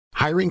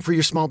Hiring for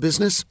your small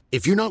business?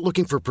 If you're not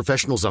looking for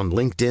professionals on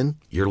LinkedIn,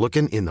 you're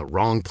looking in the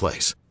wrong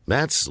place.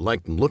 That's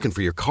like looking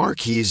for your car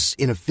keys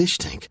in a fish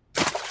tank.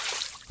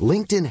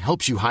 LinkedIn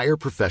helps you hire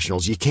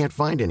professionals you can't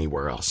find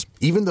anywhere else,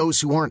 even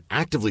those who aren't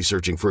actively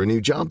searching for a new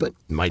job but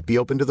might be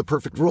open to the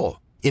perfect role.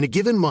 In a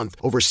given month,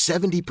 over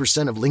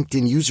 70% of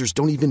LinkedIn users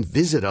don't even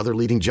visit other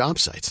leading job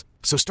sites.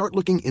 So start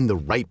looking in the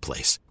right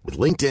place. With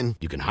LinkedIn,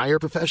 you can hire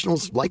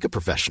professionals like a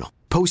professional.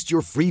 Post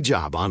your free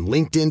job on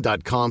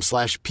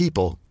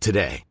linkedin.com/people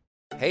today.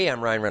 Hey,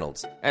 I'm Ryan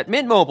Reynolds. At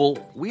Mint Mobile,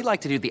 we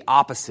like to do the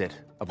opposite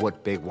of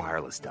what Big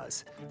Wireless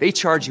does. They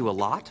charge you a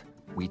lot,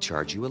 we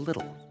charge you a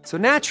little. So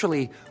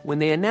naturally, when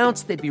they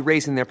announced they'd be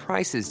raising their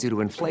prices due to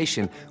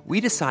inflation,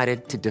 we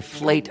decided to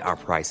deflate our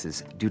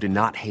prices due to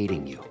not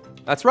hating you.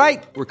 That's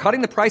right. We're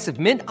cutting the price of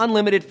Mint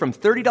Unlimited from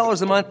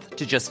 $30 a month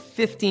to just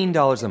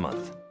 $15 a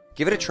month.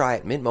 Give it a try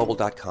at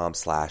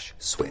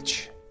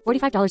mintmobile.com/switch.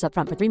 $45 up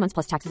front for 3 months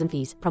plus taxes and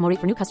fees. Promo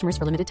rate for new customers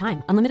for limited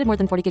time. Unlimited more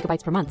than 40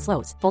 gigabytes per month.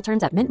 Slows full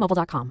terms at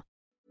mintmobile.com.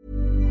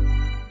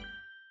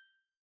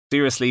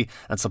 Seriously,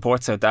 and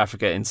support South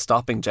Africa in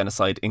stopping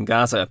genocide in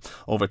Gaza.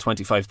 Over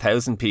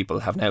 25,000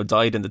 people have now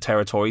died in the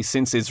territory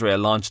since Israel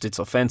launched its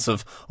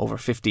offensive over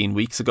 15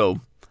 weeks ago.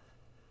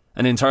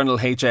 An internal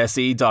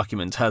HSE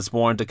document has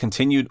warned a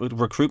continued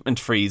recruitment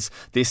freeze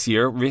this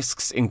year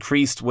risks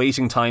increased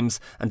waiting times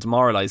and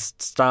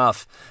demoralised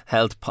staff.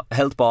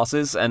 Health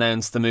bosses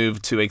announced the move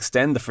to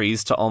extend the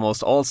freeze to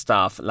almost all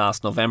staff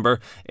last November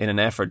in an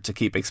effort to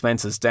keep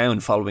expenses down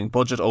following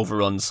budget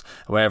overruns.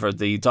 However,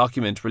 the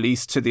document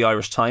released to the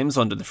Irish Times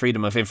under the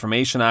Freedom of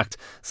Information Act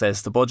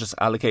says the budget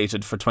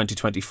allocated for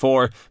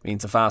 2024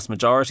 means a vast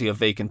majority of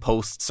vacant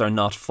posts are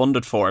not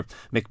funded for.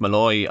 Mick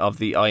Malloy of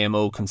the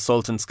IMO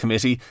Consultants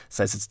Committee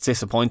says it's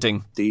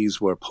disappointing. These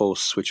were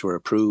posts which were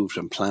approved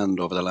and planned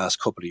over the last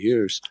couple of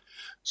years.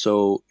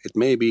 So it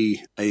may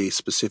be a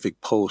specific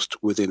post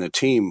within a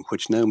team,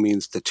 which now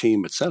means the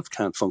team itself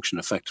can't function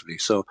effectively.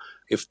 So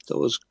if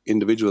those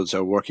individuals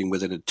are working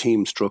within a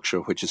team structure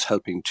which is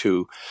helping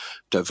to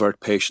divert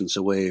patients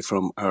away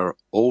from our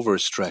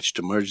overstretched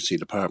emergency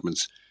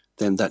departments,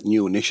 then that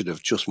new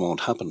initiative just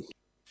won't happen.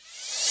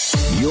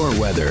 Your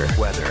weather.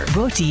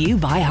 Brought to you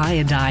by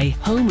Hyundai,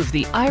 home of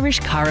the Irish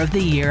Car of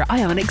the Year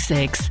Ioniq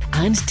 6,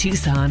 and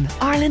Tucson,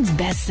 Ireland's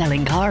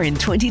best-selling car in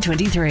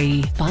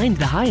 2023. Find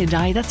the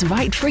Hyundai that's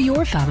right for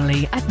your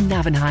family at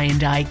Navan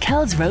Hyundai,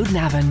 Kells Road,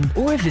 Navan,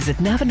 or visit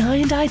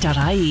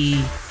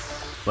navanhyundai.ie.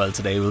 Well,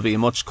 today will be a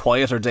much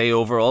quieter day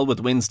overall,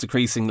 with winds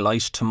decreasing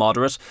light to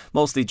moderate.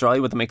 Mostly dry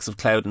with a mix of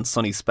cloud and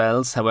sunny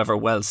spells. However,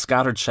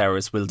 scattered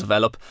showers will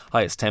develop.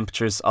 Highest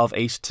temperatures of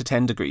 8 to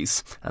 10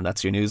 degrees. And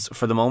that's your news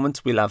for the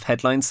moment. We'll have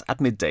headlines at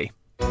midday.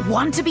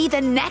 Want to be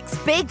the next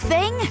big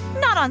thing?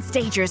 Not on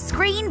stage or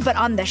screen, but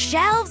on the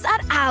shelves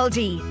at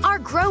Aldi. Our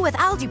Grow with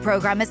Aldi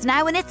programme is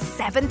now in its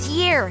 7th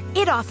year.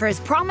 It offers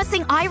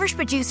promising Irish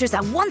producers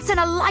a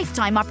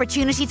once-in-a-lifetime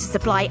opportunity to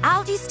supply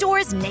Aldi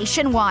stores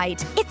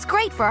nationwide. It's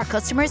great for our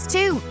customers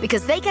too,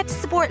 because they get to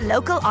support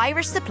local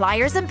Irish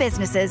suppliers and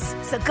businesses.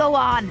 So go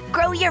on,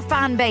 grow your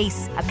fan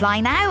base.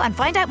 Apply now and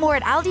find out more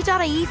at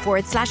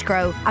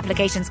aldi.ie/grow.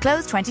 Applications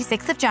close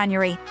 26th of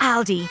January.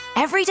 Aldi.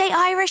 Everyday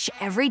Irish,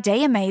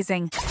 everyday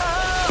amazing.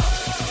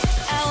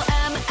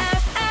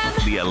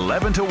 The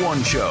 11 to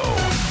 1 show.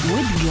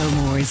 With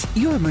Gilmore's,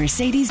 your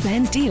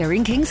Mercedes-Benz dealer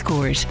in Kings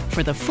Court.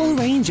 For the full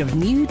range of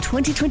new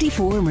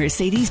 2024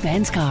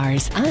 Mercedes-Benz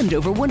cars and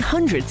over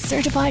 100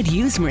 certified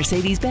used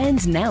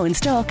Mercedes-Benz now in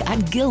stock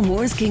at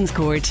Gilmore's Kings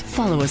Court.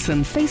 Follow us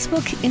on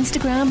Facebook,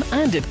 Instagram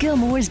and at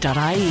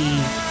gilmores.ie.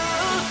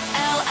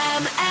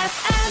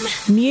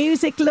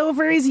 Music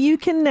lovers, you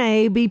can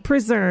now be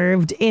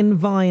preserved in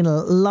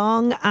vinyl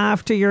long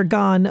after you're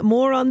gone.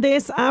 More on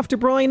this after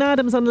Bryan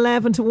Adams on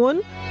 11 to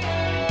 1.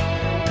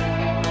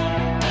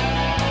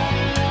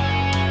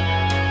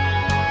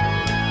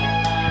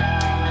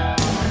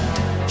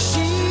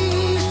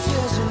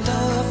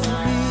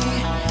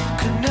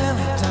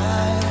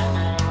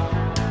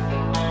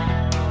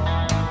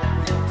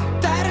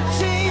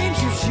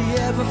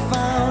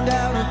 Found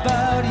out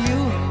about you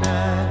and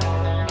I.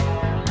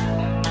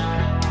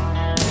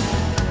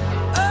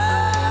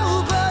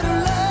 Oh, but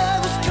her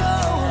love was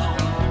cold.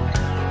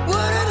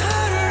 Wouldn't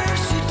hurt her if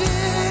she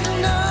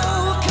didn't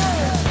know.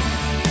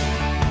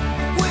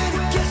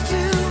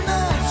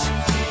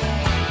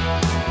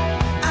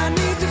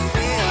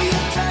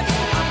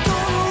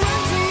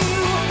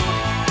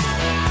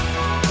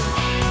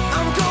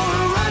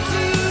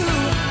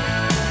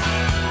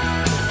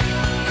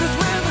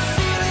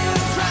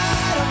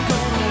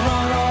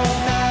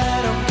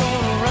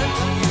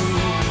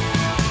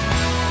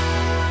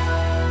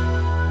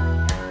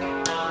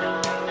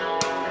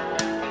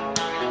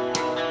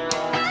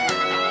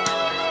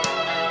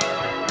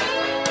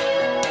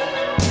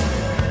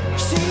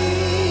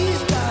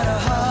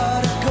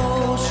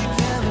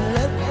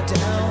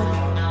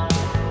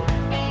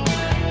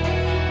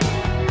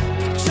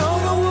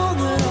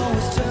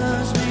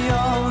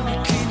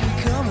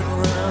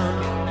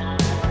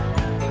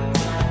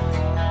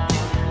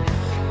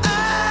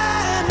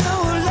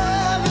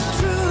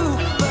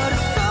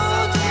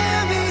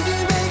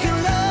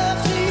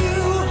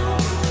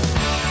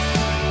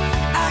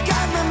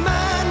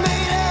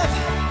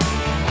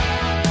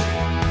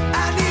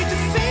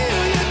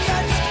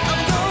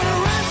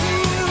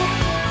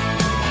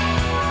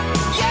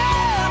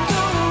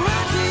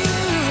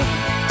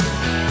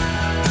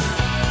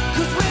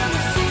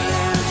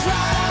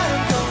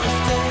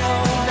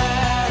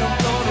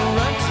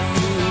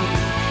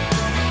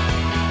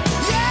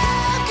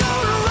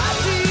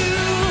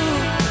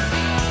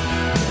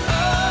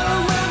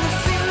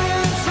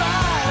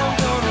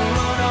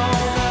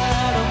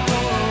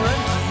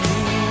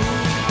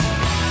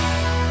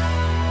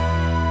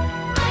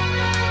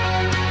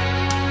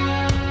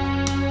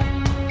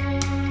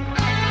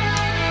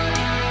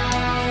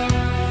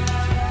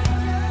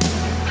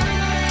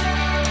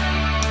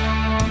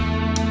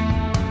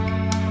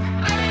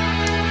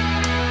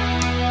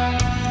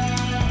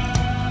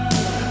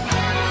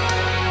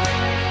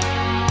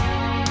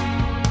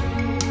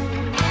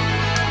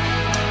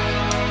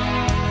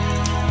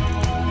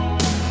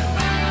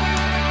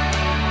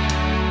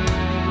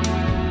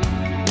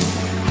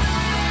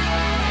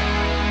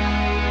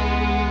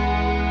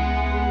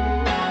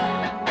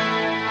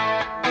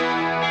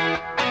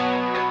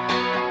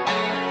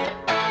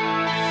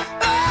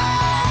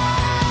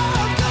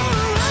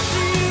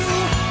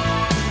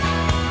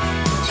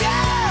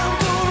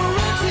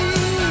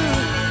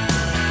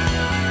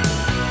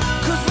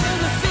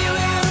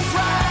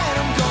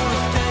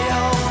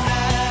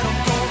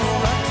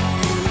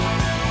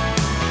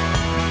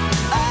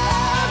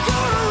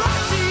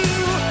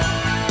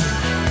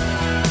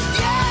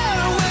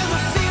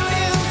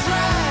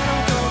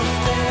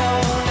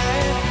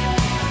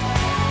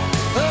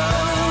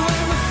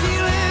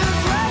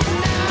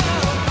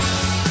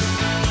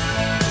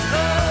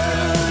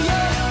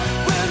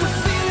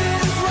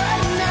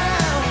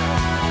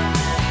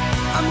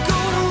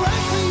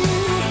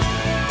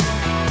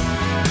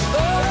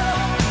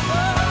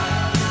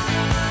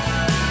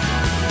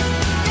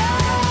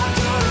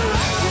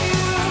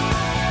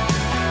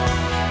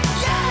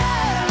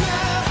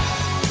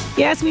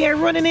 Yes, we are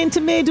running into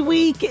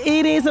midweek.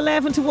 It is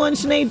 11 to 1.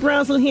 Sinead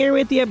Brazel here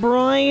with you.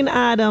 Bryan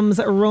Adams,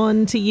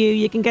 Run to You.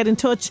 You can get in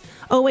touch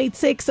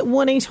 086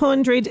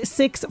 1800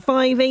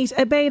 658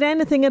 about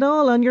anything at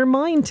all on your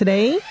mind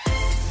today.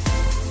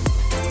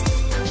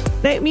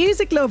 Now,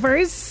 music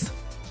lovers,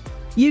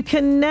 you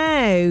can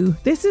now,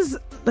 this is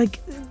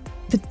like,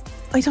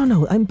 I don't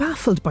know, I'm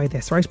baffled by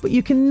this, right? But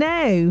you can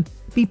now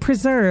be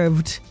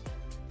preserved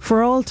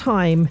for all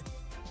time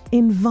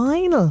in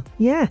vinyl.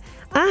 Yeah.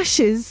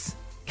 Ashes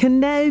can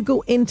now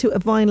go into a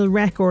vinyl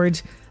record,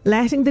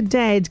 letting the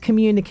dead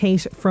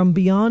communicate from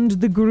beyond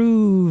the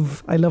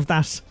groove. I love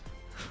that.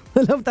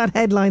 I love that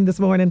headline this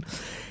morning.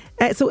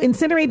 So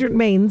incinerated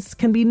remains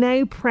can be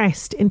now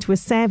pressed into a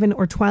 7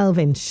 or 12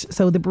 inch,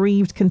 so the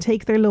bereaved can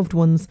take their loved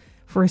ones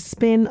for a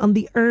spin on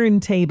the urn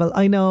table.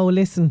 I know,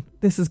 listen,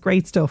 this is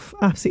great stuff.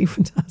 Absolutely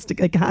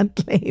fantastic. I can't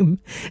claim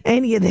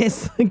any of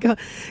this. I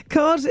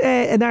caught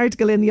an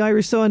article in the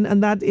Irish Sun,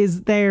 and that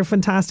is their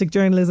fantastic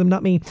journalism,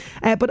 not me.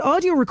 But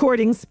audio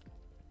recordings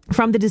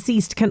from the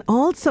deceased can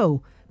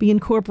also be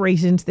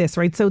incorporated into this,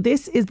 right? So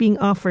this is being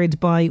offered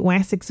by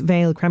Wessex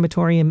Vale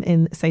Crematorium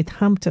in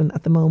Southampton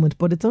at the moment,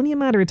 but it's only a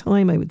matter of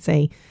time, I would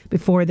say,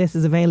 before this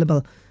is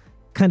available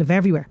kind of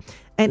everywhere.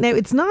 Now,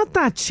 it's not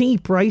that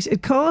cheap, right?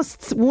 It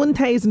costs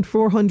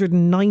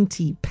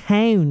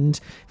 £1,490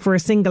 for a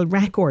single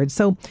record.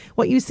 So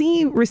what you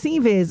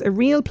receive is a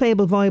real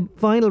playable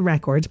vinyl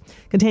record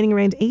containing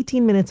around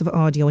 18 minutes of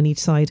audio on each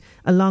side,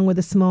 along with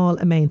a small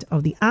amount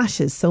of the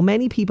ashes. So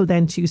many people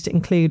then choose to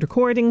include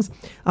recordings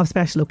of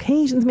special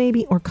occasions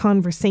maybe, or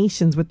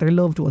conversations with their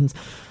loved ones.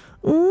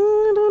 I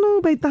don't know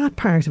about that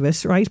part of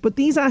it, right? But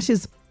these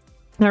ashes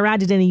are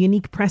added in a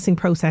unique pressing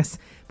process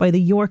by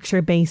the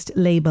Yorkshire-based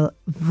label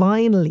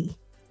Vinily.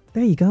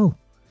 There you go.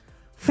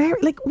 Fair,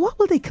 like, what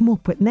will they come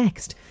up with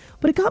next?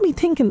 But it got me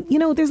thinking, you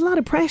know, there's a lot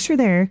of pressure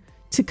there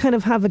to kind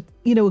of have a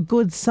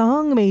good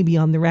song maybe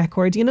on the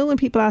record. You know, when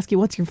people ask you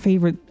what's your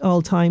favourite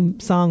all-time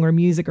song or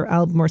music or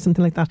album or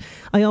something like that,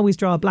 I always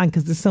draw a blank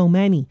because there's so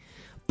many.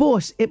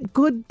 But it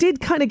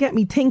did kind of get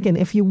me thinking,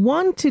 if you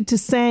wanted to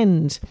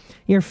send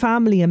your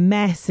family a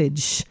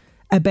message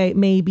about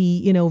maybe,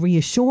 you know,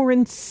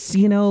 reassurance,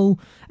 you know,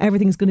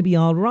 everything's going to be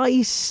all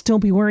right, don't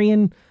be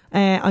worrying,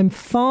 I'm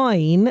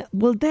fine.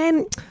 Well,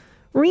 then,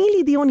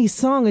 really the only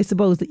song, I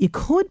suppose, that you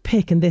could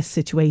pick in this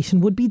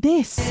situation would be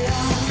this.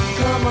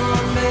 Come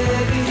on,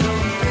 baby,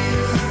 don't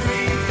feel the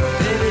reaper.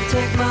 Baby,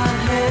 take my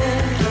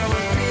hand,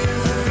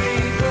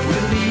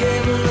 we'll be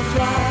able to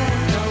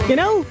fly. You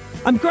know,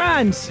 I'm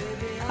grand.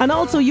 And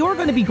also, you're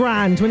going to be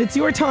grand when it's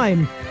your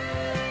time.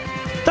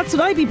 That's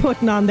what I'd be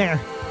putting on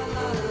there.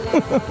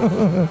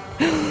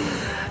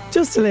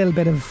 Just a little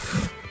bit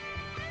of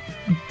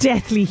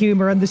deathly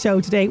humour on the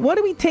show today. What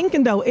are we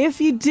thinking though?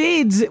 If you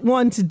did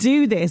want to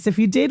do this, if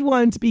you did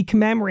want to be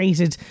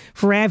commemorated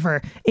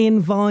forever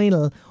in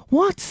vinyl,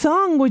 what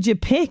song would you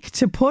pick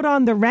to put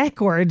on the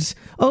record?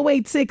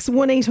 086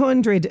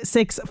 1800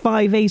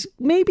 658.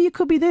 Maybe it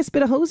could be this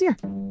bit of Hosier.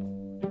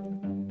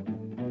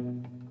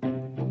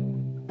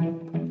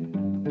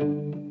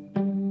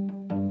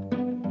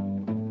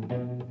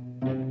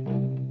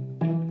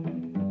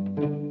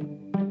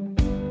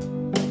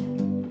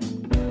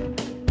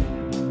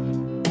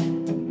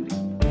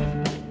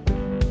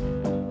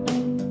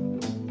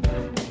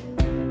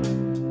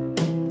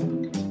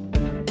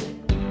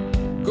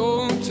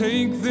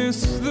 Take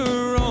this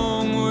the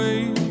wrong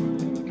way.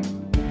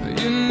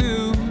 You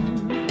knew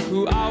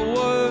who I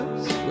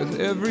was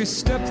with every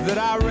step that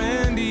I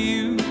ran to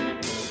you.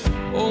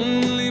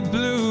 Only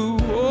blue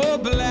or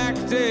black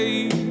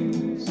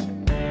days,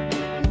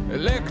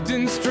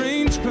 electing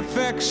strange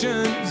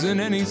perfections in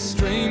any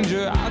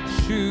stranger I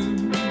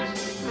choose.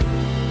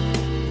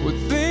 Would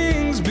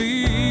things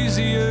be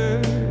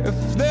easier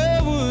if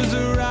there was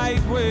a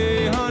right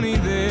way? Honey,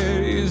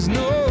 there is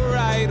no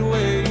right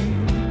way.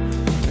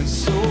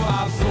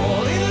 I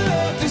fall in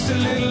love just a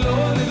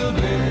little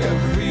bit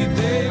every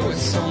day with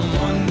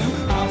someone new.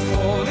 I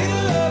fall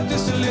in love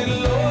just a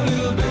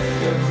little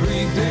bit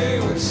every day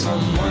with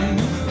someone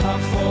new. I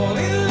fall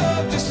in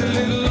love just a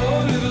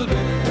little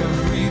bit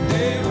every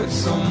day with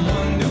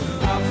someone new.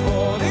 I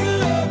fall in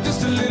love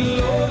just a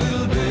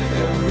little bit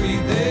every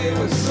day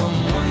with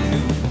someone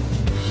new.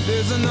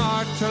 There's an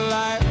art to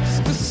life's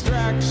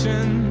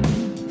distraction,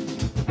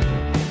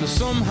 to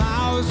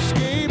somehow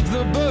escape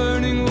the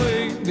burning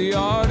weight, the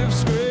art of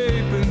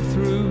scraping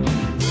through.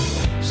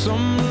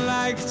 Some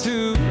like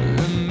to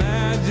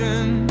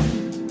imagine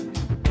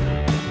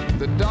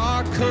the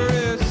dark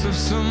caress of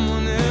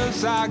someone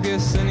else. I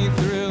guess any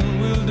thrill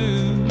will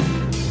do.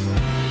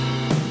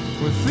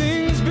 Would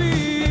things be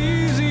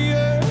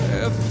easier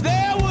if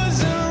there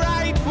was a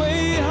right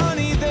way?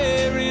 Honey,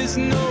 there is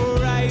no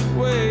right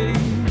way.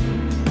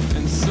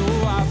 And so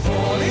I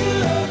fall in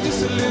love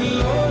just a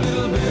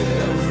little bit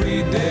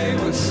every day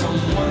with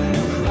someone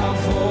new. I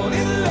fall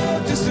in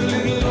love just a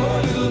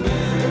little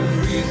bit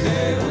every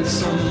day with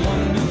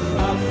someone new.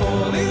 I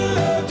fall in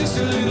love just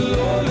a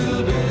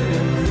little bit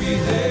every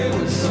day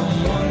with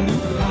someone new.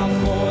 I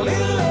fall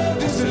in love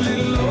just a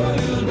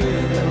little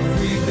bit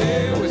every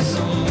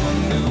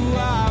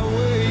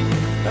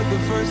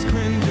first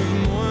cringe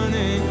of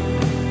morning,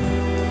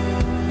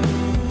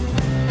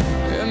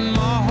 and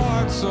my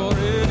heart's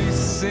already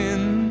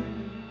sin.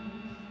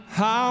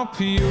 How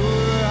pure,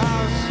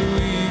 how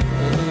sweet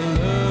the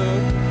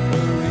love,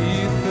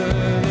 Aretha,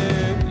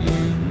 that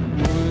you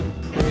would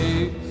pray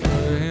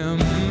for him.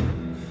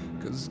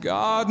 'Cause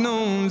God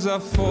knows I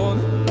fall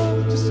in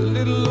love just a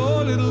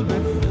little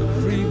bit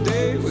every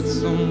day with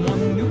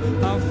someone new.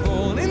 I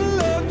fall in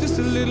love just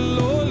a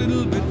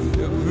little bit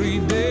every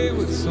day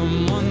with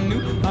someone new.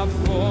 I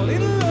fall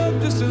in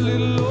love just a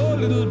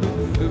little bit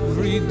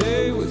every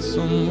day with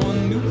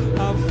someone new.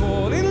 I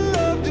fall in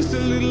love just a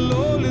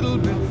little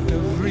bit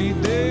every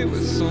day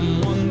with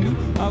someone new.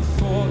 I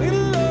fall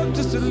in love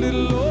just a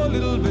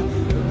little bit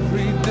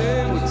every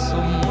day with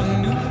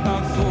someone new.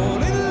 I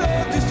fall in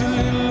love just a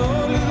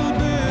little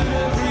bit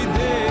every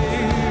day.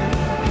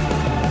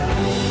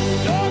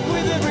 Love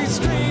with every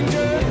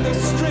stranger, the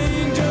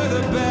stranger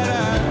the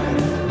better.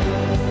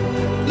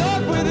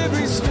 Love with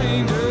every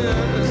stranger,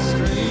 the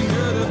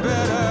stranger the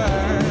better.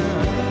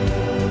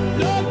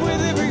 Love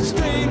with every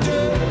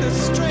stranger, the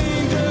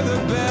stranger the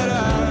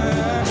better.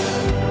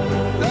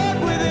 Love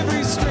with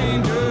every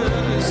stranger,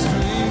 the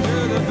stranger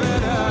the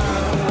better.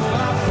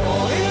 Oh, I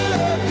fall in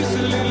love just a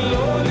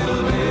little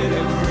bit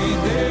every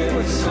day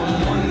with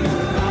someone new.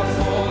 I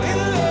fall in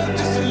love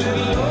just a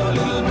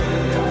little bit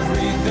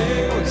every day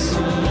with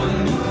someone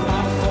new. I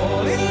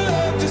fall in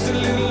love just a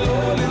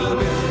little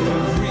bit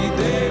every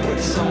day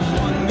with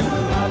someone new.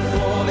 I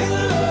fall in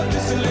love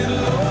just a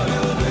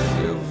little bit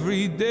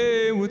every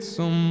day with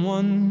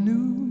someone new.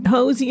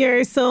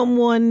 Hosier,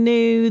 someone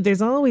new.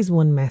 There's always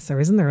one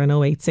messer, isn't there, on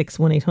 086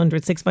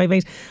 1800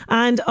 658.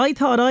 And I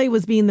thought I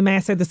was being the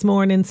messer this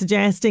morning,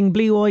 suggesting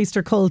Blue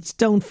Oyster Cult,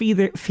 Don't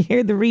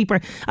Fear the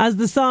Reaper, as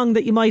the song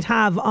that you might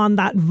have on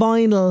that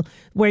vinyl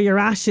where your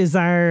ashes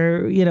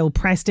are, you know,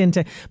 pressed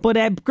into.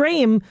 But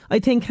Graham, I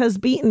think, has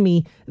beaten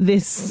me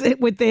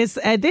with this.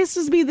 This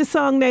would be the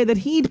song now that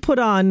he'd put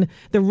on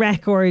the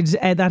record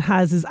that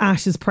has his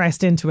ashes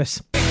pressed into it.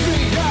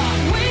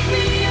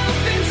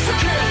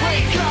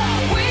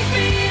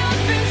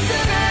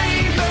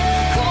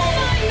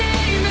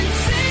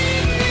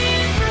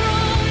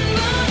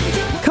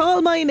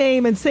 Call my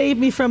name and save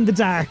me from the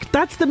dark.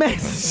 That's the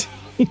message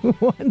he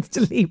wants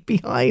to leave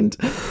behind.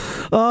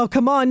 Oh,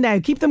 come on now.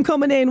 Keep them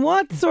coming in.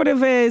 What sort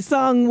of a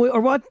song, or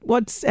what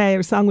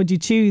song would you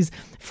choose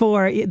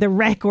for the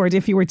record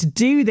if you were to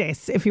do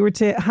this? If you were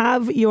to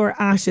have your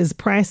ashes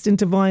pressed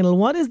into vinyl,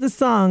 what is the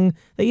song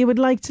that you would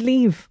like to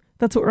leave?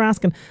 That's what we're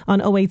asking on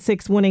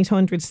 086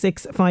 1800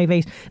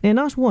 658. Now,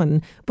 not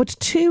one, but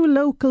two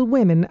local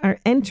women are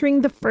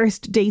entering the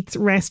First Dates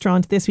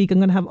restaurant this week. I'm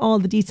going to have all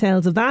the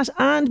details of that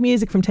and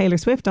music from Taylor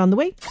Swift on the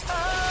way.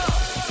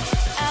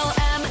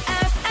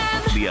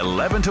 The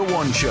 11 to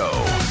 1 show.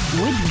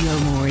 With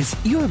Gilmore's,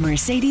 your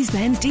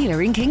Mercedes-Benz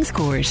dealer in Kings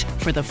Court.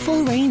 For the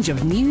full range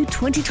of new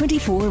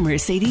 2024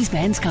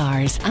 Mercedes-Benz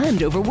cars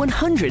and over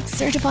 100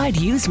 certified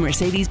used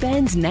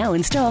Mercedes-Benz now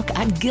in stock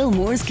at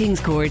Gilmore's Kings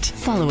Court.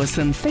 Follow us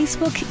on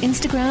Facebook,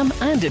 Instagram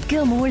and at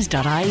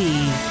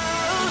gilmores.ie.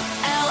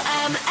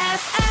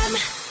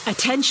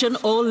 Attention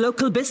all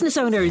local business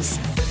owners.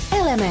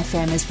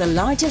 LMFM is the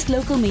largest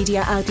local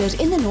media outlet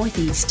in the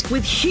Northeast.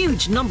 With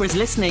huge numbers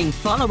listening,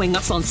 following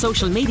us on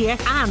social media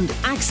and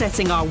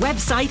accessing our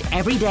website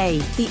every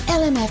day. The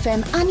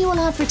LMFM annual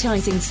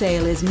advertising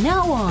sale is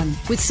now on,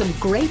 with some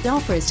great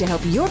offers to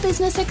help your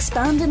business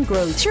expand and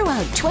grow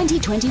throughout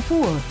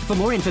 2024. For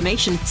more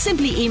information,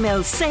 simply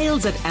email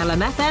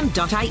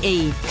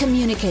sales@lmfm.ie.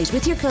 Communicate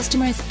with your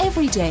customers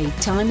every day,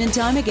 time and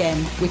time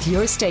again, with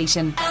your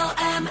station.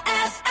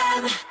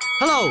 LMFM.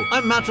 Hello,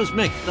 I'm Mattress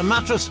Mick, the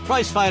mattress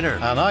price fighter.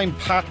 And I'm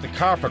Pat, the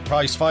carpet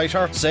price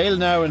fighter. Sale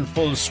now in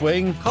full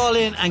swing. Call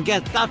in and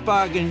get that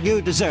bargain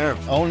you deserve.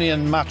 Only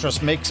in Mattress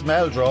Mick's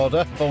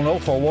Meldroda. Phone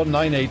 041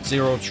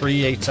 980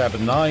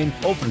 3879.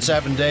 Open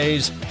 7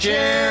 days.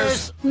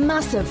 Cheers!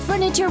 Massive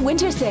furniture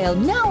winter sale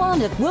now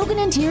on at Wogan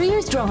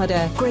Interiors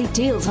Drogheda. Great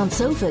deals on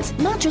sofas,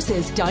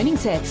 mattresses, dining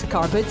sets,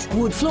 carpets,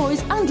 wood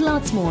floors and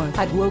lots more.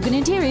 At Wogan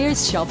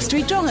Interiors, Shop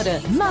Street Drogheda.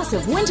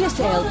 Massive winter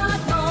sale.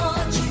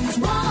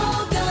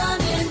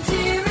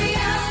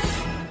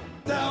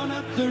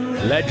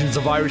 Legends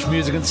of Irish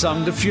music and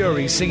song The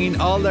Furies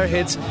singing all their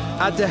hits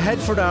at the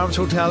Headford Arms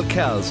Hotel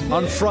Kells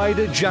on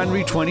Friday,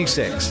 January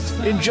 26th.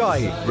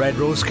 Enjoy Red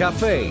Rose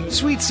Cafe,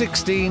 Sweet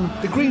 16,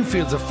 the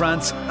Greenfields of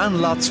France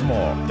and lots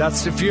more.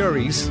 That's The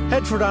Furies,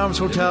 Headford Arms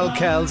Hotel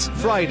Kells,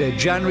 Friday,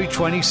 January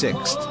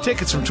 26th.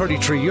 Tickets from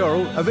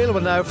 €33,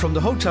 available now from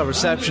the hotel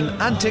reception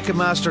and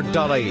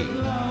Ticketmaster.ie.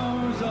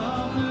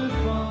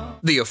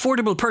 The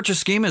Affordable Purchase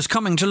Scheme is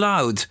coming to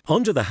Louth.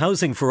 Under the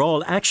Housing for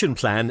All Action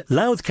Plan,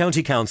 Louth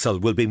County Council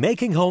will be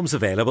making homes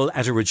available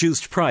at a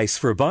reduced price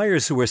for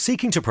buyers who are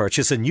seeking to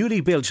purchase a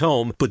newly built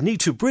home but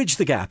need to bridge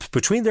the gap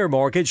between their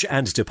mortgage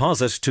and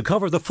deposit to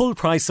cover the full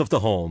price of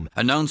the home.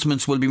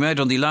 Announcements will be made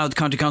on the Louth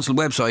County Council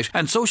website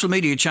and social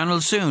media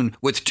channels soon,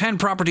 with 10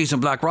 properties in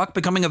Blackrock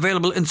becoming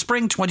available in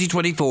spring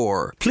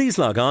 2024. Please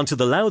log on to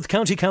the Louth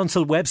County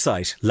Council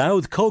website,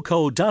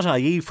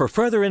 louthcoco.ie, for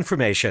further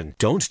information.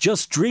 Don't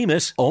just dream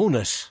it, own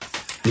it.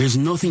 There's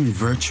nothing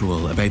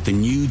virtual about the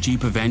new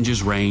Jeep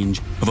Avengers range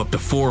of up to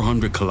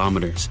 400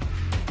 kilometres.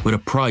 With a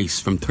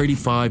price from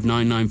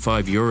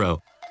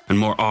 €35,995 and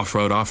more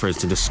off-road offers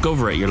to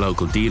discover at your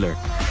local dealer,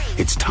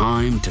 it's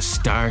time to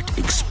start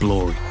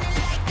exploring.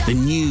 The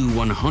new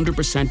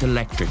 100%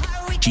 electric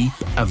Jeep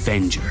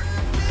Avenger,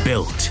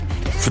 built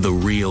for the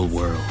real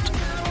world.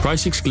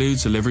 Price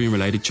excludes delivery and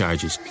related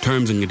charges.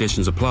 Terms and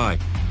conditions apply.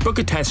 Book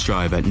a test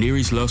drive at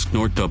Neary's Lusk,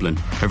 North Dublin,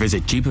 or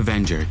visit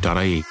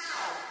jeepavenger.ie.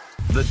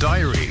 The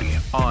Diary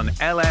on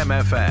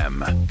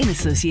LMFM. In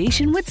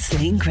association with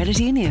Slane Credit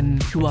Union,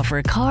 who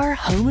offer car,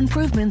 home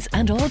improvements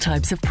and all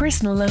types of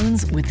personal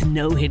loans with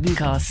no hidden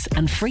costs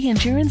and free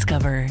insurance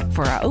cover.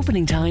 For our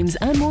opening times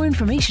and more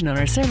information on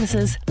our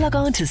services, log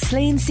on to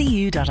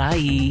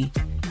slanecu.ie.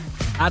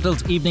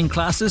 Adult evening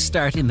classes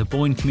start in the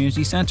Boyne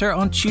Community Centre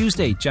on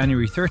Tuesday,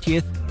 January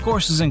 30th.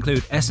 Courses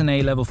include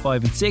SNA Level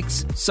 5 and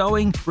 6,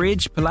 sewing,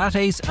 bridge,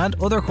 Pilates and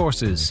other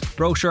courses.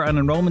 Brochure and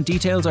enrolment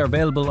details are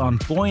available on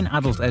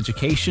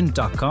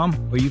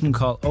boyneadulteducation.com, or you can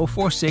call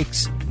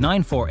 046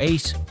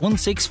 948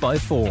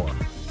 1654.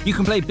 You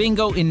can play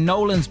bingo in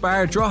Nolan's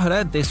Bar,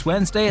 Drogheda this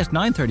Wednesday at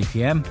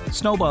 9:30pm.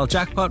 Snowball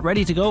jackpot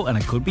ready to go and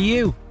it could be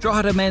you.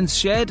 Drogheda Men's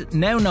Shed,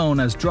 now known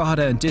as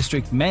Drogheda and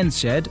District Men's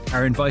Shed,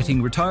 are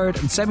inviting retired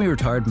and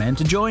semi-retired men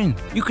to join.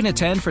 You can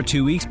attend for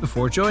 2 weeks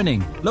before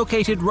joining.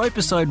 Located right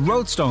beside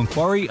Roadstone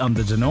Quarry on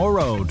the Dunor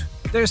Road.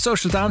 There's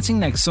social dancing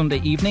next Sunday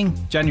evening,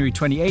 January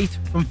 28th,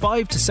 from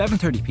 5 to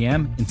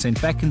 7:30pm in St.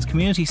 Feckin's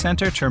Community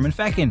Centre,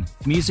 Termonfeckin.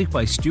 Music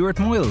by Stuart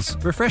Moyles.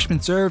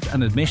 Refreshment served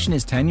and admission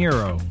is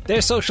 €10.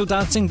 There's social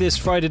dancing this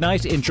Friday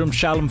night in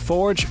Drumshallam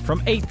Forge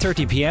from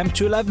 8:30pm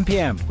to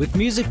 11pm with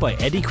music by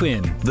Eddie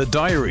Quinn. The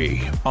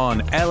Diary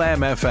on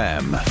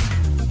LMFM.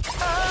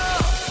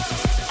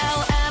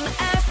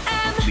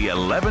 The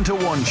 11 to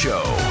 1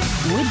 show.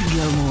 With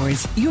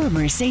Gilmore's, your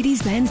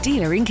Mercedes-Benz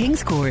dealer in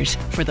Kings Court,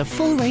 for the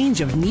full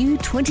range of new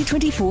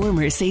 2024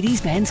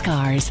 Mercedes-Benz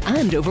cars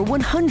and over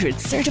 100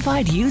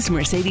 certified used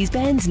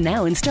Mercedes-Benz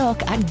now in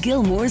stock at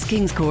Gilmore's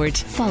Kings Court.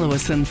 Follow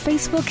us on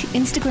Facebook,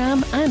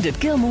 Instagram and at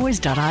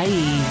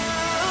gilmores.ie.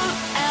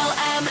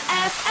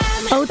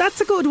 Oh,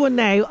 that's a good one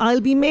now.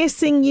 I'll Be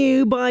Missing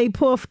You by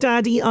Puff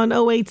Daddy on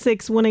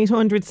 086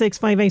 1800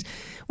 658.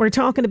 We're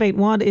talking about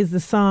what is the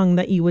song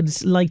that you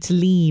would like to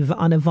leave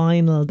on a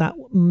vinyl that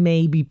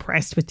may be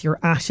pressed with your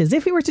ashes.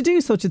 If you were to do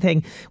such a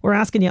thing, we're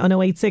asking you on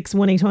 086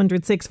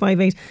 1800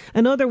 658.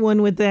 Another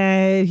one with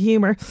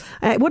humour.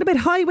 What about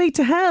Highway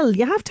to Hell?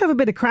 You have to have a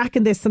bit of crack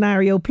in this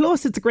scenario.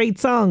 Plus, it's a great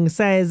song,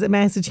 says a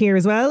message here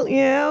as well.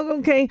 Yeah,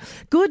 okay.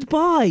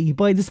 Goodbye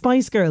by the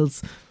Spice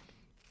Girls.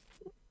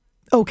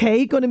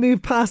 Okay, going to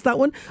move past that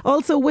one.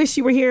 Also, Wish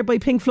You Were Here by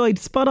Pink Floyd.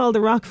 Spot all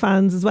the rock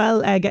fans as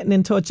well getting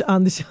in touch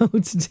on the show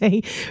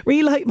today.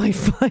 Relight My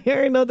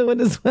Fire, another one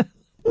as well.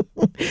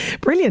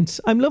 Brilliant.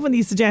 I'm loving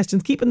these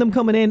suggestions. Keeping them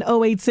coming in.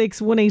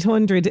 086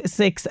 1800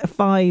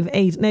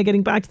 658. Now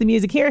getting back to the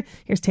music here.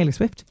 Here's Taylor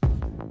Swift.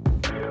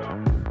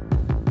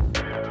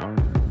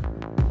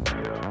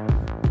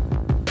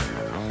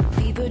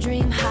 People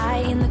dream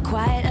high in the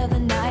quiet of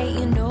the night.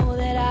 You know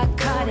that I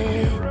caught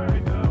it.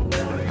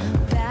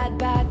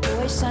 Bad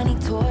boy, shiny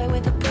toy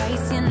with a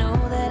price, you know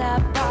that I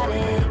bought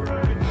it.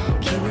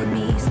 Killing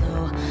me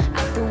slow,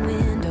 out the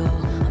window.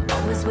 I'm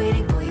always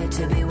waiting for you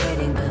to be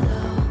waiting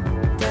below.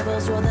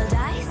 Devils roll the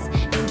dice,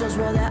 angels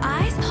roll their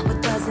eyes. What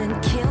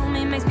doesn't kill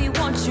me makes me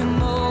want you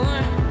more.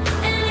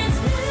 And it's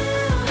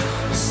new,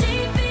 the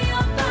shape of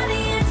your body.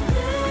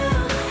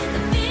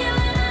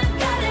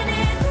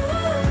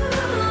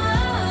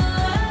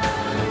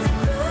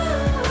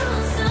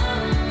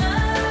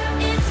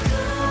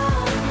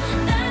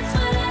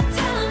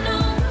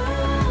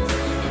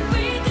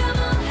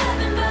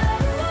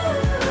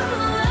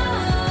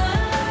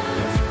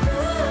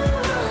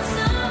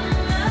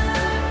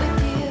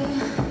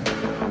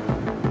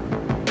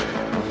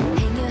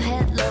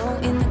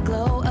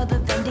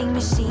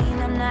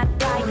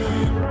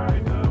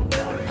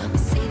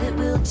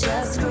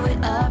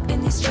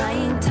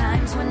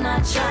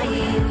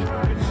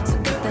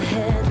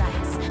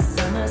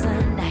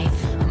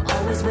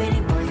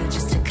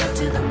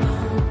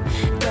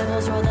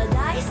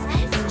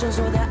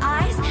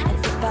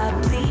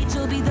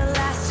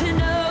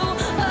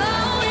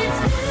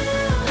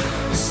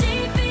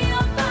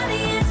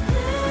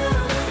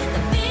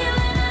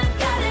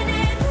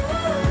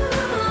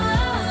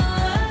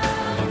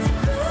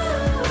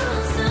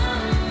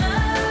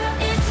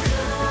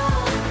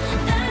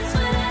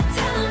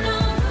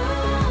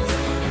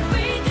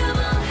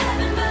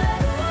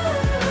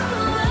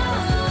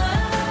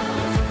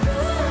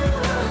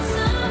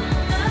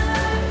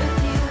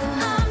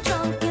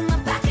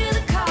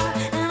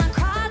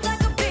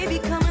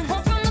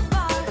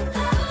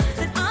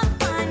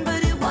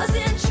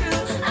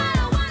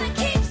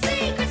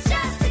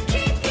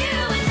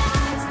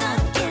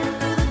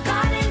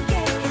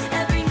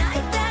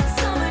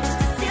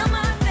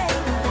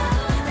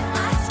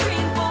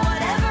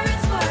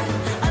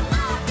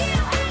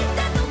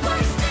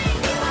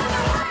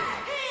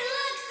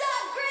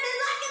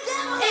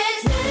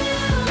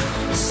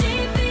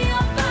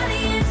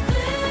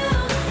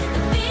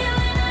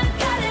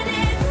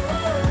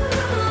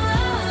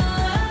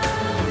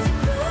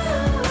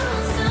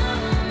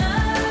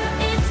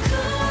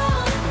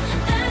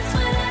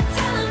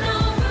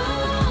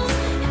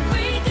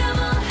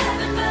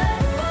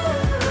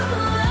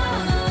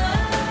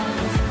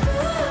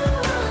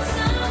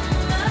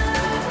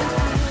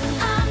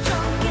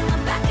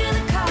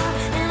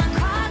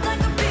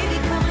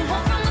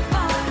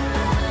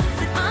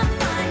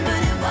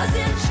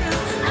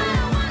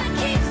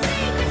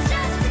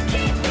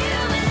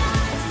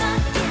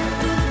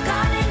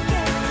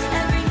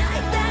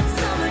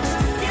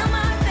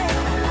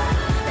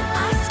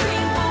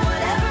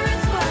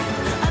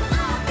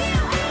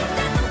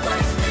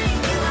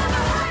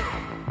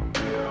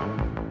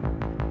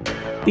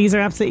 These are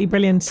absolutely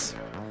brilliant.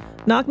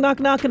 Knock, knock,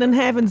 knocking on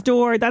heaven's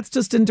door. That's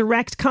just in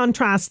direct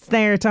contrast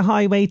there to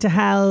Highway to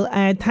Hell.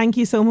 Thank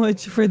you so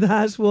much for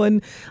that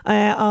one.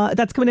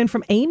 That's coming in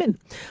from Eamon.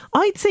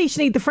 I'd say,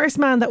 Sinead, the first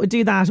man that would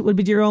do that would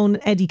be your own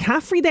Eddie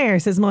Caffrey there,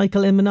 says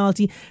Michael in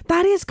Minalty.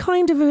 That is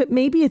kind of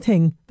maybe a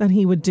thing that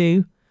he would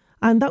do.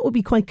 And that would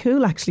be quite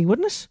cool, actually,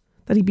 wouldn't it?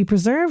 That he'd be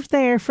preserved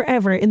there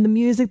forever in the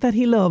music that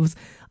he loves.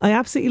 I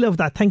absolutely love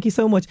that. Thank you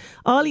so much.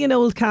 Ollie in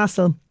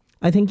Oldcastle,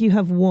 I think you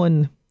have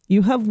won.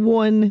 You have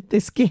won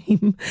this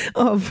game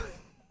of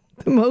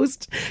the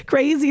most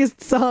craziest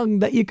song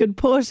that you could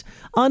put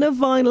on a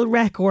vinyl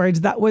record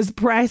that was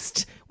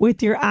pressed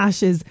with your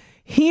ashes.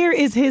 Here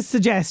is his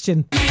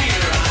suggestion.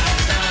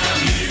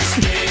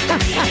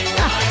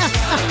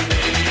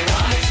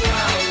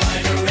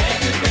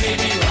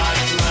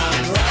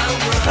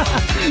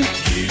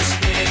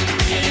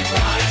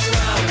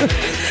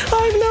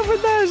 I'm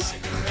loving that.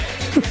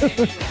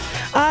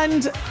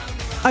 And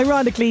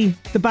ironically,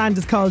 the band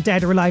is called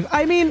Dead or Alive.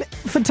 I mean,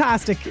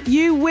 fantastic.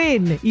 You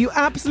win. You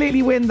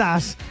absolutely win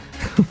that.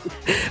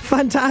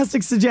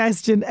 Fantastic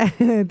suggestion.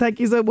 Thank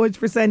you so much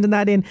for sending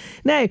that in.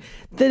 Now,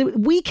 the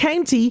Wee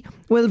County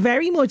will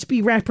very much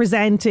be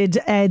represented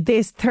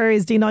this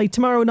Thursday night,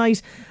 tomorrow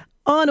night,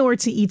 on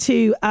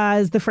RTE2,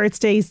 as the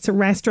First Days to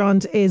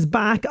Restaurant is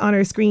back on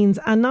our screens,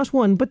 and not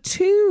one but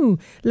two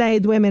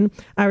Louth women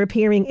are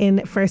appearing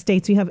in First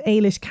Dates. We have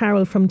Ailish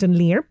Carroll from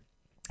Dunleer,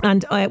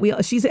 and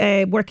she's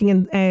working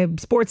in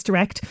Sports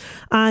Direct,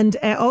 and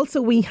also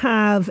we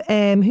have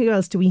who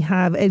else do we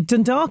have? A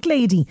Dundalk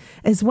lady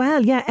as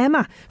well. Yeah,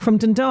 Emma from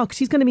Dundalk.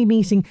 She's going to be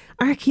meeting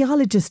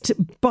archaeologist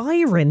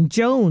Byron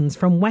Jones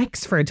from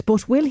Wexford.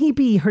 But will he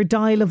be her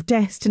dial of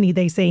destiny,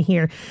 they say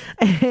here?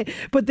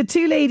 But the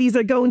two ladies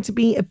are going to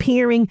be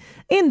appearing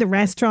in the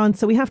restaurant,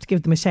 so we have to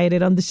give them a shout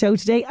out on the show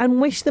today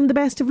and wish them the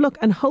best of luck,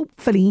 and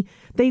hopefully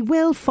they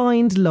will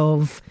find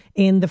love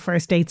in the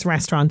First Dates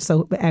restaurant.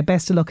 So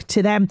best of luck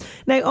to them.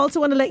 Now, I also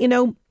want to let you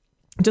know,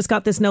 just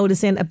got this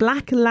notice in, a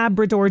black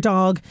Labrador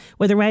dog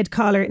with a red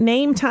collar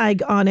name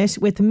tag on it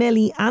with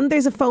Millie, and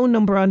there's a phone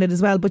number on it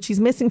as well, but she's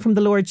missing from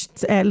the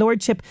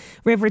Lordship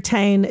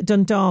Rivertown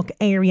Dundalk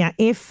area.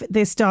 If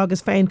this dog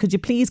is found, could you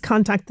please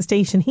contact the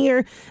station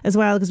here as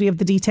well, because we have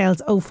the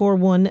details,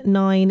 041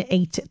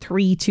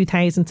 983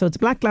 2000. So it's a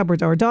black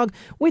Labrador dog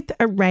with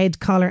a red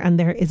collar, and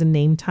there is a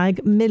name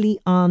tag Millie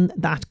on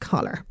that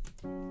collar.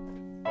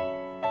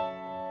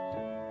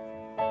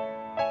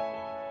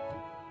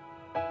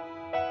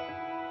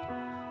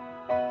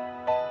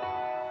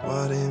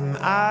 What am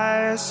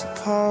I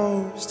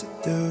supposed to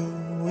do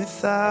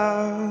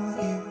without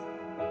you?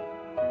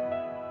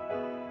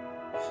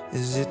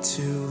 Is it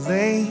too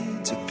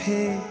late to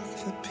pick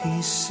the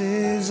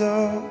pieces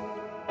up?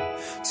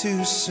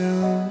 Too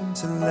soon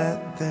to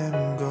let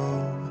them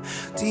go?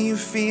 Do you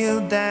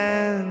feel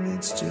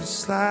damaged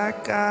just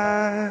like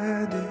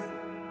I do?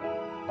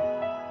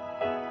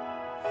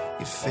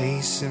 Your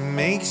face, it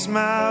makes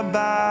my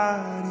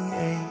body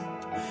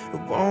ache.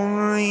 It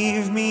won't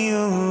leave me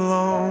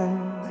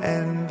alone.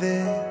 And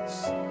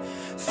this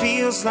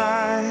feels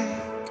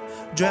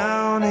like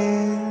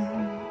drowning,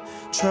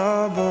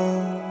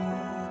 trouble,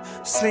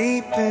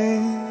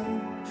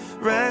 sleeping,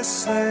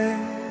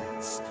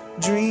 restless,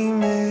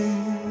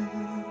 dreaming.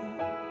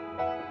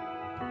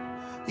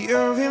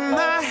 You're in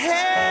my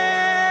head,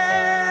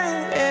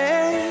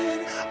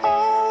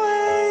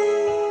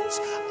 always,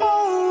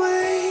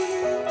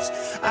 always.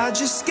 I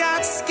just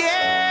got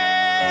scared.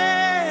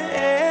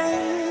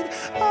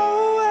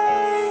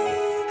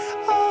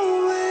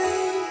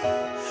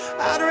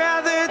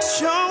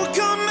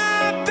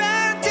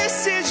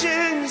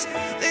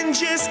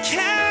 Just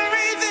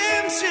carry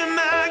them to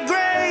my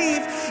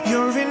grave.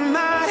 You're in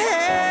my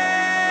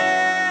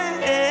head,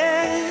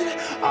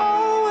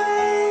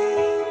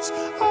 always,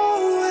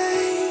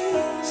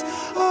 always,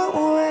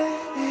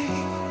 always.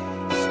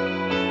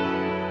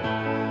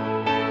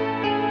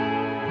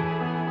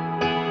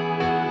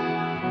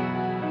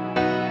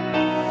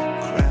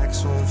 Cracks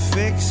won't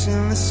fix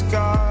and the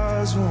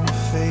scars won't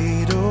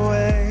fade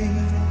away.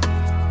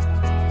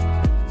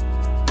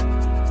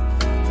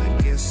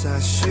 I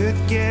should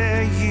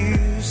get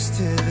used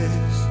to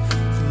this.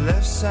 The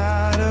left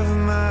side of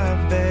my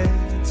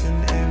bed's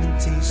an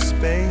empty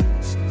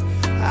space.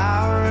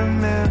 I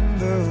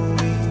remember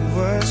we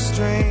were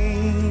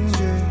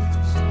strangers.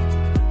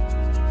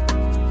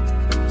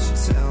 So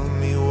tell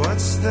me,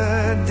 what's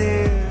the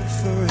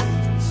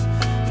difference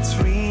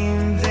between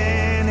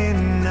then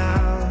and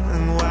now?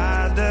 And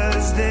why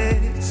does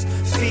this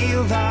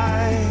feel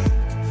like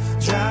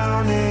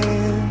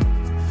drowning,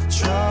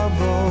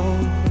 trouble,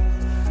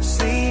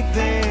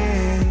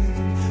 sleeping,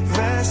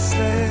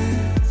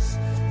 restless,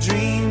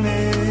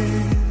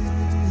 dreaming.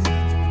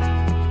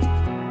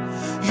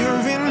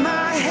 You're in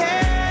my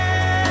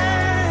head,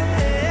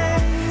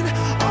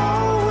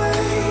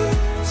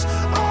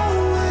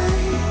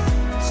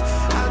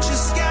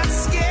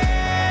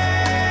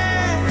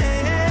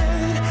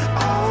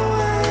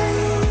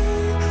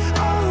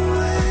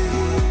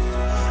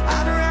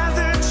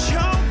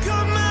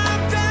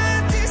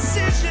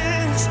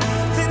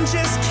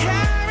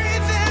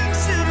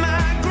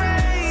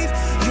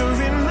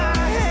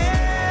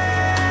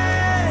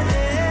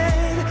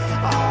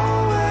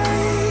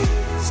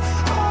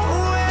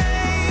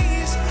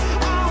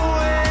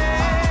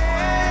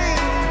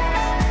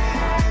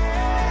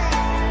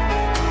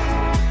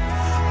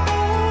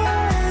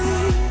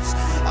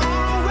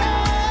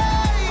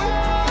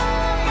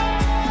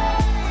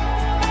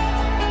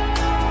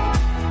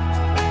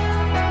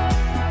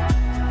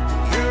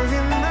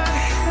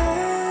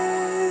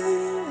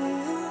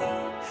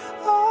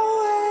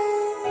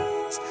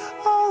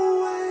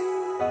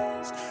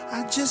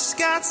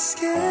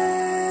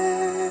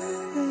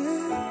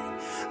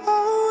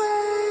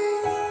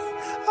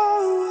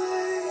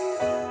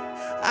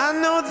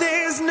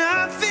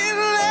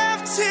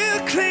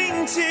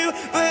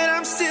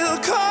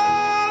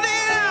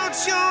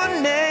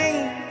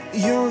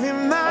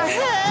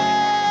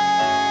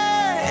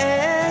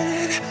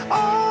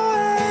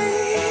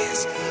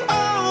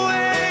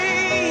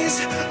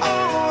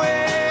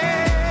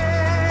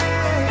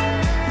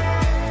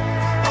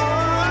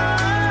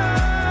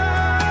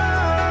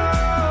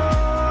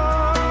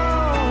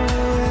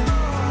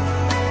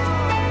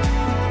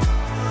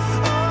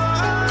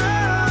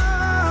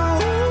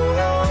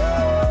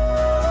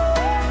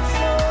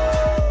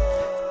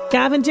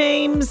 Gavin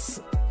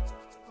James.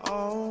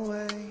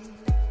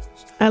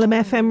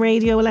 LMFM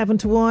Radio 11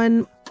 to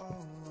 1.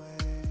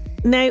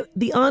 Now,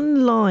 the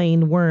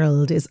online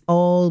world is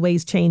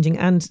always changing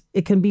and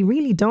it can be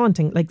really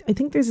daunting. Like, I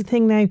think there's a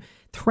thing now,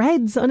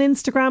 Threads on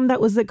Instagram, that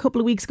was a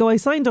couple of weeks ago. I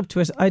signed up to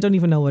it. I don't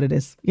even know what it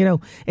is. You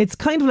know, it's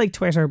kind of like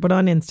Twitter, but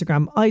on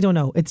Instagram. I don't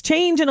know. It's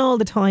changing all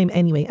the time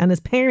anyway. And as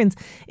parents,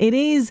 it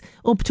is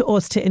up to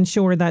us to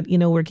ensure that, you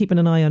know, we're keeping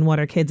an eye on what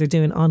our kids are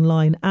doing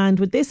online. And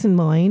with this in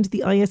mind,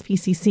 the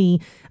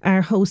ISPCC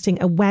are hosting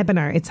a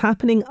webinar. It's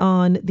happening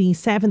on the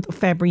 7th of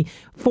February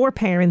for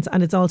parents,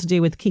 and it's all to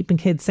do with keeping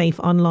kids safe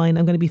online.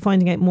 I'm going to be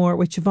finding out more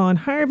with Siobhan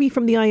Harvey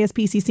from the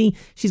ISPCC.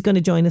 She's going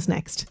to join us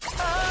next.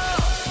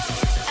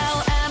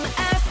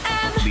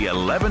 The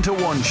 11 to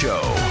 1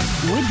 show.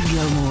 Wood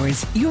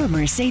Gilmore's, your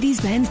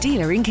Mercedes-Benz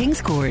dealer in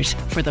Kings Court.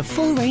 For the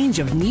full range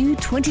of new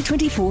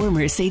 2024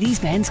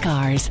 Mercedes-Benz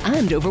cars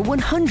and over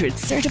 100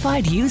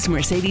 certified used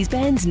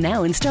Mercedes-Benz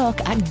now in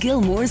stock at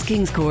Gilmore's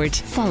Kings Court.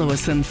 Follow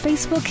us on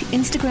Facebook,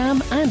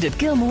 Instagram and at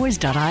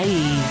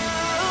gilmores.ie.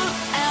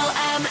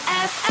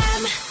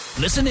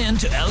 Listen in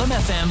to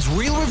LMFM's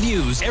Real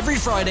Reviews every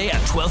Friday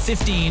at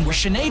 12:15, where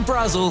Sinead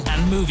Brazel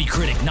and movie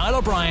critic Niall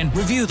O'Brien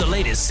review the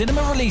latest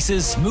cinema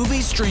releases,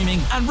 movies streaming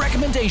and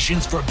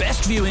recommendations for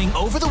best viewing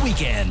over the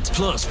weekend.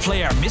 Plus,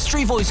 play our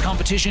mystery voice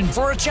competition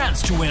for a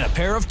chance to win a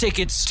pair of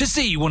tickets to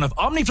see one of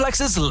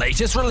Omniplex's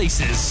latest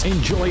releases.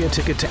 Enjoy a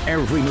ticket to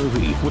every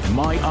movie with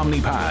My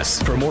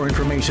OmniPass. For more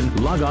information,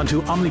 log on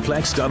to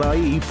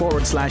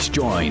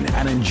omniplex.ie/join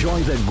and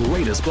enjoy the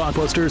greatest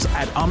blockbusters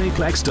at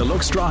Omniplex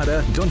Deluxe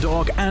Drogheda,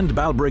 Dundalk and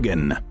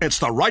Balbriggan. It's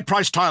the Right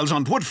Price Tiles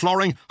and Wood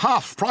Flooring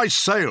half price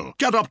sale.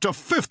 Get up to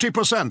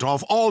 50%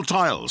 off all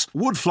tiles.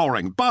 Wood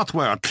flooring,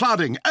 bathware,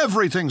 cladding,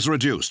 everything's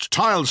reduced.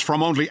 Tiles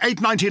from only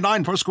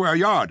 $8.99 per square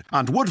yard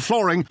and wood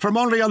flooring from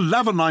only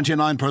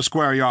 $11.99 per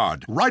square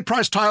yard. Right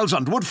Price Tiles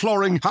and Wood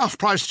Flooring half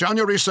price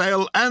January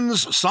sale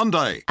ends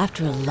Sunday.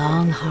 After a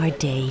long, hard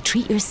day,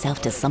 treat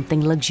yourself to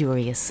something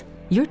luxurious.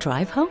 Your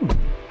drive home.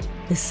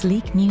 The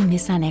sleek new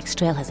Nissan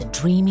X-Trail has a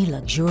dreamy,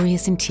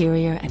 luxurious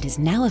interior and is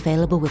now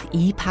available with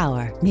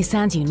e-Power,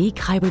 Nissan's unique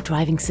hybrid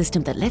driving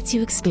system that lets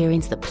you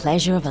experience the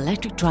pleasure of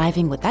electric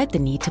driving without the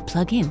need to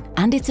plug in.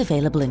 And it's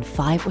available in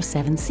 5 or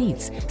 7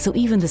 seats, so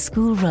even the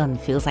school run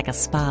feels like a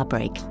spa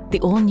break. The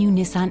all-new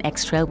Nissan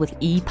X-Trail with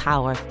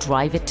e-Power.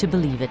 Drive it to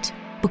believe it.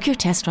 Book your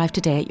test drive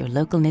today at your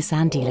local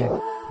Nissan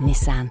dealer.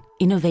 Nissan.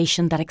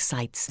 Innovation that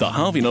excites. The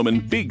Harvey Norman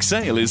Big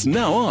Sale is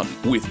now on,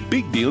 with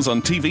big deals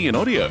on TV and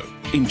audio.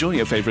 Enjoy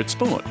your favourite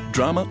sport,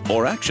 drama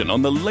or action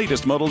on the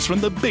latest models from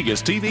the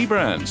biggest TV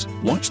brands.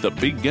 Watch the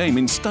big game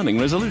in stunning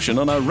resolution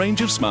on our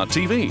range of smart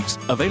TVs,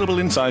 available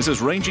in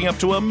sizes ranging up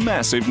to a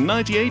massive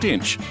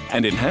 98-inch.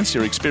 And enhance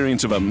your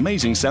experience of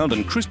amazing sound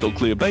and crystal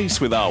clear bass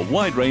with our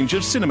wide range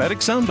of cinematic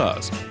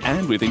soundbars.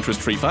 And with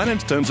interest-free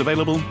finance terms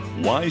available,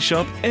 why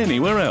shop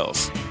anywhere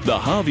else? The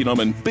Harvey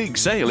Norman Big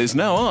Sale is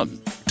now on.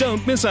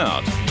 Don't miss out.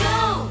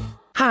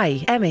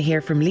 Hi, Emma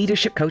here from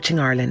Leadership Coaching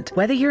Ireland.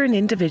 Whether you're an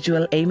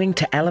individual aiming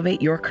to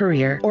elevate your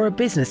career or a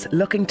business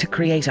looking to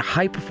create a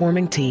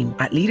high-performing team,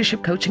 at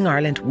Leadership Coaching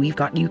Ireland, we've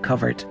got you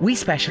covered. We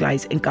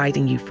specialise in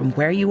guiding you from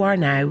where you are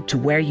now to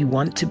where you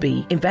want to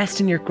be.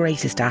 Invest in your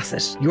greatest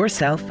asset,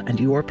 yourself and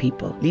your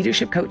people.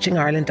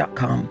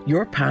 LeadershipCoachingIreland.com.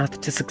 Your path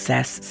to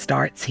success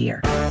starts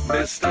here.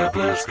 Mr.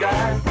 Blue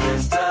Sky,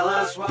 please tell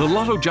us why. The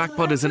Lotto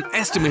jackpot is an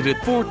estimated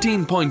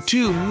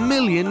 €14.2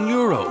 million.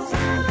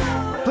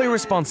 Play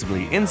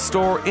responsibly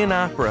in-store,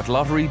 in-app or at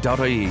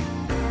lottery.ie.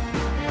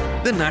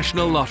 The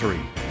National Lottery.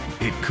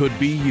 It could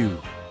be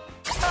you.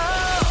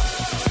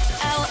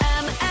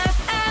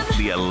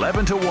 The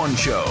 11 to 1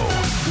 show.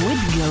 Wood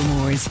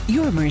Gilmore's,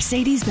 your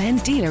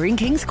Mercedes-Benz dealer in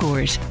Kings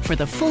Court. For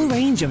the full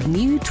range of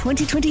new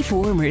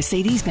 2024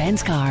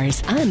 Mercedes-Benz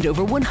cars and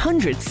over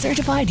 100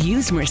 certified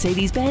used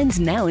Mercedes-Benz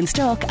now in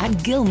stock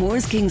at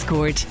Gilmore's Kings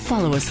Court.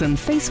 Follow us on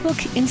Facebook,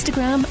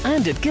 Instagram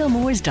and at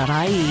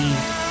gilmores.ie.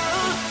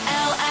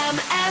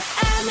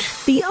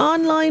 The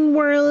online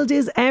world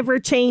is ever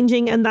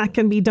changing, and that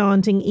can be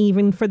daunting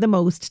even for the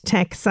most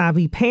tech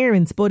savvy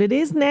parents. But it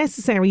is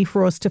necessary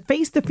for us to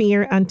face the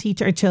fear and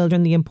teach our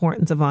children the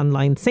importance of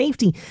online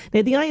safety.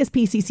 Now, the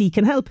ISPCC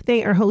can help.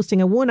 They are hosting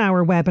a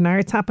 1-hour webinar.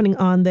 It's happening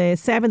on the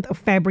 7th of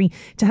February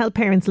to help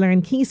parents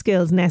learn key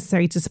skills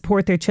necessary to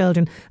support their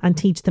children and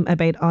teach them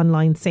about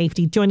online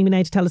safety. Joining me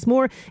now to tell us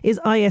more is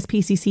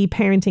ISPCC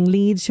parenting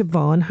lead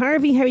Siobhan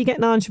Harvey. How are you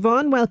getting on,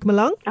 Siobhan? Welcome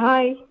along.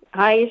 Hi.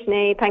 Hi,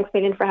 Sinead. Thanks a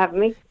million for having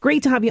me.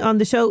 Great to have you on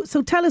the show.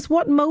 So tell us,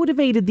 what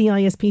motivated the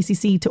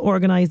ISPCC to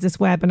organise this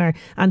webinar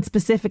and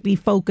specifically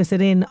focus it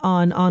in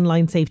on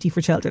online safety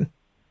for children?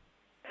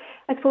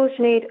 I suppose,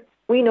 Sinead,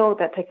 we know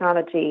that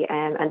technology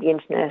and the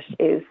internet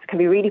can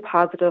be really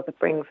positive. It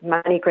brings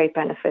many great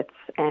benefits,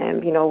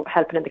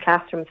 helping in the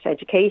classrooms to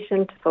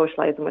education, to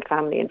socialising with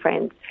family and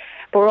friends.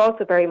 But we're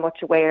also very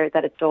much aware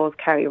that it does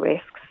carry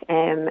risks.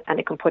 And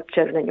it can put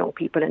children and young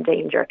people in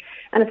danger.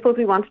 And I suppose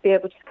we want to be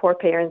able to support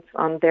parents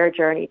on their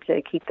journey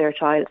to keep their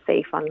child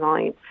safe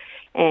online.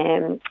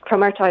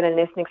 From our child and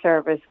listening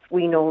service,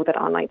 we know that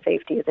online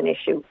safety is an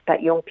issue,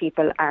 that young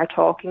people are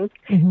talking.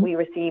 We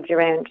received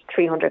around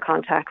 300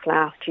 contacts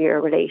last year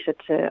related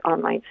to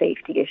online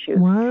safety issues.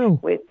 Wow.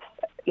 With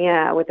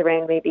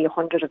around maybe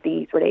 100 of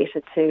these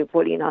related to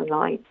bullying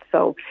online.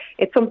 So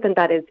it's something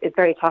that is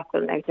very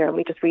topical out there, and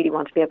we just really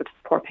want to be able to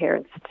support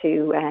parents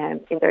to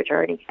in their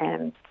journey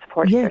and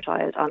supporting their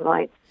child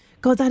online.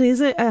 God, that is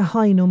a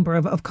high number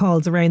of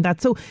calls around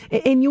that. So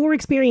in your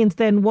experience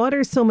then, what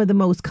are some of the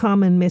most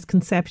common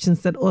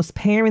misconceptions that us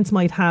parents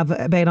might have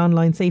about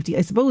online safety?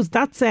 I suppose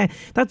that's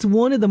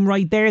one of them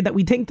right there, that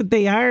we think that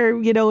they are,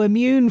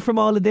 immune from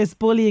all of this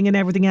bullying and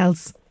everything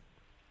else.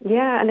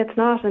 Yeah, and it's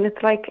not. And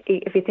it's like,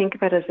 if you think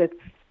about it,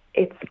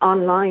 it's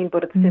online,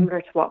 but it's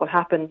similar to what will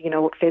happen,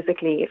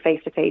 physically,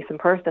 face-to-face, in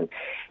person.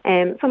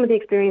 Some of the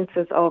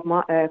experiences of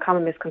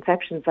common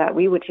misconceptions that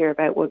we would hear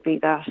about would be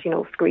that,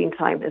 screen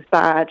time is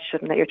bad,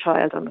 shouldn't let your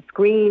child on the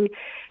screen,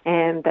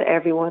 and that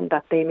everyone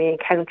that they may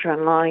encounter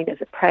online is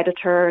a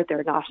predator,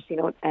 they're not,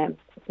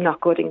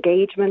 not good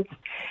engagement.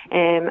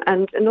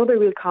 And another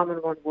real common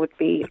one would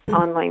be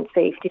online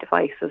safety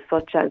devices,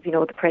 such as,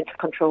 the parental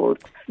controls,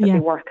 that they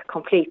work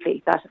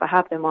completely, that if I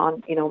have them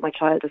on, my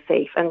child is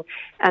safe. And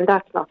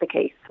that's not the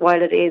case.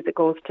 While it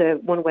goes to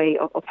one way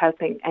of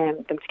helping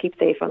them to keep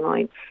safe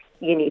online,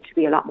 you need to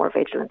be a lot more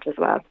vigilant as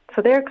well.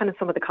 So they're kind of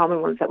some of the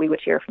common ones that we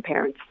would hear from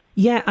parents.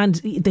 Yeah, and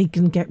they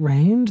can get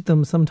round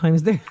them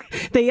sometimes.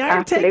 They are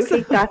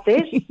absolutely, that's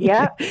it.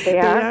 Yeah, they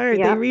are.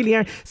 They really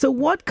are. So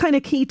what kind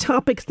of key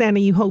topics then are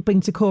you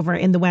hoping to cover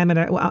in the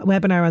webinar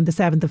on the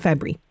 7th of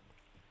February?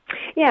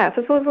 Yeah,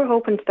 so I suppose we're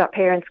hoping that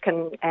parents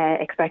can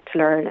expect to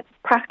learn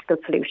practical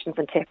solutions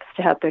and tips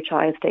to help their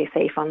child stay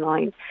safe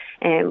online,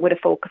 with a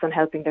focus on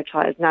helping their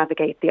child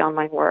navigate the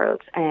online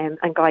world, and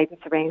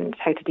guidance around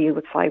how to deal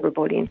with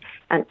cyberbullying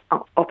and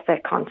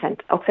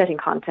upsetting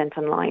content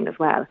online as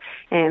well.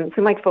 So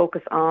we might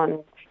focus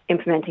on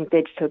implementing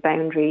digital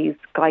boundaries,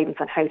 guidance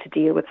on how to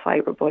deal with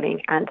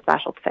cyberbullying and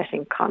that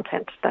upsetting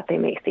content that they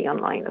may see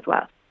online as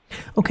well.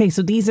 Okay,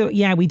 so these are,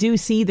 we do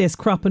see this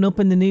cropping up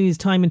in the news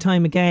time and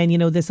time again,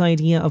 this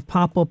idea of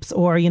pop-ups,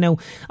 or,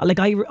 like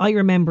I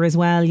remember as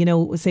well,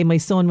 say my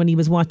son, when he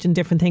was watching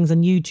different things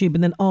on YouTube,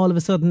 and then all of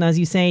a sudden, as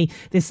you say,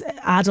 this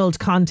adult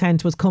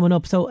content was coming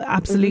up. So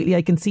absolutely,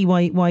 I can see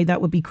why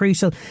that would be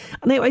crucial.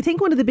 Now, I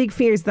think one of the big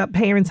fears that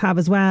parents have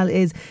as well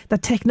is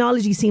that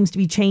technology seems to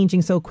be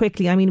changing so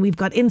quickly. I mean, we've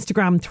got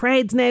Instagram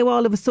threads now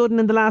all of a sudden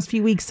in the last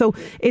few weeks, so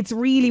it's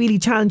really, really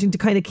challenging to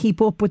kind of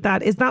keep up with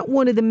that. Is that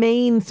one of the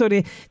main sort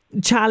of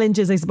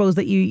challenges, I suppose,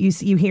 that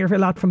you hear a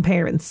lot from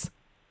parents?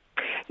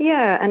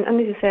 Yeah, and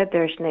as you said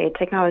there, Sinead,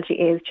 technology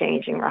is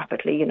changing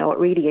rapidly, it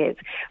really is.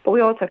 But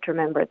we also have to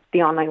remember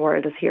the online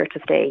world is here to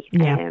stay.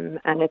 And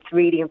it's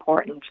really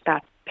important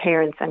that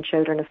parents and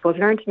children, I suppose,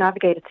 learn to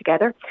navigate it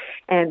together,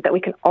 and that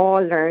we can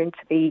all learn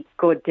to be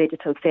good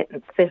digital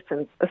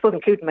citizens, I suppose,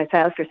 including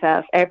myself,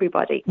 yourself,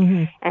 everybody.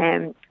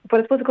 But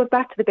I suppose it goes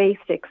back to the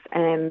basics.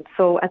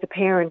 So as a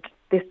parent,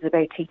 this is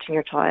about teaching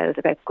your child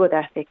about good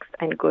ethics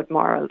and good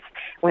morals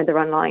when they're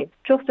online,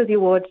 just as you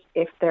would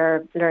if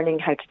they're learning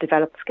how to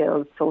develop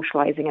skills,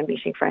 socialising and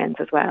meeting friends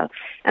as well.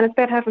 And it's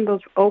about having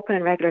those open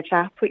and regular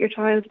chats with your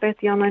child about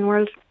the online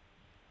world.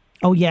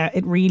 Oh yeah,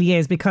 it really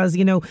is, because,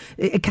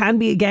 it can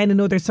be, again,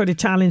 another sort of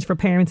challenge for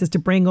parents is to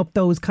bring up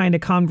those kind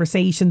of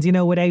conversations,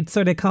 without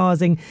sort of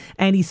causing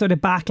any sort of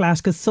backlash,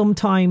 because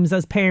sometimes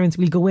as parents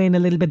we'll go in a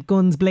little bit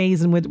guns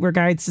blazing with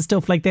regards to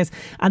stuff like this,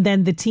 and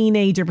then the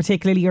teenager,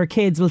 particularly your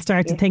kids, will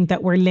start to think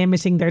that we're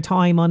limiting their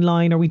time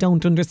online, or we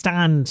don't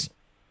understand.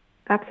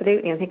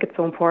 Absolutely. I think it's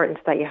so important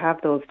that you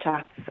have those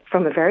chats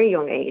from a very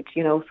young age,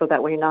 so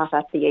that when you're not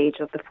at the age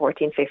of the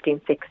 14,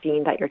 15,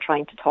 16, that you're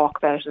trying to talk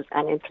about it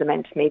and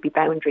implement maybe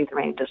boundaries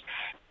around it,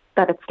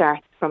 that it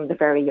starts from the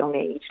very young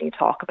age and you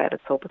talk about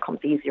it so it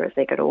becomes easier as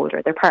they get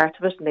older. They're part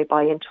of it and they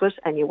buy into it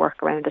and you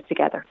work around it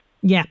together.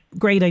 Yeah,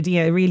 great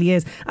idea. It really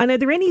is. And are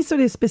there any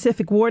sort of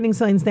specific warning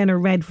signs then, or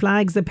red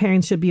flags that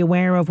parents should be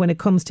aware of when it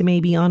comes to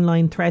maybe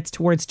online threats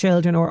towards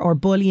children or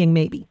bullying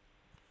maybe?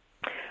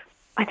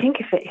 I think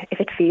if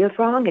it feels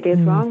wrong, it is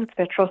wrong. It's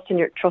about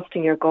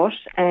trusting your gut,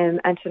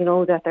 and to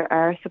know that there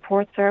are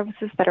support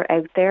services that are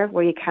out there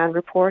where you can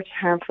report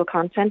harmful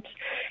content.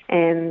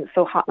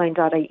 So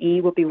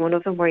hotline.ie will be one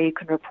of them where you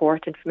can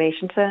report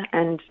information to,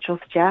 and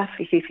just,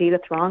 if you feel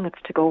it's wrong,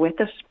 it's to go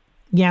with it.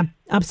 Yeah,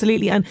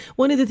 absolutely. And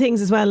one of the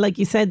things as well, like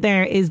you said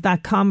there, is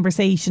that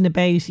conversation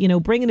about,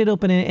 bringing it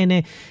up in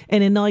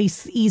a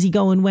nice,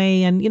 easygoing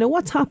way, and,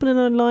 what's happening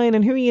online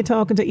and who are you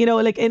talking to,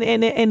 like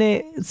in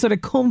a sort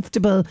of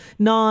comfortable,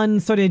 non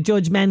sort of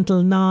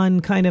judgmental, non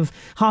kind of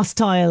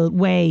hostile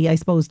way, I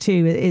suppose,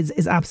 too,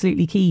 is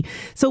absolutely key.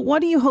 So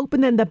what are you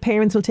hoping then that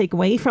parents will take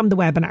away from the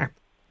webinar?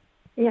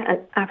 Yeah,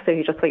 and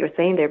absolutely, just what you were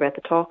saying there about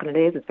the talking,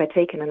 it's by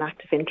taking an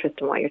active interest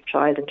in what your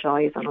child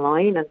enjoys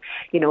online, and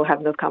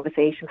having those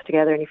conversations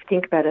together. And if you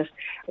think about it,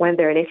 when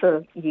they're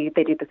little, they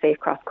do the Safe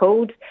Cross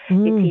code.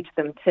 You teach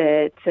them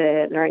to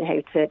learn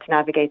how to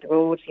navigate the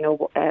road,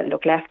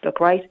 look left,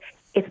 look right.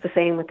 it's the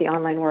same with the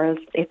online world.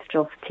 It's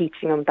just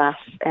teaching them that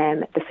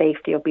the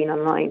safety of being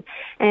online.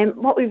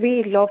 What we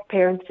really love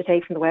parents to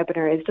take from the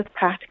webinar is just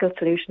practical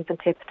solutions and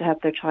tips to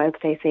help their child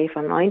stay safe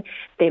online.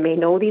 They may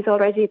know these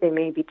already, they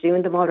may be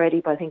doing them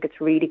already, but I think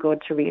it's really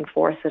good to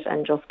reinforce it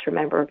and just to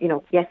remember,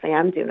 yes, I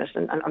am doing it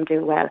and I'm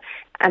doing well,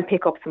 and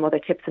pick up some other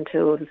tips and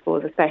tools, I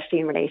suppose, especially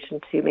in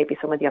relation to maybe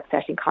some of the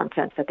upsetting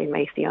content that they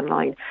may see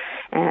online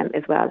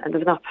as well. And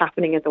there's enough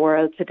happening in the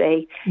world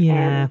today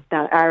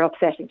that are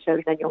upsetting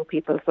children and young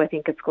people, so I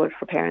think it's good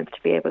for parents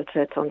to be able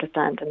to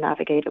understand and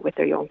navigate it with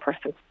their young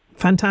person.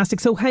 Fantastic.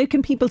 So how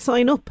can people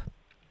sign up?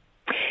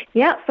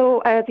 Yeah, so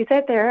as you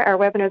said there, our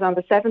webinar is on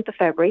the 7th of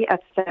February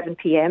at 7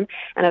 p.m.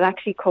 and it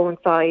actually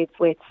coincides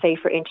with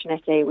Safer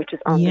Internet Day, which is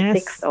on the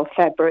 6th of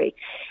February.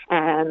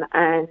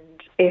 And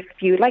if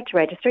you'd like to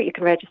register, you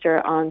can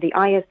register on the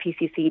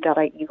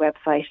ispcc.ie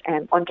website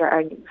under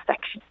our news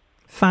section.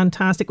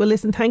 Fantastic. Well,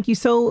 listen, thank you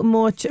so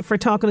much for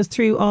talking us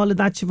through all of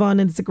that,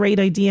 Siobhan. And it's a great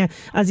idea.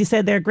 As you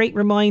said, they're a great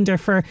reminder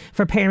for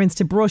parents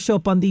to brush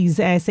up on these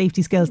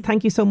safety skills.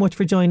 Thank you so much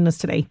for joining us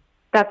today.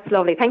 That's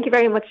lovely. Thank you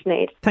very much,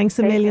 Sinead. Thanks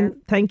a million.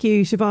 Thank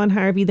you, Siobhan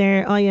Harvey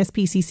there,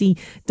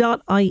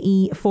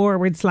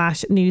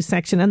 ispcc.ie/news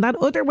section. And that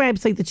other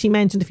website that she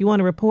mentioned, if you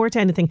want to report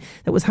anything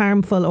that was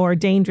harmful or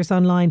dangerous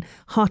online,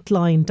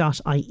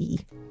 hotline.ie.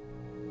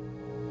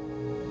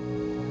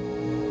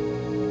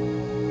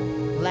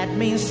 Let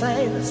me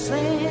say the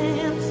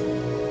since,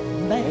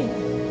 baby,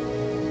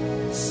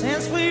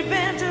 since we've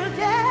been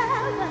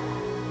together,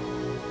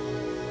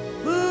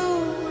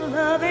 ooh,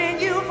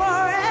 loving you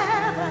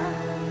forever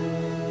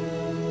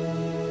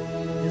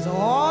is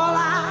all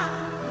I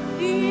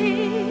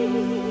need.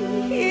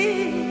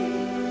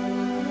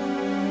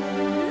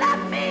 Let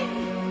me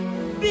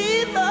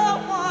be the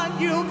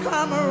one you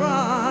come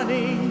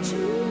running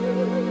to.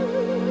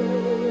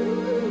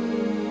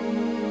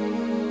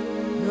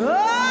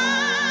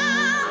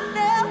 I'll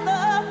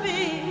never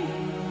be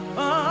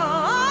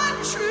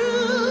untrue.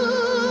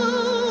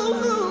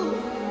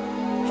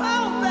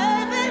 Oh,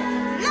 baby,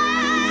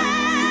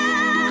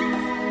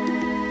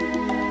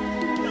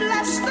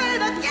 let's stay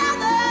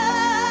together.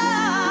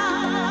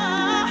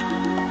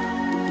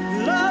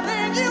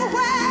 Loving you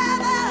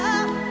whether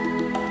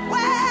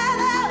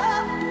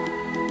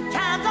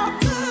times are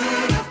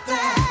good or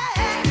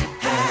bad.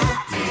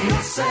 Happy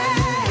or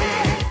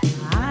sad.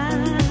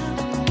 I'm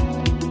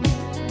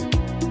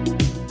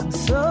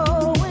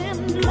so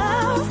in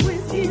love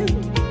with you.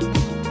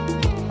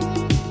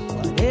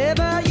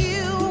 Whatever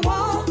you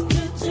want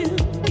to do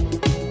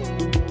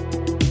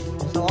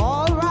is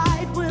all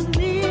right with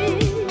me.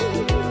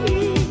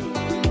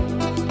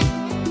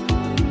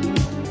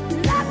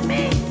 Let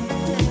me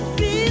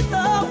be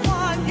the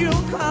one you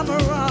come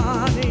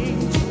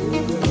running to.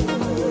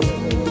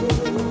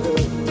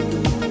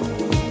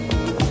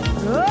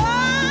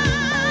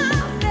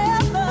 I'll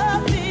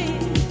never be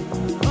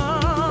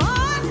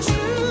untrue.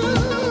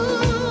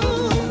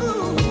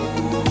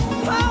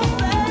 Oh,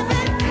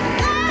 baby,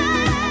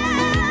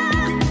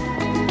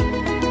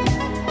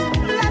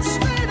 let's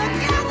stay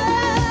together.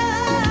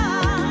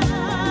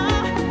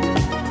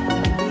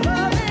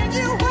 Loving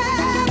you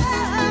whether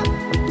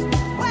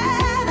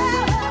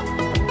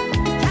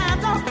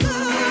times are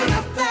good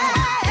or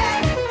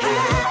bad,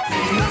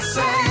 happy or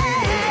sad.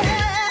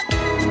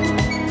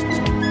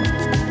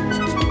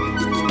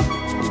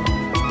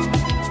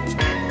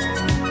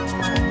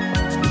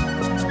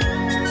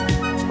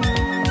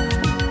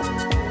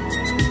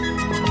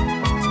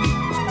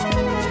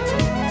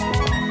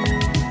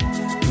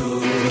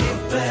 Good or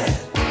bad,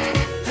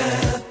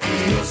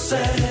 happy or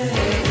sad.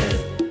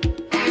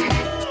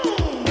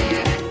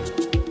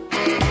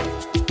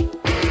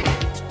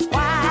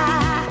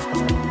 Why?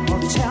 Oh,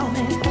 tell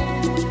me,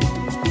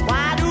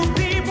 why do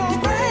people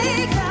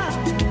break up?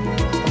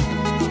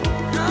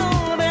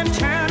 Oh, then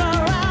turn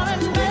around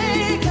and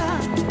make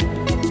up.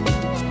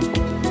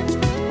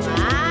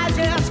 I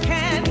just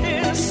can't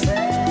decide.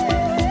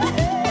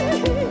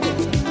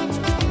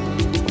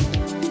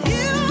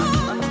 You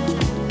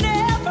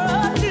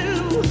never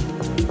do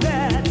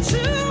that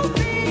to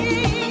me.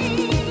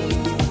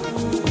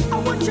 I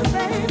want you,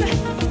 baby.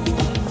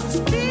 'Cause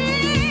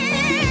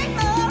being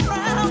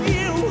around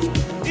you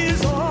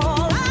is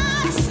all I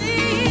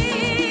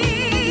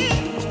see.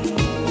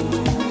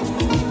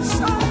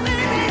 So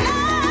many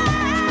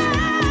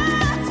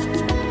nights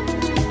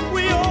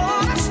we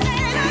ought to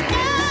stay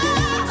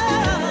together.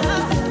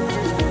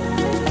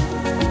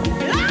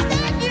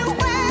 Loving you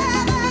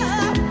whether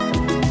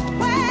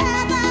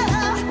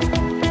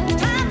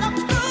times are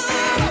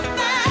good or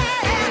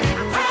bad,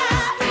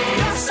 happy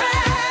or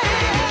sad.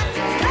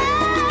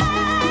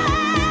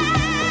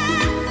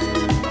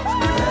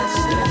 Let's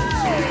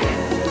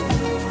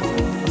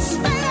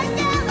stay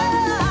together.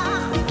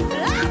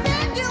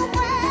 Loving you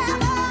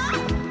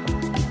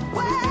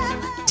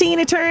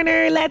Tina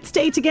Turner, Let's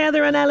Stay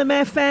Together on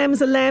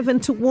LMFM's 11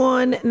 to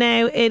 1.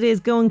 Now it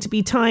is going to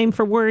be time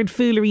for word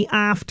foolery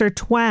after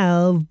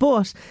 12.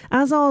 But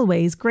as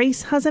always,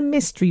 Grace has a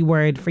mystery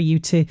word for you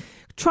to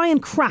try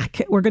and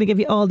crack. We're going to give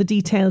you all the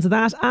details of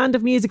that and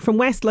of music from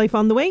Westlife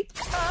on the way.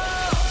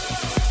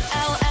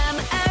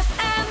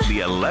 The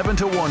 11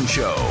 to 1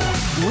 show.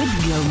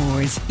 With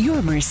Gilmore's,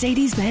 your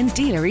Mercedes-Benz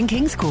dealer in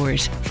Kings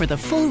Court. For the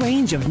full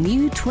range of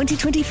new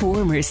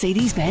 2024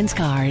 Mercedes-Benz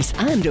cars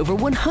and over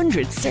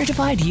 100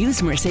 certified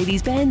used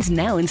Mercedes-Benz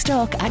now in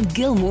stock at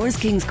Gilmore's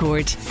Kings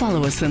Court.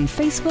 Follow us on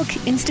Facebook,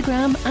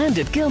 Instagram and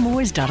at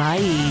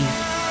gilmores.ie.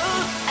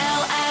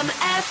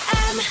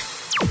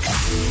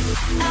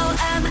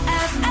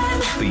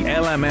 The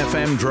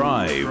LMFM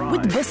Drive.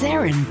 With Bus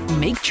Éireann,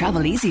 make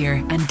travel easier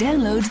and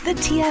download the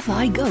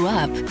TFI Go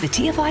app. The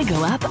TFI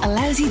Go app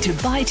allows you to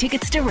buy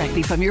tickets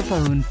directly from your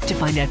phone. To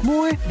find out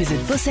more, visit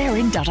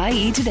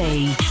buséireann.ie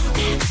today.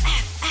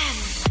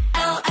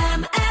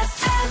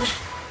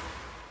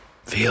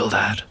 Feel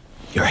that?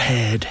 Your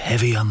head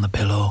heavy on the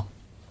pillow.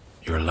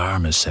 Your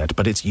alarm is set,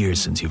 but it's years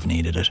since you've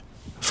needed it.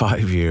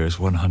 5 years,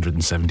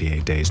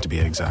 178 days to be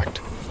exact.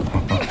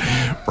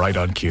 Right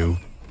on cue.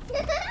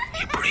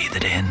 You breathe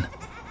it in.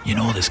 You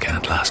know this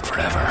can't last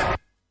forever.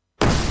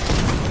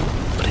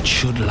 But it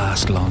should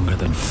last longer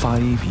than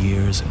 5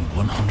 years and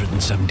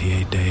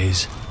 178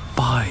 days.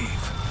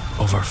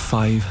 5. Over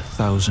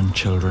 5,000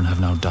 children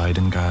have now died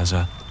in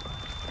Gaza.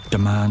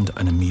 Demand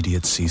an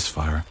immediate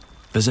ceasefire.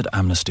 Visit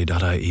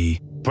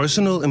amnesty.ie.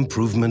 Personal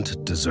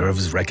improvement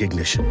deserves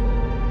recognition.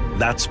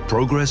 That's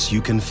progress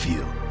you can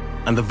feel.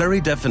 And the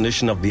very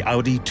definition of the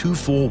Audi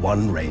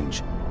 241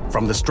 range.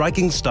 From the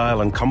striking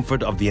style and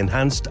comfort of the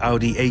enhanced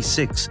Audi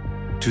A6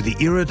 to the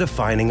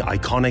era-defining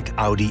iconic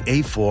Audi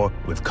A4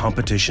 with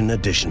Competition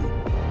Edition.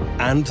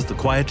 And the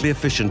quietly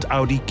efficient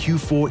Audi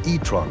Q4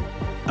 e-tron.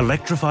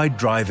 Electrified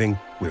driving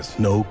with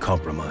no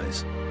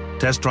compromise.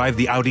 Test drive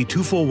the Audi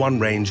 241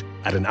 range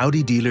at an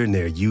Audi dealer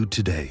near you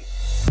today.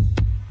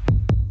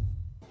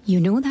 You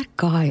know that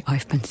guy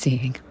I've been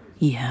seeing?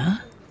 Yeah?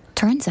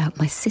 Turns out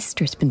my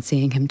sister's been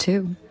seeing him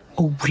too.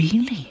 Oh,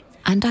 really?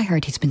 And I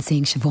heard he's been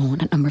seeing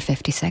Siobhan at number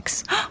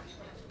 56.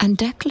 And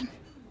Declan.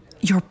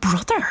 Your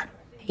brother?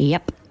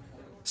 Yep.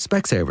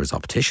 Specsavers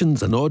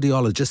opticians and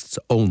audiologists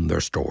own their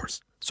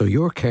stores, so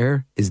your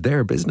care is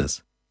their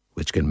business,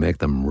 which can make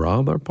them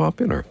rather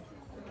popular.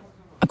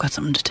 I've got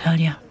something to tell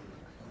you.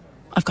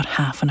 I've got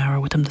half an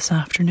hour with him this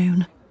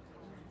afternoon.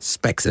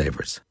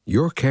 Specsavers.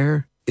 Your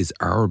care is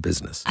our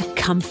business. A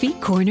comfy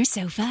corner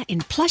sofa in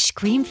plush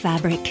cream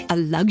fabric, a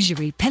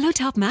luxury pillow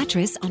top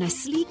mattress on a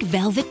sleek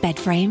velvet bed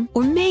frame,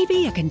 or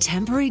maybe a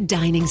contemporary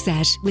dining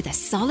set with a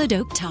solid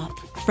oak top.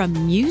 From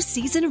new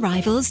season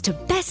arrivals to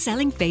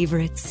best-selling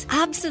favourites,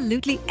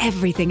 absolutely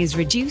everything is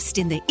reduced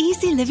in the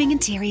Easy Living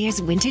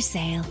Interiors winter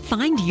sale.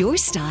 Find your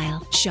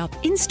style. Shop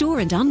in-store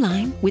and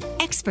online with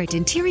expert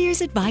interiors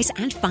advice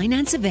and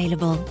finance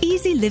available.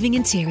 Easy Living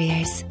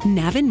Interiors,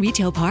 Navan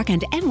Retail Park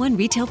and M1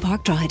 Retail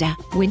Park, Drogheda.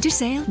 Winter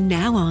sale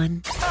now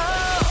on.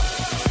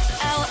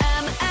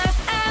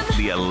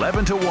 The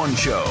 11 to 1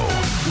 show.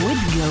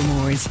 With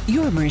Gilmore's,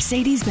 your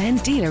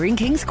Mercedes-Benz dealer in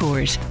Kings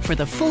Court. For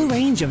the full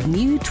range of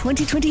new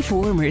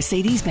 2024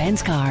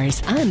 Mercedes-Benz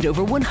cars and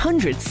over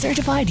 100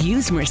 certified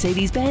used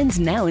Mercedes-Benz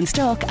now in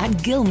stock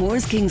at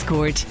Gilmore's Kings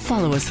Court.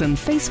 Follow us on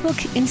Facebook,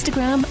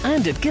 Instagram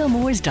and at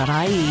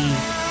gilmores.ie.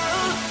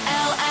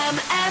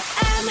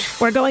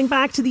 We're going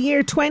back to the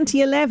year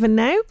 2011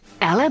 now.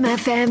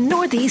 LMFM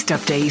Northeast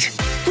Update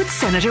with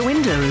Senator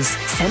Windows.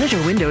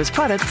 Senator Windows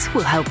products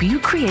will help you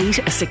create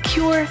a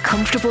secure,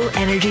 comfortable,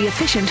 energy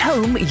efficient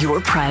home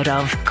you're proud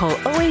of. Call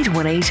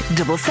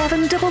 0818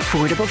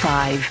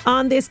 774455.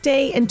 On this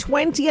day in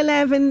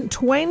 2011,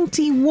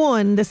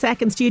 21, the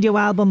second studio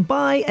album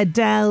by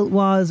Adele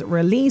was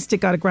released. It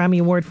got a Grammy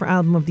Award for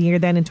Album of the Year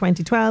then in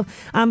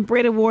 2012 and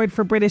Brit Award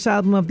for British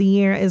Album of the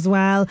Year as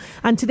well.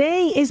 And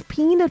today is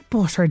Peanut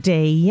Butter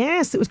Day.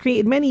 Yes, it was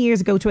created many years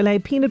ago to allow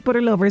peanut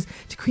butter lovers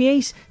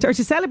to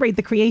celebrate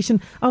the creation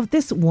of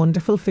this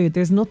wonderful food.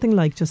 There's nothing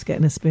like just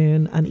getting a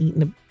spoon and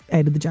eating it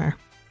out of the jar.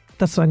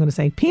 That's what I'm going to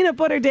say. Peanut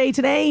Butter Day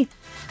today.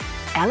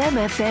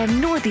 LMFM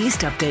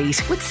Northeast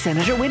Update with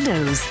Senator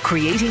Windows.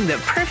 Creating the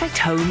perfect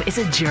home is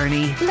a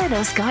journey. Let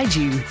us guide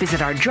you.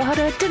 Visit our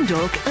Drogheda,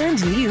 Dundalk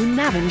and new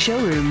Navan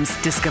showrooms.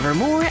 Discover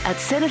more at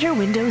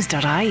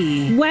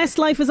senatorwindows.ie.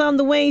 Westlife is on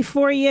the way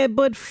for you,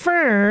 but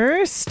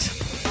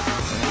first...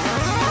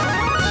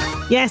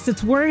 Yes,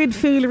 it's Word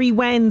Foolery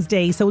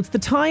Wednesday, so it's the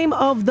time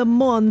of the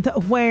month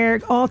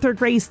where author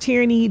Grace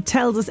Tierney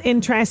tells us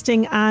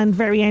interesting and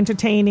very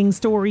entertaining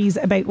stories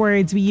about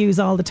words we use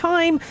all the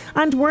time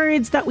and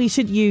words that we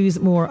should use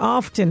more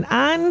often.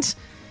 And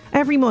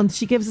every month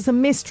she gives us a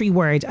mystery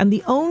word, and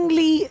the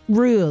only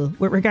rule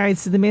with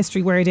regards to the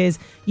mystery word is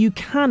you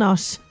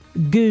cannot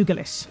Google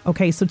it.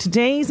 Okay, so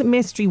today's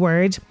mystery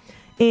word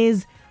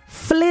is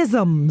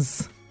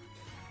flisms.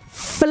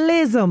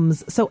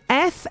 Flisms. So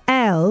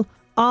FLIZZOMS.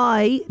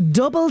 I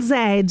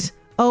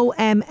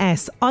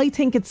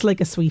think it's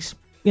like a sweet,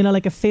 you know,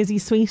 like a fizzy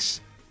sweet.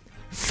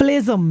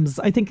 Flisms.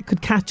 I think it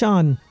could catch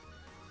on.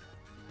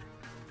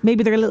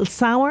 Maybe they're a little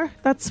sour,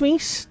 that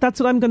sweet.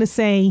 That's what I'm going to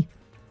say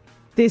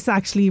this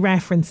actually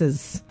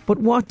references. But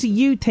what do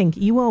you think?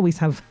 You always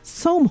have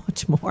so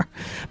much more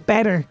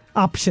better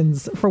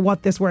options for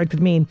what this word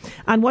could mean.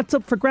 And what's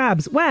up for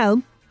grabs?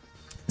 Well,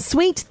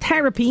 Sweet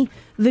Therapy,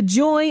 The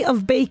Joy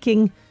of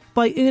Baking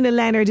by Una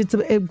Leonard. It's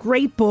a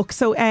great book.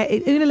 So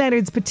Una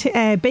Leonard's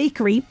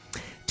Bakery,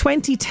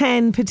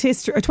 2210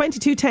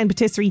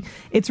 patisserie.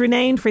 It's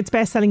renowned for its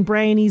best-selling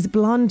brownies,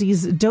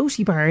 blondies,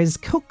 doty bars,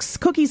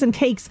 cookies and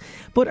cakes.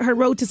 But her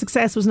road to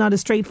success was not a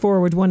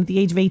straightforward one. At the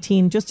age of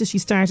 18, just as she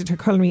started her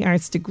culinary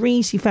arts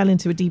degree, she fell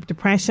into a deep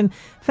depression,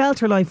 felt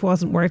her life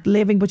wasn't worth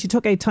living, but she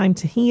took out time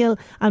to heal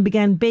and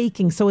began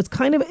baking. So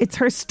it's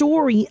her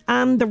story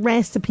and the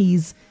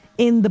recipes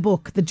in the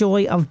book, The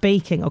Joy of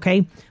Baking,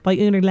 okay, by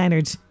Una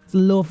Leonard. It's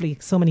lovely.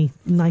 So many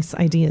nice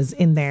ideas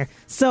in there.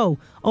 So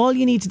all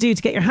you need to do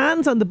to get your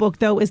hands on the book,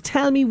 though, is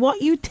tell me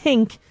what you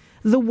think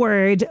the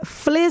word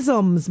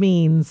flizzums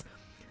means.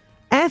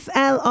 F-L-I-Z-Z-O-M-S.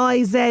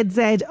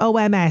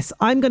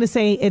 I'm going to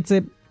say it's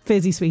a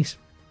fizzy sweet,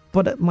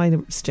 but my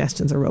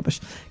suggestions are rubbish.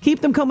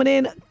 Keep them coming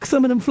in.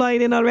 Some of them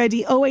flying in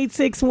already.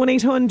 086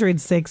 1800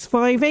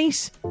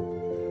 658.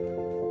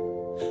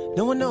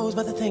 No one knows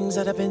about the things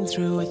that I've been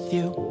through with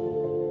you.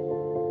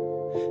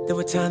 There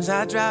were times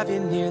I drive you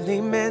nearly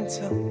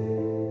mental,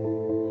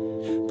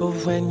 but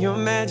when you're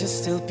mad, you're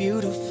still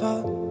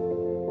beautiful.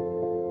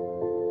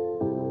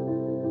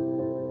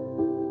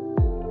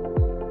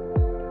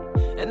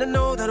 And I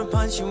know that I'm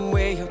punching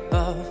way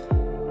above.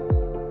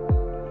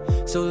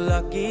 So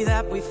lucky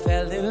that we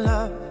fell in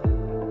love.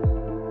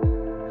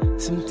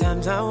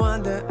 Sometimes I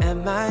wonder,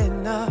 am I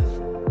enough?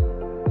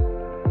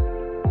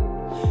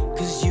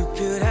 'Cause you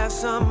could have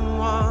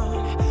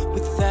someone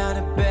without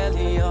a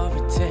belly or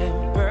a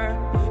temper,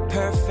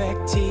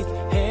 perfect teeth,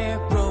 hair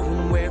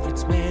growing where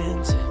it's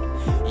meant to.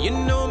 You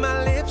know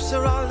my lips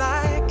are all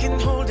I can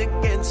hold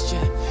against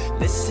you.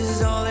 This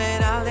is all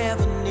that I'll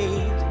ever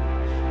need,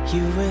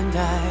 you and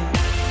I.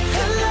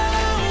 Hello,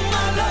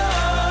 my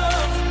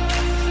love,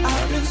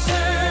 I've been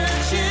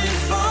searching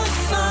for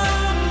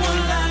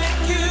someone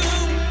like you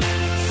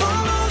for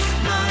most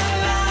my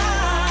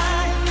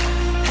life.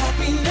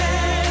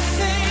 Happiness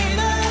ain't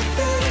a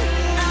thing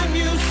I'm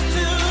used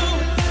to.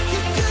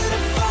 You could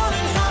have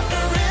fallen hard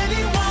for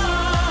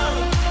anyone.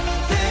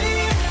 Petty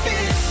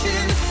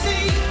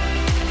efficiency.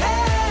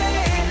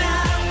 Hey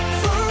now,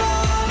 for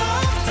all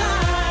of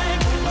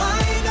time,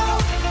 I know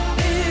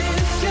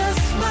it's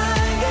just my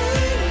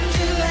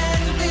angel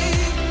and me.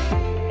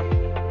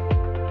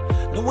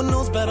 No one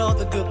knows about all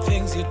the good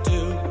things you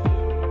do.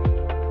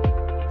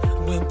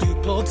 When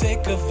people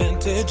take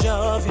advantage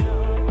of you,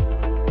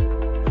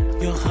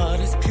 your heart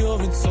is pure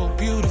and so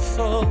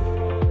beautiful.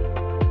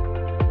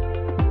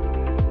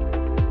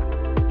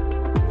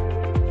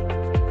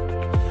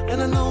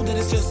 And I know that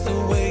it's just the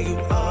way you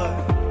are.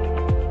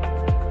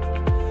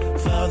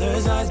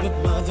 Father's eyes but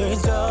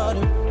mother's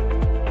daughter.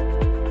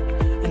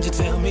 And you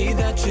tell me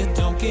that you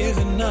don't give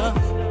enough.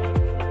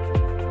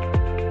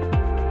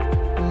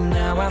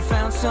 Now I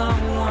found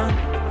someone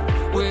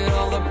with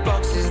all the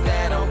boxes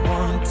that I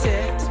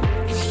wanted.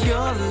 'Cause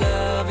your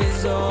love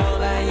is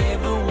all I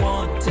ever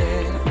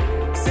wanted.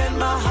 Set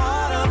my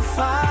heart on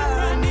fire,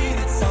 I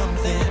needed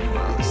something.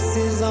 This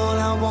is all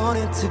I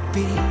wanted to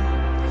be,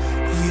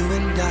 you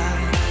and I.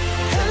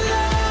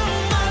 Hello,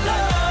 my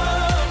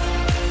love,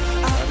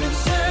 I've been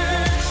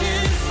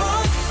searching for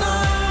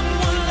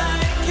someone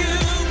like you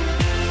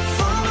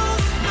for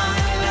most my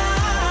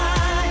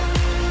life.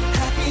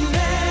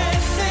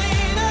 Happiness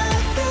ain't a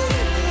thing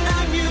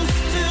I'm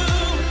used to.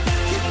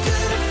 You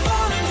could have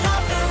fallen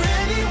hard for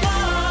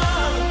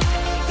anyone.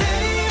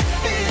 Petty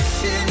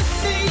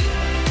efficiency.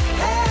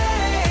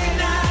 Hey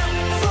now,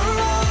 for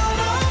all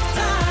of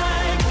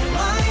time,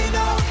 I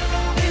know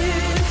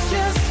it's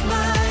just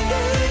my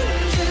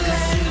angel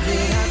and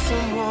me.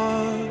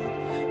 Someone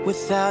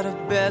without a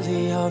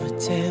belly or a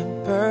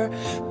temper,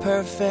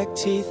 perfect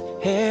teeth,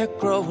 hair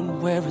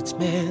growing where it's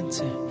meant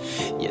to.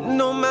 You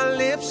know my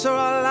lips are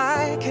all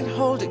I can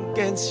hold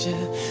against you.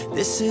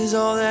 This is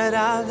all that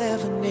I'll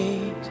ever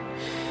need,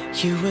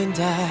 you and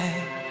I.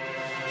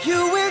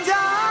 You and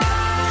I.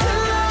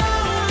 Hello,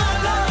 my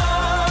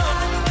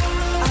love,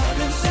 I've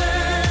been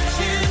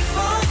searching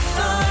for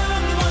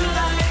someone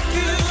like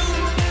you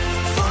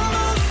for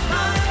most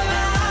my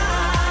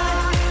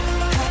life.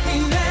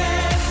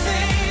 Happiness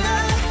ain't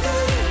a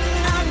thing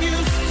I'm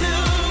used to.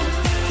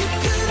 You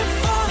could have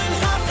fallen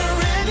hard for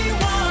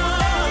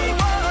anyone.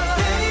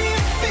 Petty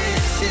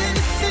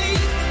efficiency.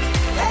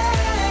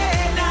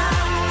 Hey now,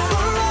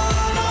 for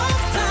all of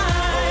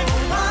time,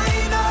 I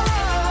know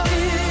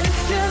it's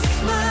just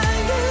my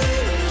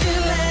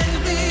angel and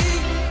me.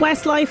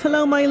 Westlife,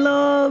 hello my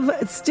love.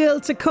 Still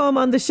to come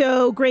on the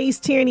show, Grace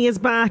Tierney is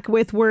back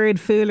with word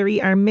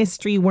foolery. Our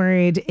mystery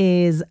word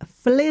is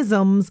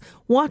flizzums.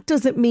 What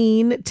does it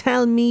mean?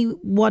 Tell me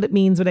what it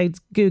means without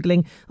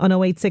Googling on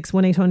 086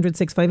 1800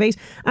 658.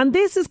 And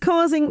this is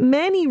causing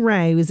many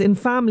rows in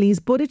families,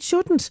 but it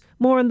shouldn't.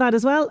 More on that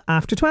as well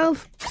after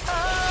 12.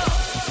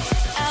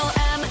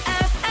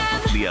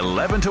 LMFM. The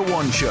 11 to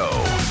 1 Show.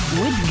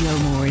 With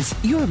Gilmore's,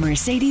 your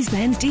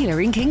Mercedes-Benz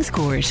dealer in Kings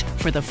Court.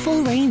 For the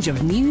full range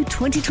of new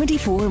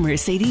 2024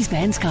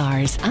 Mercedes-Benz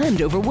cars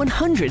and over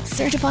 100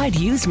 certified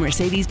used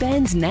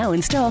Mercedes-Benz now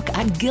in stock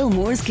at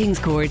Gilmore's Kings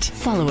Court.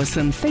 Follow us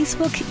on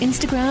Facebook,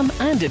 Instagram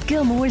and at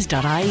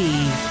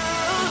gilmores.ie.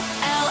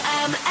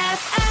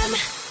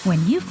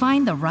 When you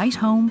find the right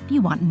home,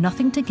 you want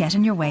nothing to get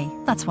in your way.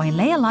 That's why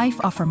Leia Life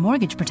offer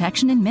mortgage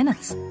protection in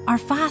minutes. Our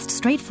fast,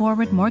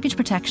 straightforward mortgage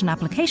protection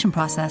application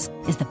process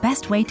is the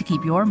best way to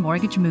keep your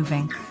mortgage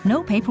moving.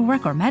 No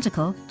paperwork or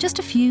medical, just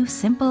a few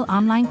simple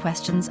online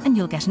questions and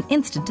you'll get an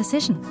instant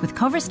decision, with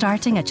cover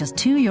starting at just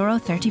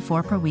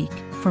 €2.34 per week.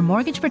 For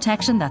mortgage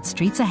protection that's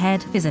streets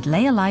ahead, visit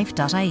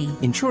leialife.ie.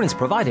 Insurance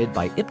provided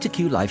by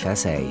iptiQ Life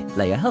SA.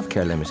 Leia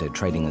Healthcare Limited,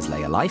 trading as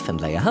Leia Life and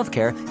Leia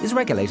Healthcare, is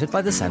regulated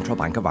by the Central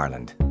Bank of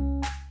Ireland.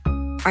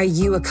 Are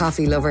you a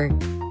coffee lover?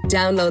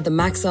 Download the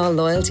Maxall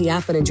loyalty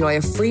app and enjoy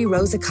a free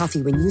rose of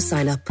coffee when you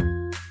sign up.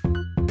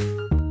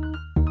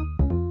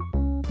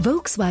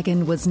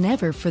 Volkswagen was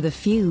never for the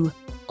few,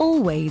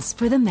 always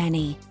for the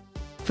many.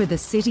 For the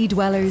city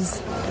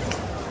dwellers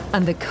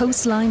and the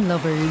coastline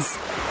lovers.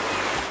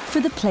 For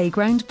the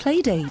playground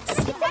playdates.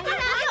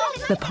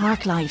 The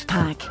Park Life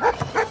Pack.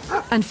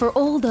 And for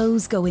all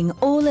those going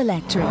all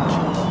electric.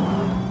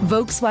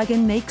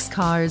 Volkswagen makes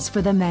cars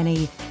for the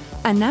many.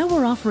 And now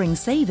we're offering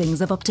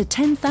savings of up to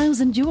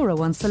 €10,000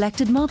 on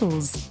selected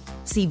models.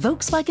 See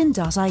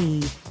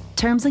Volkswagen.ie.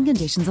 Terms and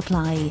conditions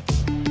apply.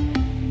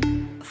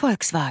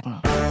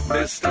 Volkswagen.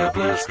 Mr.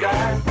 Blue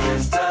Sky,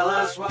 please tell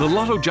us why. The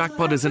Lotto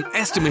jackpot is an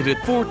estimated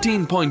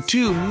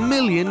 €14.2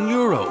 million.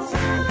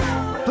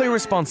 Play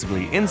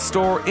responsibly in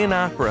store, in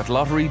app or at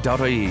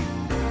lottery.ie.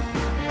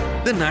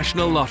 The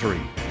National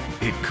Lottery.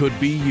 It could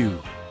be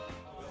you.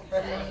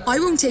 I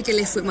won't take a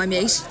lift with my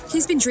mate.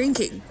 He's been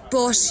drinking,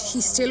 but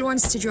he still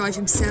wants to drive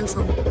himself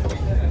home.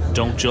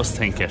 Don't just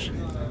think it.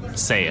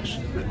 Say it.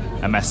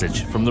 A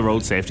message from the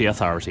Road Safety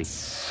Authority.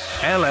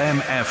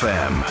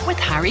 LMFM. With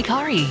Harry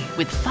Corey.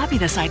 With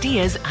fabulous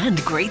ideas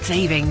and great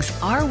savings.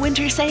 Our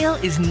winter sale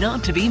is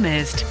not to be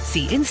missed.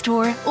 See in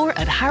store or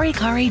at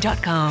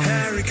harrycorey.com.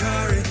 Harry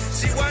Corey,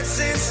 see what's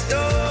in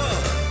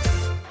store.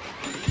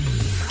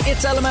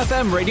 It's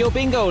LMFM Radio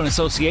Bingo in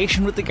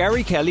association with the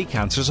Gary Kelly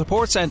Cancer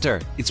Support Centre.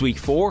 It's week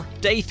 4,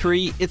 day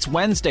 3. It's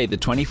Wednesday, the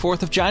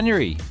 24th of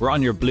January. We're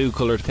on your blue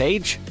coloured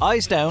page.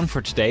 Eyes down for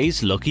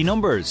today's lucky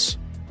numbers.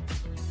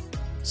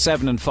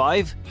 7 and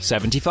 5,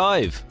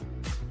 75.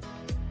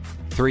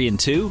 3 and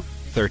 2,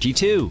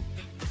 32.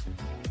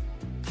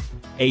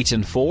 8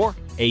 and 4,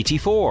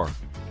 84.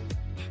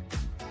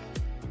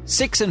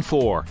 6 and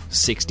 4,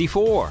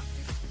 64.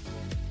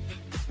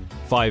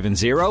 5 and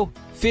 0,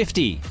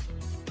 50.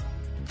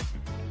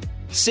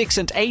 6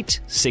 and 8,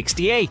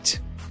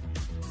 68.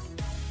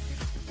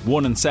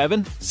 1 and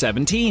 7,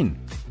 17.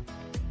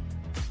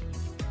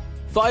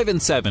 5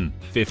 and 7,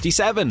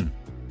 57.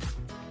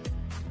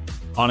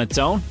 On its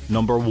own,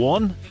 number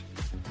 1.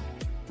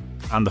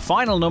 And the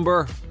final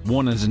number,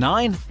 1 and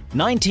 9,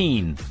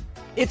 19.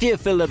 If you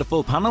have filled out a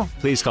full panel,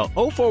 please call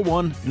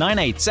 041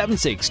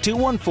 9876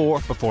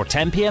 214 before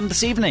 10 p.m.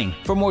 this evening.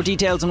 For more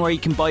details on where you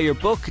can buy your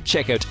book,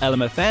 check out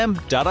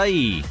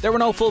lmfm.ie. There were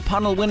no full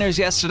panel winners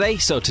yesterday,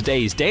 so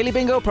today's Daily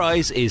Bingo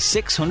prize is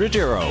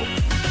 €600.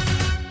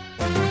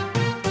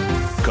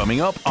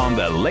 Coming up on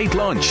the Late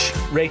Lunch.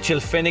 Rachel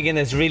Finnegan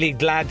is really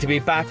glad to be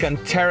back on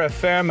terra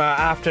firma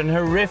after an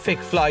horrific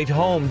flight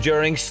home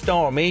during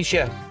Storm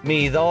Isha.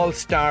 Meath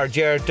All-Star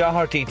Ger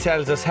Doherty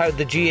tells us how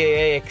the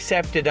GAA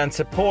accepted and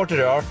supported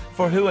her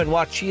for who and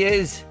what she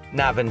is.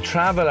 Navan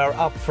Travel are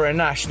up for a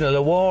national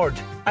award.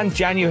 And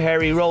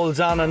January rolls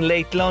on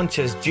Late Lunch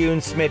as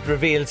June Smith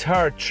reveals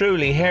her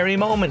truly hairy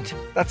moment.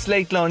 That's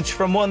Late Lunch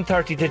from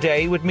 1:30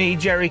 today with me,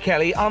 Jerry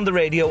Kelly, on the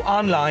radio,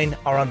 online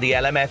or on the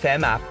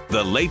LMFM app.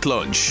 The Late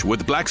Lunch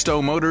with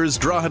Blackstone Motors,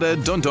 Drogheda,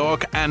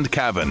 Dundalk and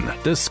Cavan.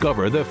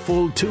 Discover the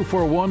full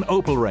 241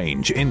 Opel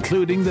range,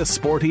 including the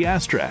sporty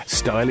Astra,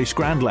 stylish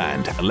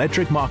Grandland,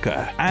 electric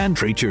Mokka, and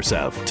treat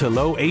yourself to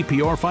low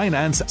APR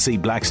finance. See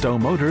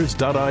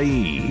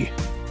blackstonemotors.ie.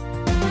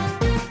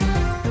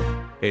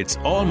 It's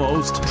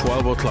almost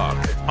 12 o'clock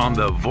on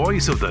the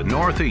Voice of the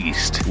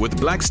Northeast with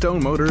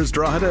Blackstone Motors,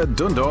 Drogheda,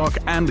 Dundalk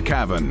and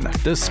Cavan.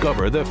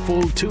 Discover the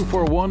full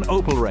 241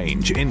 Opel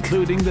range,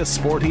 including the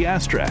sporty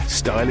Astra,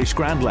 stylish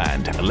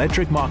Grandland,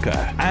 electric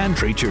Mokka, and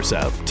treat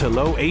yourself to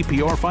low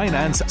APR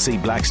finance. See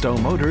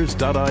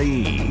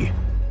blackstonemotors.ie.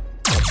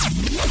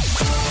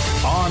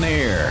 On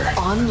air,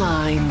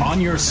 online,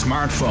 on your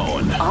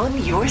smartphone,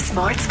 on your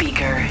smart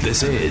speaker.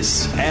 This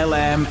is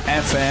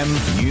LMFM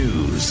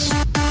News.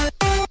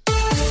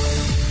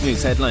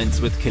 News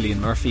headlines with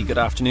Killian Murphy. Good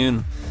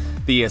afternoon.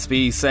 The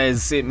ESB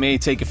says it may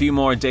take a few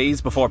more days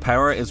before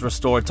power is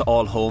restored to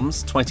all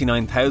homes.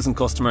 29,000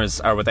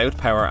 customers are without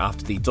power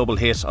after the double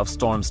hit of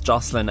storms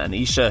Jocelyn and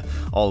Isha.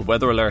 All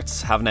weather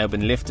alerts have now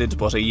been lifted,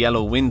 but a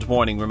yellow wind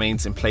warning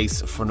remains in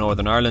place for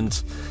Northern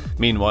Ireland.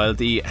 Meanwhile,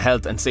 the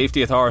Health and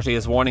Safety Authority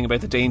is warning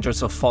about the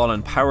dangers of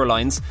fallen power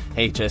lines.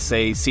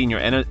 HSA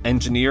Senior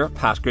Engineer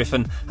Pat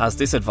Griffin has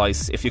this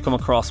advice if you come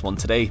across one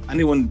today.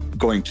 Anyone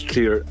going to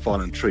clear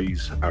fallen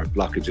trees or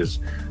blockages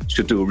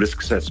should do a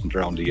risk assessment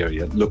around the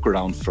area. Look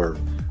around for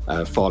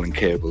fallen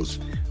cables,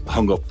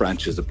 hung up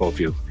branches above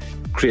you.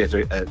 Create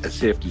a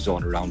safety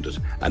zone around it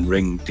and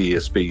ring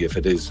DSB if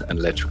it is an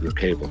electrical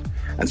cable,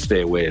 and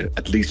stay away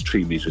at least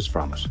 3 metres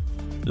from it.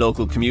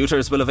 Local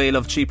commuters will avail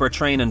of cheaper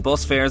train and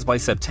bus fares by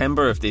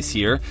September of this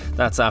year.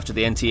 That's after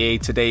the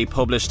NTA today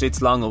published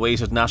its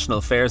long-awaited national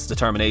fares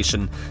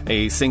determination.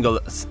 A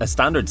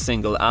standard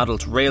single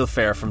adult rail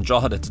fare from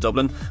Drogheda to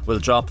Dublin will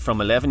drop from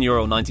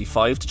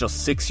 €11.95 to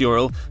just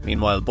 €6.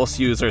 Meanwhile, bus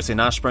users in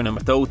Ashbourne and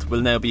Mathothe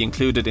will now be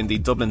included in the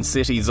Dublin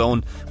City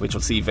Zone, which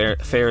will see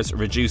fares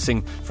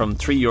reducing from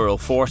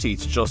 €3.40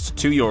 to just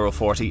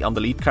 €2.40 on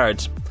the Leap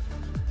card.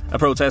 A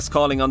protest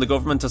calling on the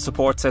government to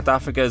support South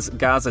Africa's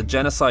Gaza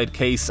genocide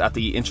case at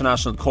the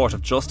International Court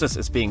of Justice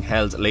is being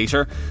held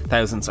later.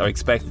 Thousands are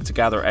expected to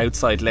gather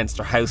outside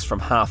Leinster House from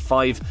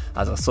 5:30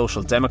 as a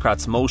Social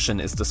Democrats motion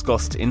is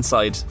discussed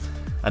inside.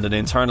 And an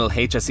internal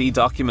HSE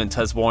document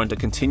has warned a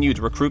continued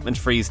recruitment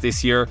freeze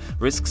this year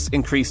risks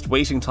increased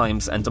waiting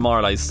times and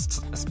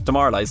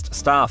demoralised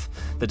staff.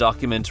 The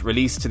document,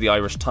 released to the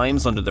Irish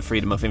Times under the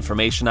Freedom of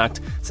Information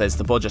Act, says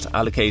the budget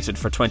allocated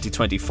for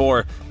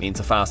 2024 means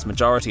a vast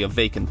majority of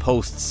vacant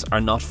posts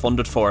are not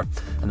funded for.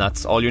 And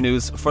that's all your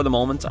news for the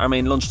moment. Our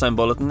main lunchtime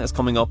bulletin is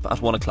coming up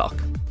at 1 o'clock.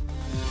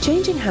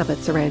 Changing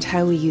habits around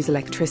how we use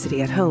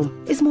electricity at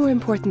home is more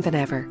important than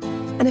ever.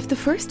 And if the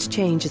first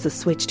change is a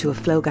switch to a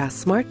Flowgas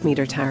smart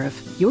meter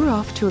tariff, you're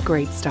off to a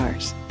great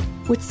start.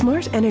 With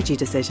smart energy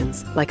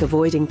decisions, like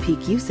avoiding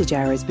peak usage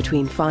hours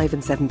between 5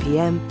 and 7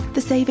 p.m,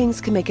 the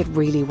savings can make it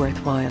really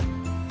worthwhile.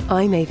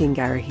 I'm Aideen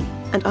Garahy,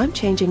 and I'm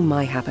changing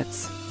my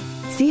habits.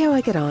 See how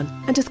I get on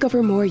and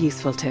discover more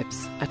useful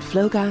tips at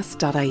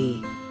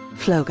flowgas.ie.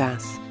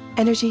 Flowgas.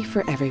 Energy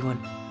for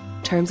everyone.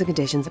 Terms and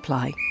conditions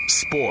apply.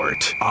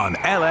 Sport on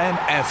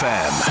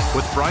LMFM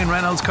with Brian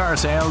Reynolds Car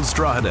Sales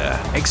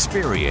Drogheda.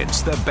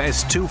 Experience the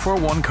best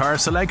 2-for-1 car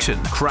selection.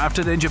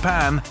 Crafted in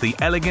Japan, the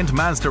elegant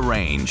Mazda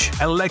range.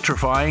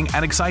 Electrifying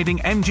and exciting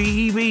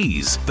MG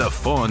EVs. The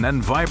fun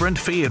and vibrant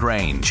Fiat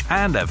range.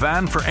 And a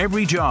van for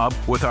every job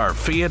with our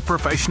Fiat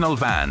Professional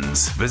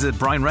vans. Visit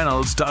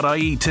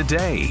brianreynolds.ie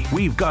today.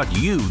 We've got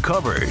you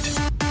covered.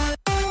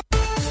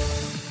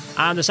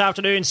 And this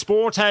afternoon's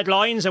sports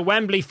headlines: a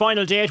Wembley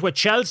final date with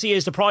Chelsea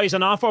is the prize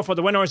on offer for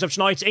the winners of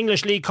tonight's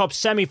English League Cup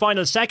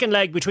semi-final second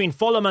leg between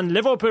Fulham and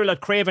Liverpool at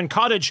Craven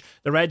Cottage.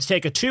 The Reds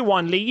take a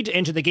 2-1 lead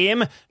into the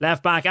game.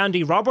 Left-back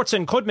Andy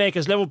Robertson could make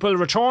his Liverpool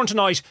return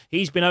tonight.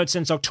 He's been out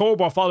since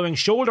October following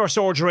shoulder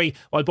surgery,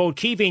 while both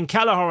Kevin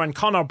Kelleher and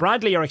Conor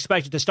Bradley are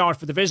expected to start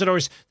for the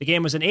visitors. The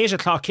game was an 8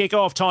 o'clock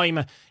kick-off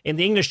time. In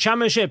the English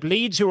Championship,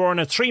 Leeds, who are on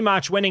a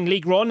 3-match winning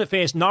league run,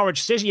 face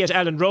Norwich City at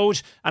Ellen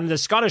Road. And in the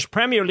Scottish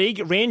Premier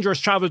League, Rangers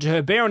travel to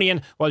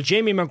Hibernian, while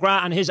Jamie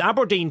McGrath and his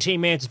Aberdeen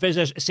teammates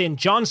visit St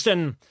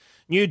Johnstone.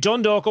 New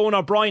Dundalk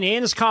owner Brian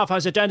Ainscough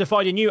has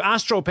identified a new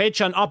Astro pitch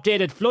and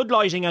updated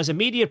floodlighting as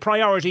immediate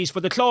priorities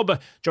for the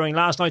club. During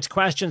last night's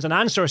questions and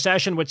answer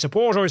session with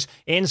supporters,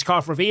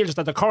 Ainscough revealed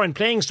that the current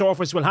playing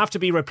surface will have to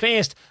be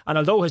replaced, and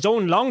although his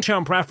own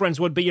long-term preference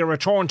would be a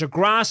return to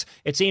grass,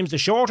 it seems the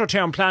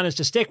shorter-term plan is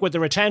to stick with the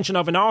retention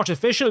of an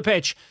artificial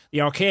pitch.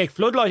 The archaic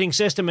floodlighting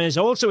system is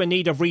also in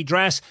need of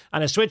redress,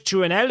 and a switch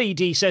to an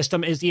LED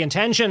system is the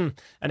intention.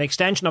 An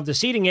extension of the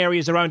seating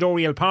areas around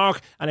Oriel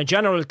Park and a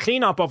general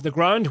clean-up of the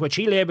ground,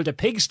 which he labelled a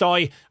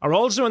pigsty, are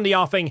also in the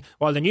offing,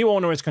 while the new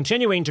owner is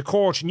continuing to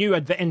court new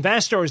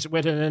investors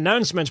with an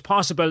announcement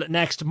possible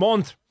next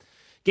month.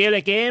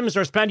 Gaelic Games,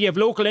 there's plenty of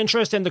local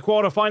interest in the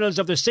quarter-finals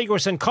of the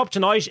Sigerson Cup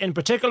tonight. In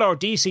particular,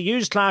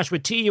 DCU's clash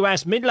with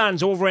TUS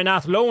Midlands over in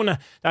Athlone.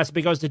 That's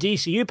because the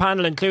DCU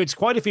panel includes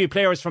quite a few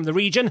players from the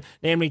region,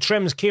 namely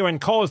Trim's Kieran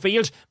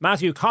Caulfield,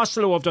 Matthew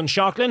Costello of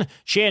Dunshaughlin,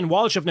 Shane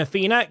Walsh of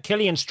Nafina,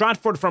 Killian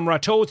Stratford from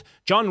Ratoath,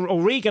 John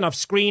O'Regan of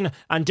Screen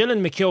and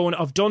Dylan McKeown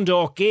of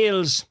Dundalk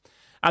Gales.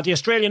 At the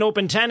Australian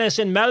Open Tennis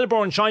in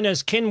Melbourne,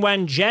 China's Qin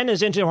Wen-Zhen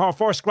is into her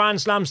first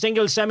Grand Slam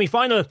singles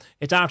semi-final.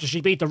 It's after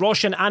she beat the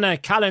Russian Anna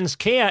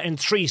Kalinskaya in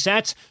 3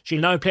 sets. She'll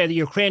now play the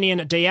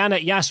Ukrainian Diana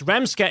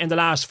Yastremska in the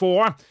last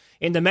 4.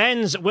 In the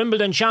men's,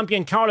 Wimbledon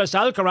champion Carlos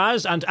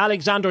Alcaraz and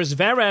Alexander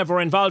Zverev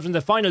are involved in the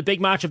final big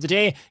match of the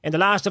day in the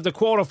last of the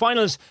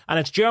quarter-finals, and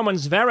it's German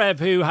Zverev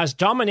who has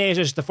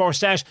dominated the first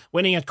set,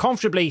 winning it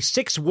comfortably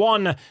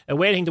 6-1.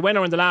 Awaiting the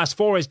winner in the last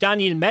 4 is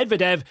Daniil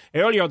Medvedev.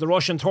 Earlier, the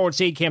Russian third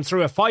seed came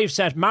through a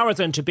 5-set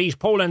marathon to beat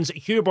Poland's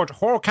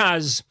Hubert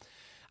Hurkacz.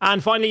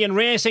 And finally, in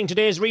racing,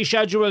 today's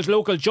rescheduled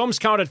local jumps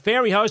card at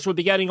Fairyhouse will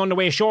be getting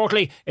underway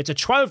shortly. It's a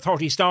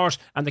 12:30 start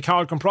and the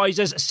card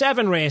comprises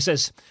 7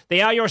 races.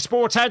 They are your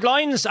sports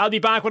headlines. I'll be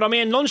back with our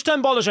main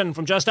lunchtime bulletin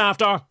from just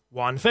after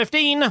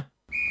 1:15.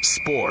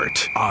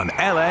 Sport on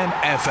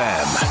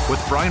LMFM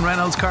with Brian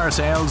Reynolds Car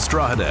Sales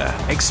Drogheda.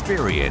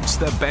 Experience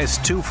the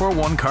best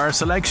 2-for-1 car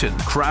selection.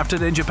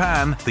 Crafted in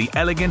Japan, the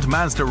elegant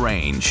Mazda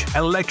range,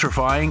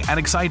 electrifying and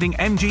exciting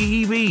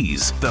MG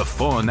EVs, the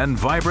fun and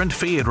vibrant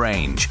Fiat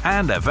range,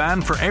 and a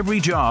van for every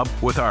job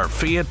with our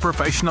Fiat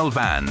Professional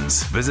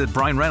vans. Visit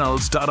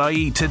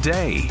brianreynolds.ie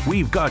today.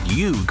 We've got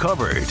you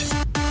covered.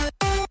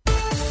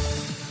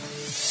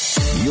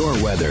 Your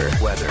weather.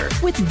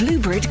 With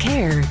Bluebird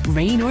Care.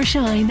 Rain or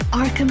shine,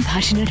 our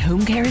compassionate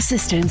home care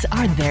assistants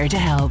are there to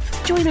help.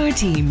 Join our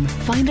team.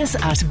 Find us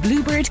at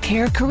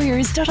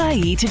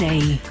bluebirdcarecareers.ie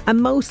today. A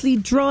mostly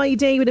dry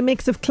day with a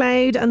mix of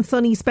cloud and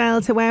sunny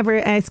spells.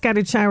 However,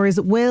 scattered showers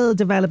will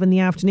develop in the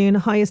afternoon.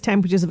 Highest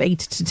temperatures of 8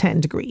 to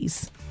 10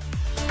 degrees.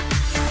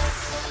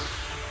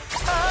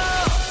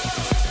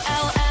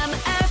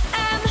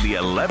 The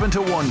 11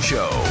 to 1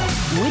 show.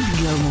 With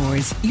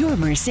Gilmore's, your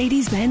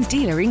Mercedes-Benz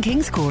dealer in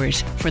Kings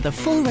Court. For the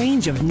full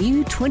range of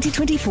new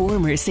 2024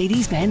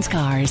 Mercedes-Benz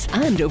cars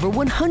and over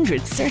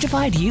 100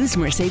 certified used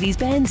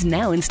Mercedes-Benz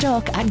now in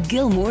stock at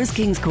Gilmore's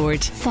Kings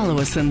Court. Follow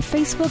us on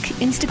Facebook,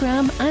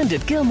 Instagram and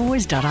at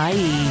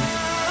gilmores.ie.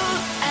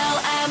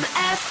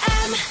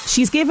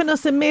 She's given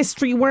us a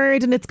mystery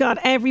word and it's got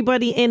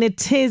everybody in a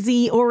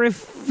tizzy or a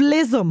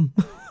flism.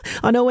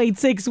 On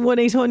 086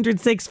 1800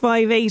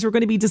 658. We're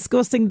going to be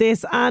discussing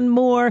this and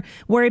more.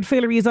 Word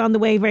fillery is on the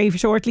way very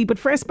shortly, but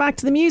first back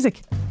to the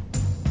music.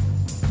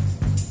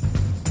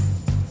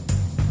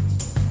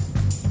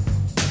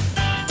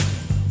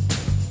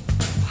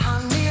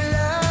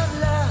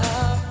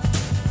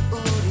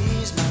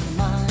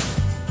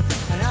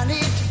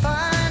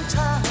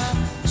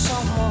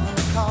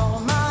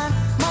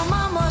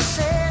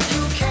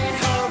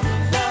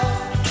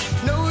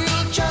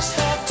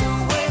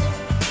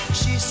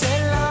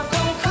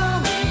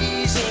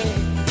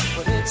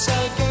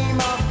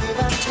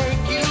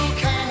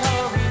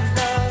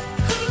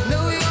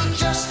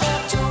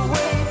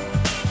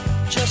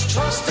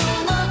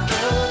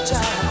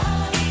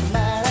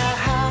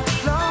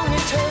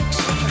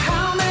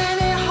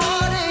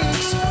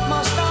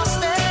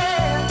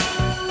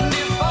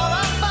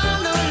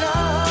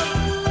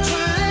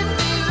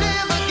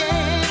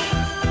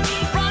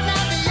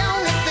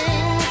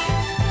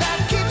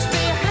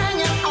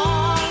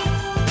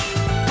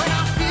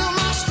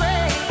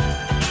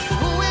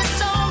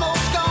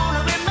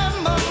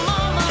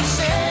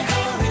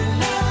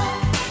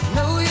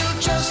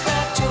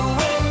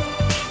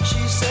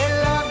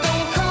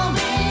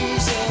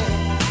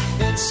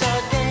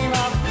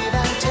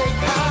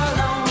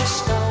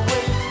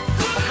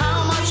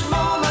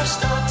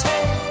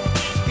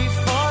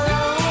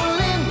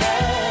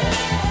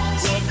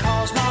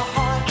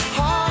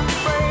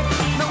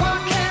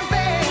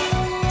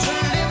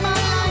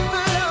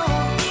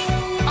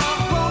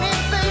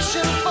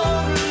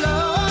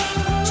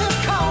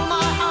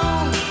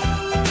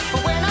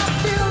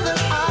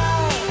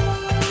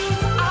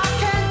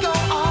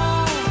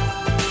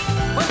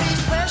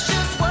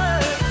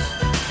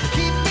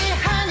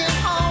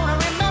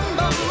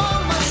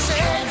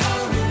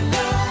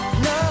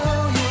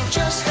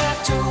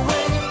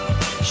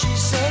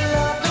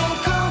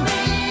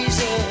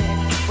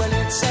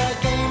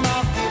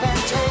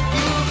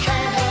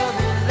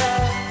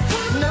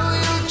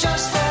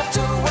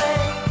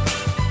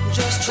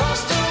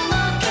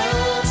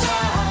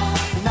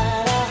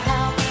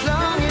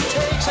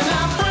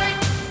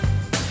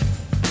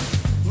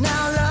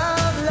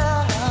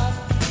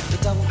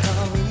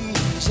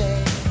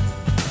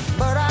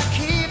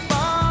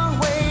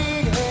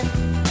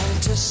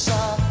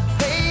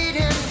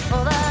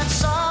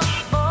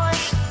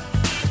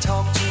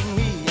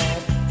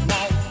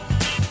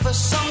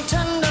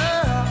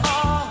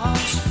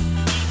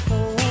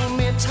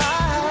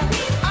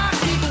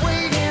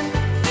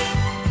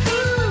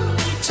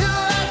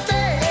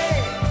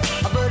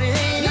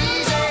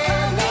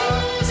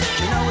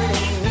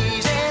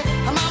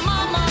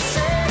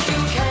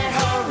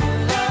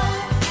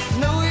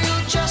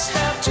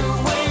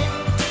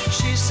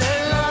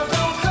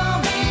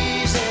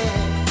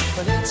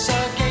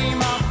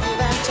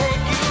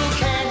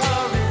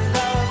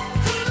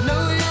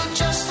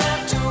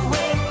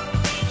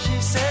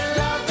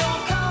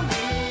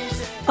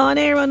 On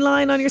air,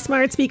 online, on your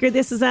smart speaker,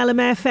 this is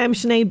LMFM.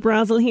 Sinead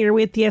Brazel here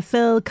with you.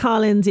 Phil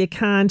Collins, You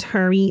Can't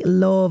Hurry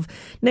Love.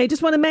 Now, I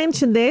just want to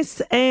mention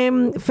this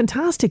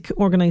fantastic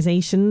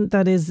organisation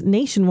that is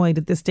nationwide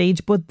at this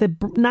stage, but the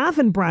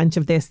Navan branch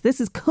of this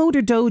is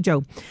Coder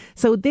Dojo.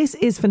 So this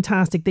is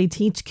fantastic. They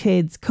teach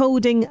kids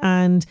coding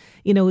and,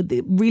 you know,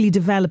 they really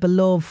develop a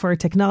love for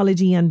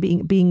technology and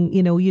being,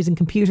 you know, using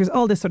computers,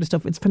 all this sort of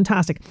stuff. It's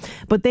fantastic.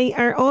 But they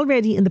are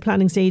already in the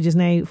planning stages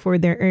now for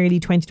their early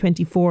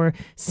 2024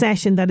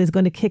 session that is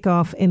going to kick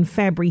off in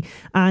February.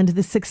 And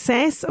the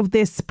success of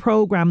this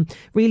programme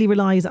really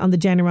relies on the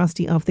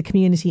generosity of the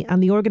community.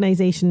 And the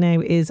organisation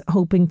now is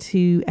hoping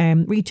to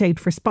reach out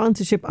for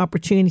sponsorship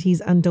opportunities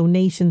and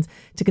donations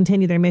to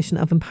continue their mission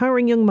of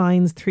empowering young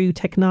minds through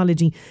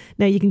technology.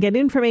 Now, you can get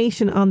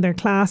information on their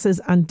classes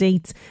and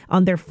dates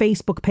on their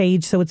Facebook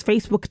page. So it's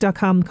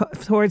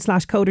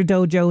facebook.com/Coder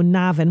Dojo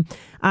Navan.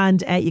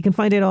 And you can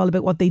find out all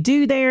about what they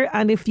do there.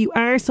 And if you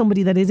are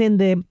somebody that is in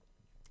the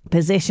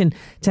position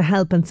to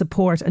help and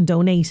support and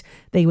donate,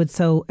 they would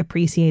so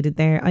appreciate it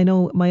there. I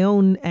know my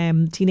own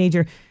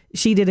teenager,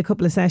 she did a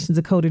couple of sessions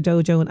at Coder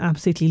Dojo and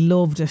absolutely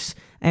loved it.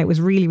 It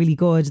was really, really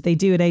good. They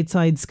do it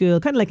outside school,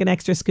 kind of like an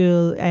extra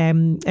school,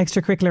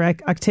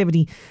 extracurricular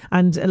activity.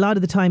 And a lot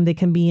of the time they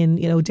can be in,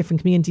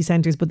 different community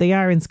centres, but they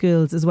are in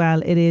schools as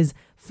well. It is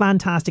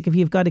fantastic. If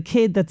you've got a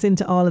kid that's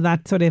into all of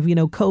that sort of,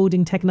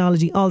 coding,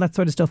 technology, all that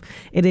sort of stuff,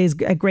 it is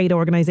a great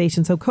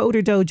organisation. So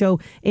Coder Dojo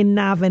in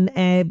Navan,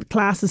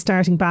 classes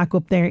starting back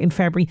up there in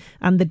February,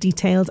 and the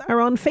details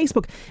are on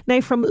Facebook. Now,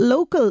 from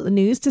local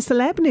news to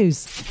celeb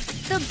news.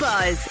 The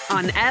Buzz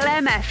on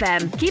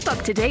LMFM. Keep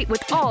up to date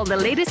with all the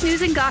latest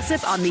news and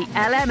gossip on the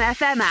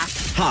LMFM app.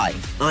 Hi,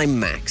 I'm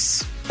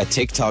Max. A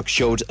TikTok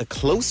showed a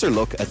closer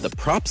look at the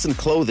props and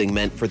clothing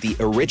meant for the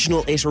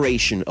original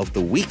iteration of The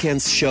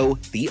Weeknd's show,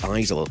 The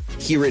Idol.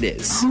 Here it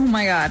is. Oh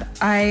my God.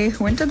 I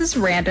went to this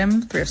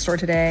random thrift store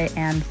today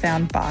and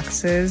found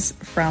boxes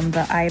from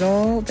The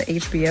Idol, the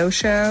HBO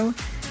show.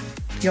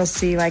 You'll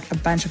see a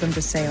bunch of them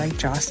just say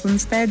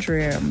Jocelyn's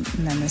bedroom.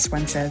 And then this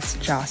one says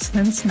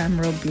Jocelyn's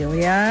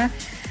memorabilia.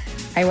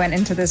 I went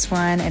into this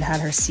one. It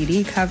had her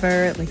CD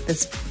cover,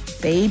 this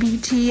baby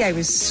tee. I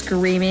was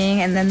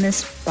screaming. And then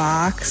this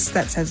box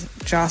that says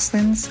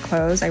Jocelyn's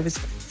clothes. I was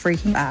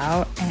freaking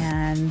out,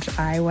 and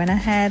I went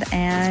ahead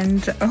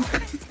and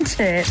opened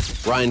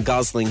it. Ryan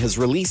Gosling has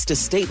released a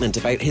statement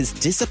about his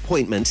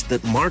disappointment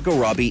that Margot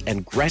Robbie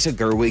and Greta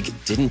Gerwig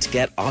didn't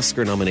get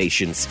Oscar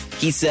nominations.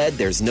 He said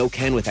there's no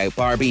Ken without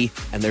Barbie,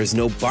 and there's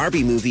no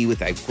Barbie movie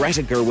without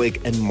Greta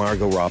Gerwig and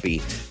Margot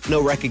Robbie.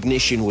 No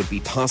recognition would be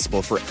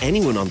possible for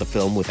anyone on the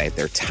film without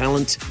their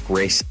talent,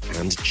 grit,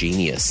 and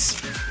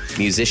genius.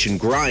 Musician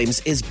Grimes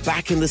is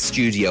back in the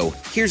studio.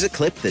 Here's a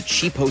clip that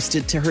she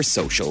posted to her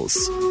socials.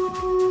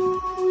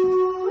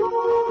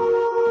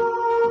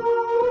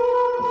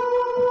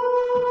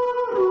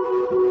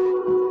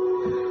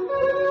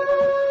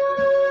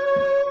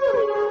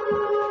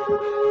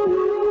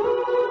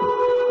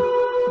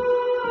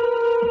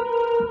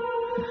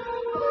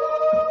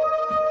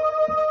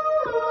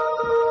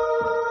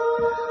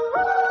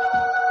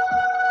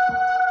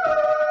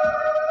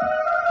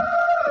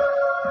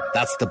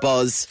 That's The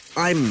Buzz.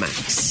 I'm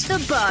Max.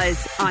 The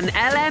Buzz on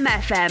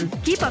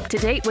LMFM. Keep up to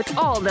date with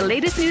all the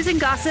latest news and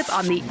gossip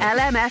on the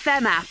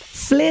LMFM app.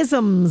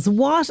 Flisms.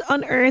 What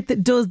on earth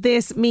does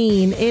this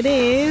mean? It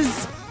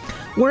is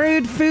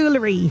word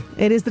foolery.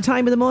 It is the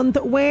time of the month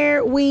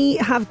where we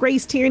have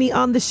Grace Tierney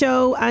on the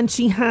show, and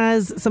she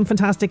has some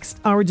fantastic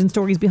origin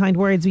stories behind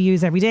words we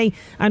use every day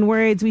and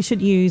words we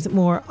should use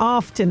more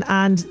often.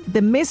 And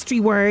the mystery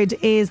word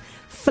is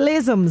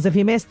flisms, if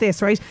you missed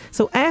this, right?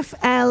 So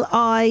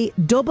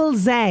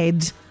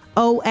FLIZZOMS.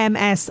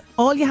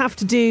 All you have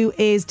to do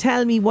is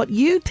tell me what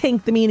you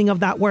think the meaning of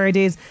that word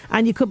is,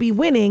 and you could be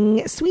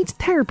winning Sweet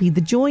Therapy,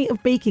 The Joy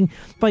of Baking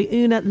by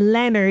Una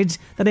Leonard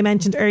that I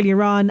mentioned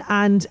earlier on.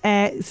 And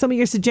some of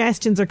your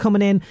suggestions are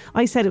coming in.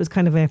 I said it was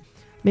kind of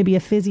maybe a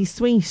fizzy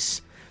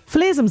sweet.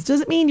 Flisms,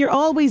 does it mean you're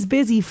always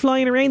busy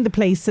flying around the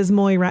place, says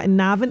Moira in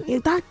Navan?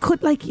 That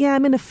could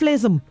I'm in a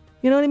flism.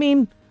 You know what I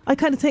mean? I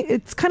kind of think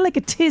it's kind of like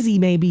a tizzy,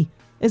 maybe.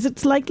 Is it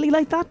slightly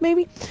like that,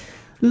 maybe?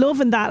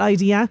 Loving that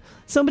idea.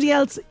 Somebody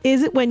else,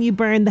 is it when you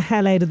burn the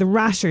hell out of the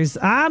rashers?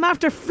 I'm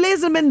after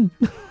flisming.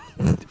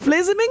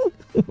 Flisming?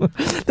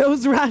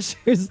 Those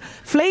rashers.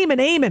 Flaming,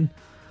 aiming.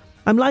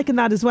 I'm liking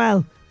that as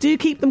well. Do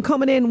keep them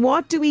coming in.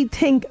 What do we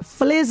think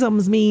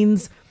flisms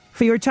means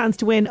for your chance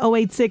to win?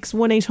 086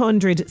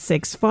 1800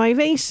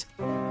 658.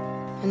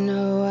 I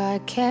know I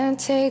can't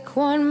take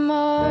one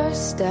more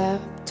step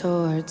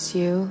towards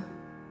you,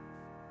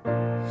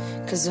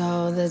 'cause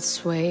all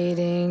that's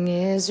waiting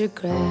is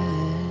regret.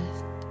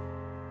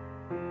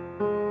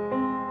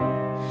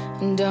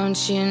 And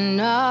don't you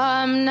know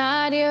I'm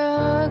not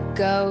your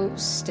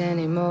ghost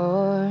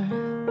anymore?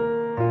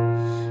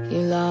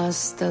 You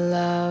lost the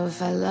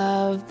love I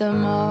loved the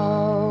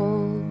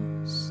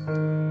most. I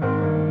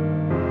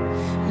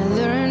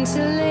learned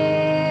to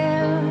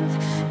live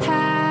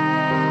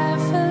half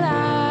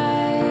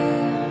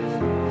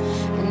alive,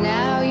 and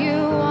now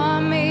you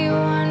want me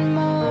one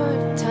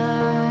more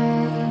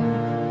time.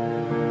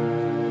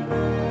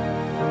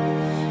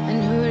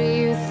 And who do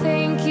you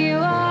think you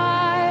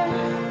are,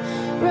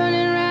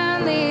 running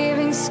around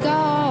leaving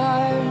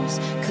scars,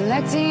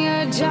 collecting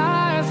a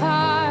jar of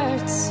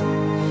hearts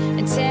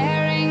and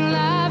tearing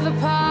love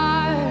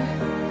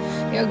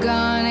apart? You're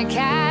gonna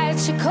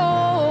catch a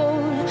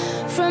cold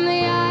from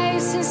the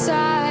ice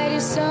inside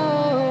your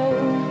soul,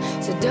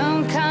 so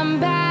don't come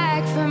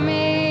back for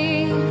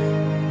me.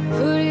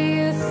 Who do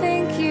you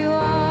think you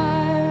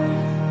are?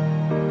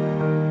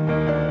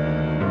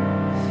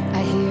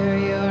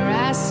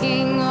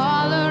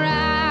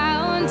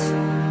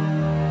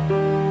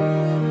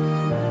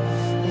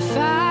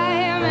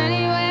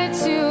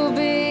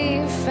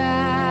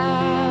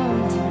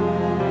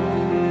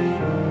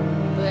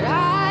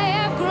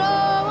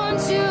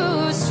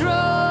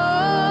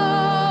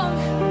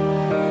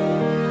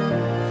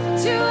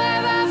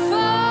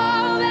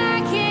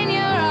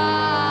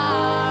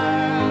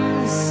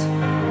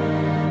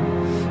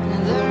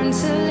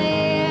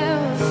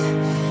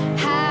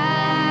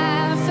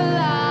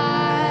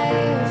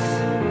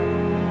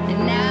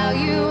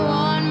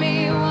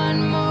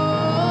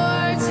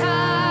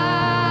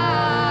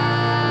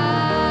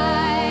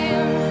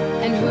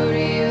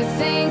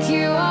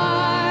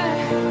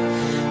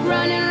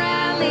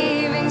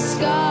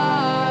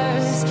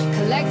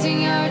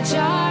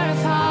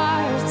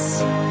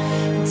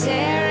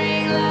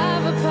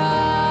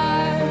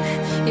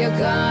 You're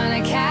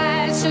gonna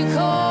catch a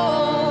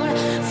cold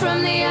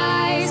from the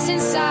ice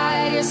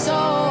inside your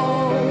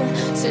soul.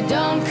 So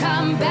don't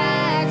come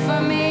back for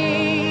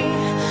me.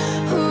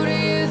 Who do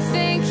you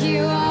think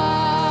you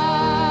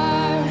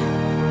are?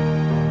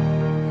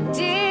 And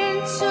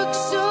it took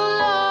so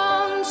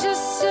long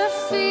just to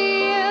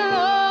feel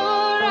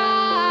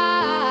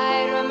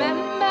alright.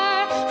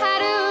 Remember how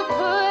to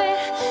put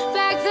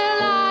back the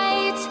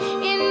light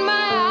in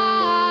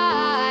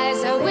my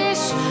eyes. I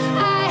wish I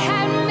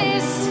had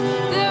missed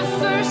the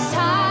first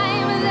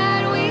time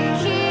that we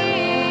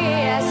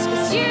kissed.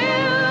 'Cause you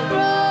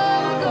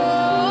broke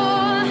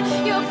all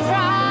your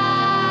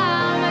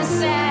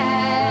promises,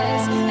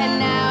 and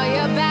now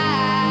you're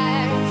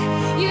back.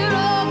 You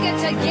don't get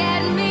to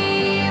get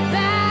me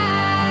back.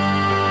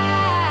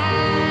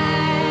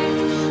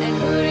 And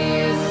who do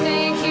you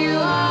think you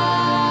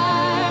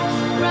are?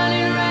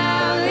 Running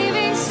around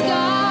leaving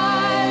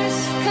scars,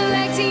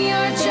 collecting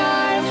your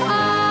jar of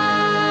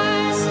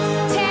hearts,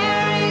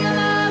 tearing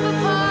love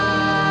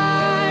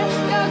apart.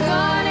 You're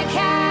gonna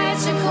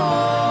catch a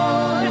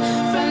cold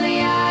from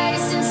the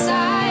ice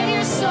inside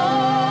your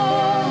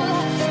soul.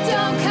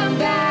 Don't come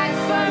back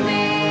for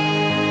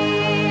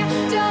me.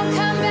 Don't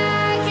come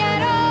back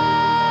at all.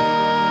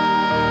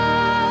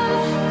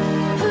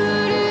 Who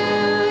do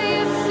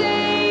you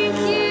think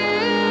you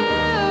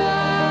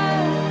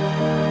are?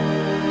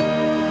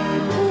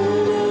 Who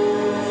do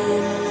you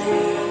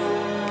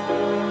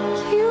think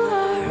you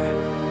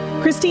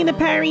are? Christina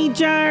Perry,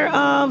 Jar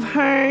of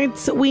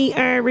Hearts. We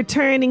are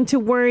returning to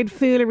Word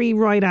Foolery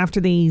right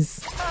after these.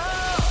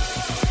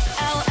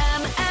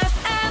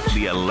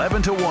 The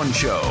 11 to 1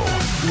 show.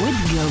 Wood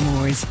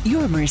Gilmore's,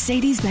 your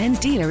Mercedes-Benz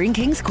dealer in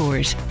Kings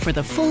Court, for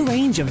the full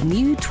range of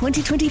new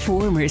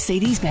 2024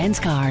 Mercedes-Benz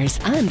cars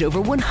and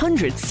over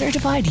 100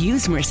 certified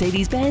used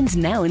Mercedes-Benz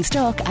now in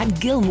stock at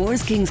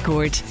Gilmore's Kings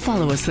Court.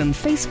 Follow us on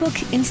Facebook,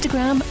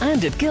 Instagram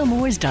and at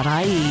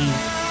gilmores.ie.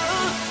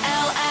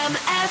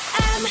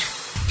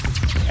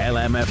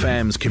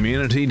 LMFM's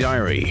Community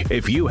Diary.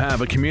 If you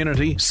have a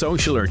community,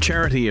 social or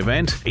charity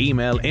event,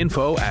 email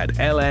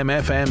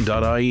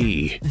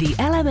info@lmfm.ie. The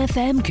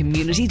LMFM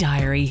Community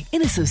Diary,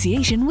 in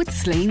association with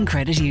Slane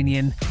Credit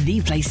Union.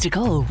 The place to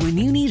call when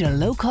you need a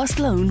low-cost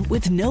loan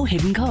with no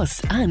hidden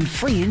costs and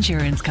free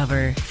insurance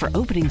cover. For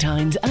opening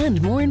times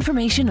and more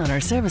information on our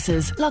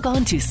services, log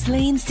on to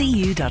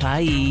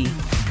slanecu.ie.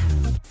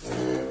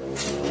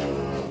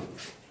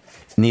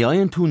 Ní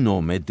aon tú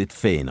nómid dit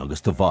féin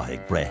agus do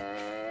bhaig bre.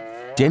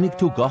 Dénig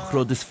tú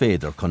gachród is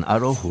féidir chun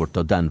aróthúirt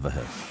ó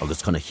danmhathe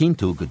agus chuna chin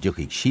tú go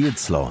dúchaigh siad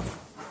sláán.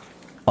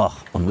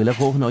 Ach, an bhfuil a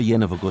ghóthna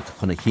dhéanamh agat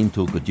chuna chin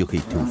tú go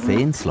dúchaigh tú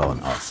féin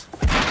sláán as.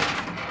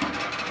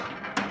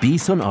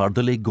 Bís an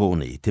ardal é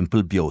gcónaí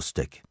timpeall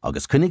beosteach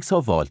agus cynnig sa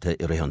bháilte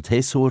I ré an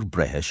téasúr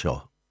brethe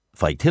seo.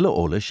 Fai tuile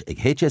eolais ag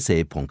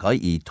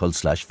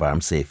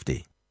hsa.ie/farm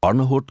safety.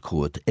 Arna Hort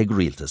Coat ag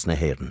Rialtas na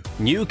Héireann.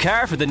 New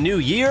car for the new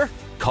year?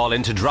 Call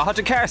into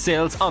Drogheda Car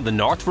Sales on the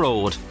North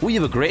Road. We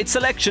have a great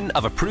selection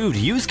of approved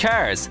used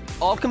cars,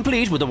 all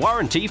complete with a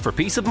warranty for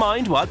peace of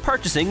mind while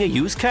purchasing a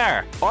used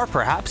car. Or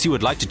perhaps you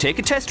would like to take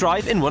a test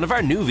drive in one of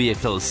our new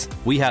vehicles.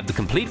 We have the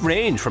complete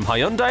range from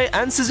Hyundai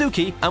and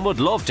Suzuki and would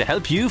love to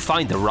help you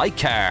find the right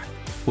car.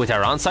 With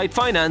our on-site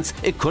finance,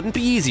 it couldn't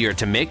be easier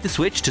to make the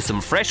switch to some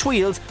fresh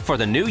wheels for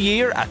the new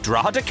year at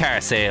Drogheda Car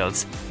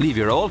Sales. Leave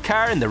your old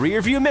car in the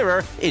rear-view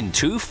mirror in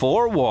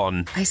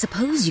 241. I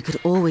suppose you could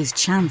always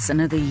chance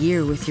another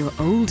year with your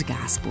old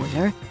gas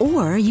boiler,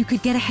 or you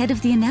could get ahead of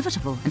the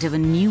inevitable and have a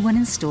new one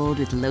installed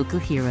with Local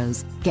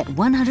Heroes. Get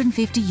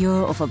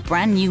 €150 off a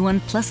brand new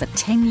one plus a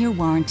 10-year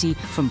warranty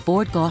from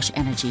Bord Gáis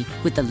Energy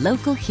with the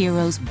Local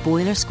Heroes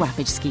Boiler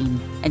Scrappage Scheme.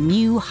 A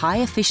new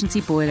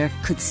high-efficiency boiler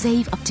could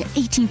save up to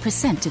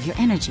 18% of your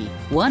energy.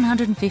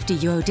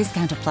 €150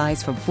 discount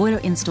applies for boiler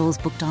installs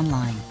booked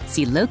online.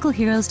 See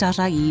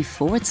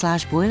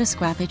localheroes.ie/boiler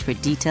scrappage for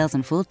details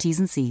and full T's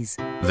and C's.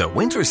 The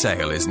winter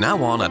sale is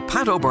now on at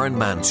Pat O'Byrne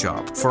Man's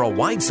Shop for a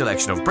wide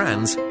selection of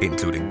brands,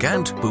 including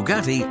Gant,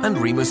 Bugatti and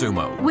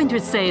Rimazumo. Winter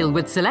sale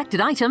with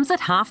selected items at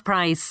half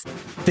price.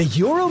 The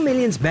Euro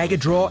Millions Mega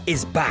Draw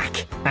is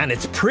back, and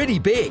it's pretty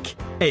big.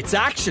 It's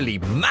actually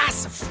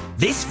massive.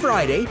 This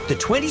Friday, the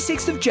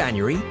 26th of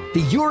January,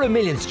 the Euro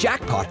Millions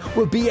jackpot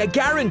will be a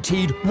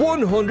guaranteed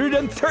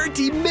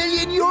 €130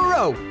 million.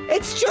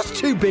 It's just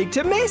too big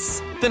to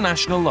miss. The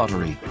National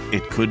Lottery.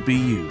 It could be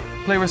you.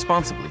 Play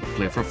responsibly.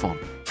 Play for fun.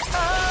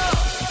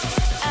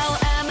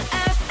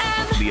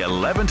 The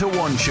 11 to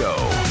 1 show.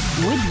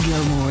 Wood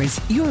Gilmore's,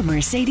 your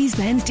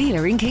Mercedes-Benz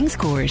dealer in Kings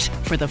Court,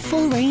 for the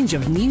full range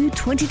of new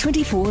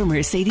 2024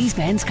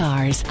 Mercedes-Benz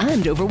cars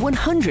and over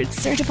 100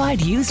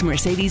 certified used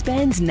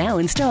Mercedes-Benz now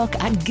in stock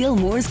at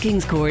Gilmore's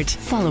Kings Court.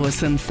 Follow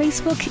us on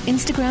Facebook,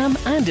 Instagram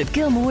and at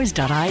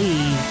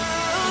gilmores.ie.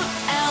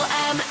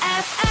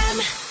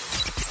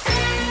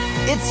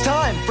 It's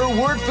time for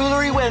Word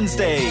Foolery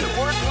Wednesday.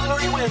 Word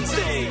Foolery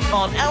Wednesday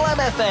on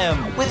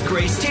LMFM with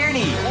Grace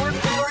Tierney. Word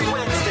Foolery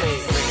Wednesday.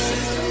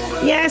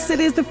 Yes, it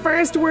is the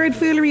first word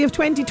foolery of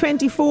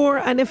 2024,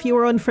 and if you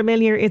are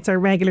unfamiliar, it's our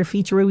regular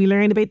feature where we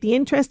learn about the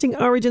interesting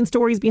origin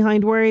stories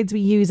behind words we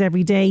use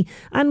every day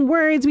and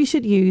words we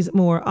should use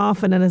more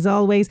often. And as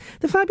always,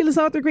 the fabulous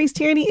author Grace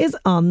Tierney is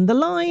on the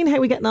line. How are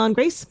we getting on,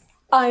 Grace?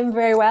 I'm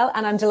very well,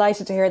 and I'm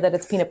delighted to hear that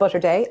it's Peanut Butter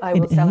Day. I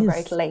will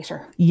celebrate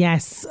later.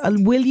 Yes.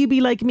 Will you be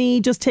like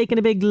me, just taking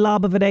a big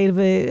lob of it out of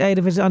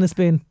it on a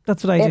spoon?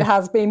 That's what I do. It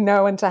has been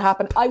known to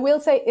happen. I will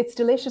say it's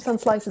delicious on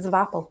slices of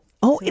apple.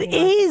 Oh, it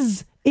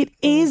is. It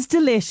is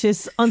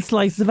delicious on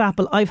slices of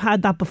apple. I've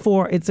had that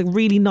before. It's a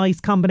really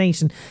nice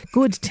combination.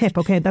 Good tip.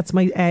 Okay, that's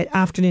my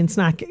afternoon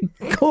snack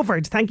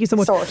covered. Thank you so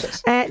much. Sorted.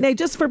 Now,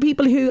 just for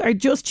people who are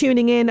just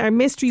tuning in, our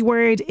mystery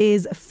word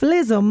is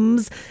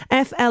flisms.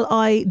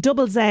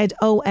 FLIZZOMS.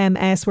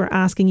 We're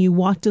asking you,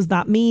 what does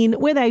that mean?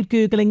 Without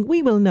Googling,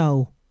 we will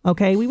know.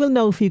 Okay, we will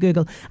know if you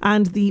Google.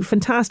 And the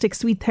fantastic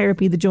Sweet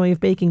Therapy, The Joy of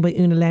Baking by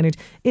Una Leonard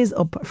is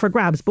up for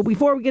grabs. But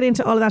before we get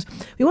into all of that,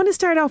 we want to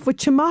start off with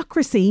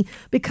chimocracy,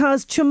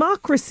 because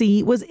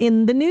chimocracy was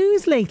in the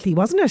news lately,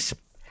 wasn't it?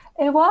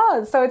 It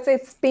was. So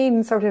it's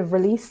been sort of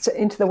released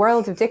into the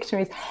world of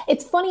dictionaries.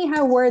 It's funny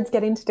how words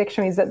get into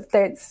dictionaries, that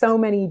there's so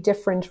many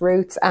different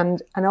routes,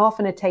 and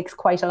often it takes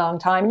quite a long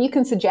time. And you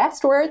can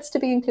suggest words to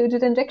be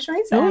included in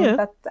dictionaries.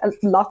 I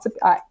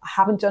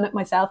haven't done it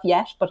myself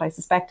yet, but I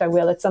suspect I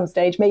will at some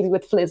stage, maybe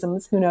with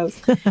flisms, who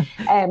knows,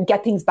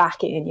 get things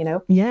back in, you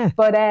know. Yeah.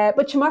 But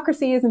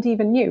chimocracy isn't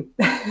even new.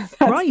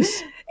 Right.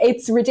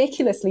 It's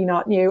ridiculously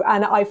not new.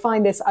 And I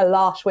find this a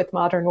lot with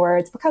modern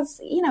words because,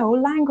 you know,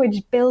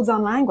 language builds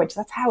on language.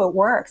 That's how it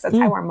works. That's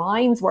how our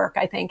minds work,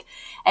 I think.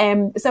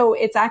 So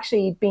it's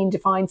actually been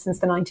defined since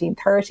the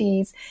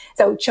 1930s.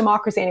 So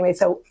chimocracy anyway.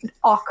 So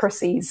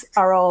ocracies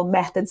are all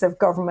methods of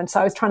government.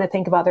 So I was trying to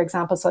think of other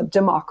examples. So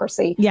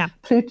democracy. Yeah.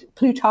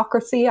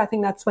 Plutocracy. I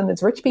think that's when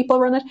there's rich people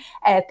run it.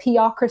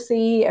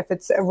 Theocracy, if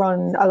it's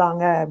run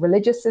along a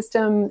religious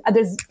system.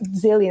 There's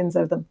zillions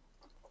of them.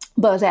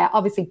 But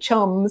obviously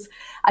chums,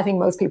 I think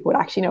most people would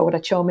actually know what a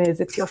chum is.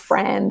 It's your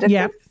friend.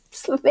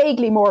 It's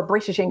vaguely more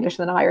British English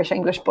than Irish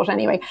English, but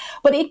anyway.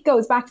 But it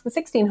goes back to the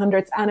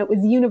 1600s, and it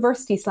was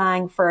university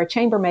slang for a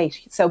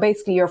chambermate. So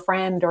basically your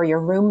friend or your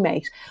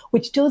roommate,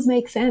 which does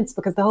make sense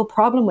because the whole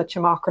problem with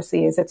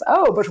chimocracy is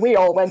but we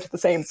all went to the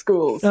same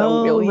school,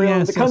 so we'll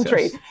rule the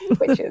country,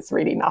 which is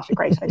really not a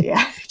great idea,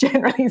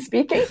 generally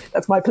speaking.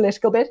 That's my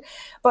political bit.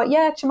 But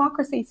yeah,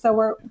 chimocracy.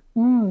 So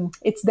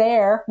it's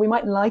there. We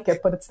mightn't like it,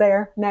 but it's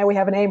there. Now we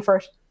have a name for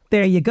it.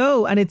 There you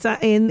go. And it's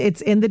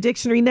in the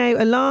dictionary now,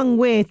 along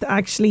with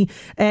actually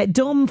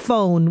dumb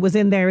phone was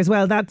in there as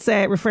well. That's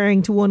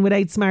referring to one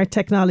without smart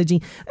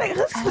technology.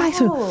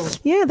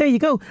 Yeah, there you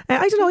go.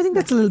 I don't know. I think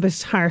that's a little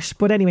bit harsh,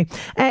 but anyway.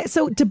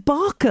 So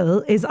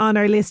debacle is on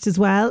our list as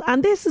well.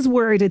 And this is a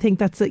word I think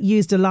that's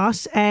used a lot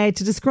to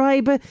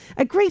describe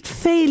a great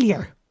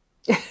failure.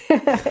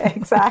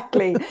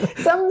 Exactly.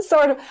 Some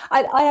sort of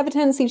I have a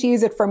tendency to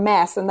use it for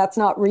mess, and that's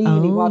not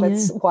really what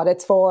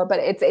it's for, but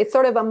it's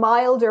sort of a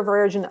milder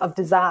version of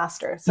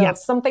disaster. So if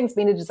something's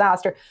been a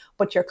disaster,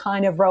 but you're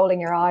kind of rolling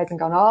your eyes and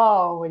going,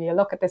 when you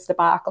look at this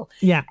debacle.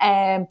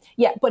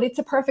 But it's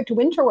a perfect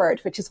winter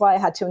word, which is why I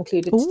had to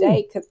include it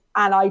today,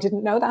 and I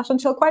didn't know that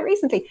until quite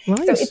recently.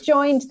 Right. So it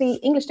joined the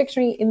English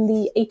dictionary in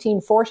the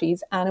 1840s,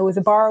 and it was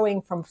a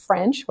borrowing from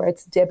French, where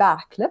it's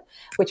débacle,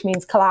 which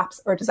means collapse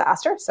or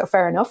disaster. So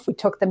fair enough, we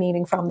took the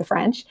meaning from the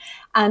French.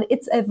 And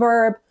it's a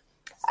verb,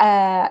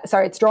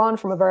 it's drawn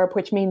from a verb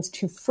which means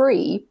to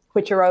free,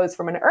 which arose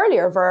from an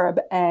earlier verb,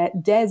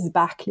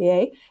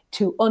 désbâcler,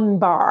 to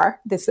unbar.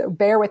 This,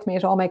 bear with me,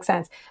 it all makes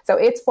sense. So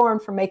it's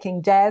formed from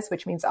making des,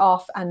 which means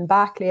off, and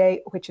bâcler,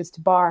 which is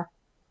to bar.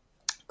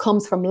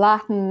 Comes from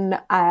Latin,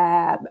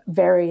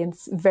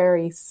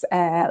 various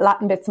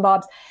Latin bits and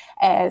bobs.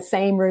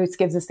 Same roots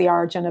gives us the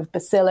origin of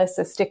bacillus,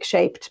 a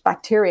stick-shaped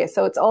bacteria.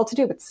 So it's all to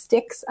do with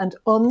sticks and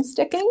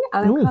unsticking.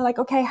 And I'm kind of like,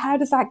 okay, how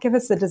does that give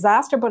us a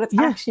disaster? But it's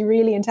actually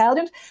really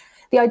intelligent.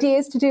 The idea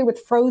is to do with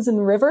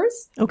frozen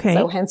rivers. Okay.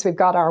 So hence we've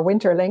got our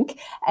winter link.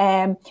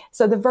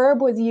 So the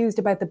verb was used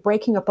about the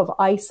breaking up of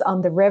ice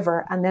on the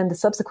river, and then the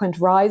subsequent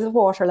rise of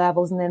water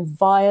levels, and then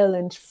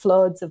violent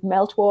floods of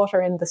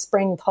meltwater in the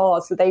spring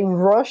thaws. So they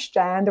rush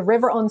down, the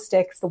river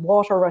unsticks, the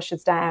water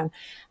rushes down,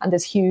 and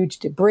there's huge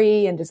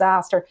debris and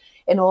disaster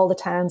in all the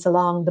towns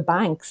along the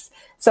banks.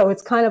 So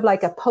it's kind of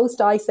like a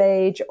post-ice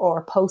age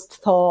or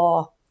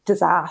post-thaw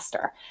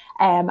disaster.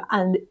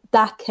 And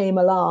that came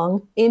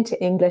along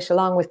into English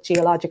along with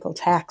geological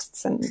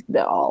texts and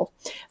all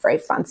very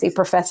fancy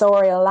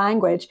professorial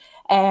language.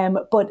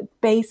 But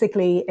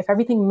basically, if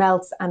everything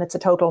melts and it's a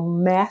total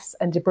mess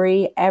and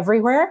debris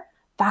everywhere,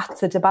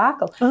 that's a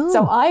debacle.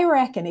 So I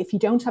reckon if you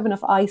don't have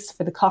enough ice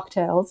for the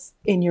cocktails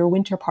in your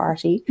winter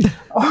party,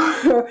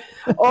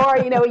 or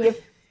you know,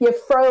 you've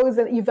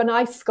frozen, you've an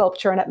ice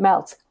sculpture and it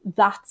melts,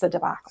 that's a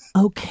debacle.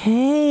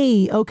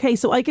 Okay.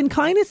 So I can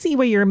kind of see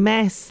where your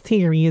mess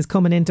theory is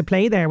coming into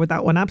play there with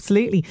that one.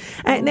 Absolutely.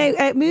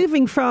 Now,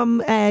 moving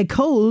from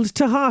cold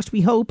to hot,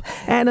 we hope,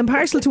 and I'm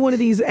partial to one of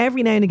these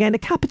every now and again, a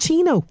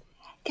cappuccino.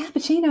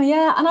 Cappuccino,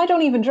 yeah. And I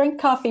don't even drink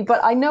coffee,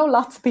 but I know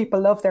lots of people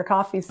love their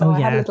coffee. So I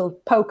had a little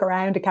poke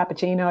around a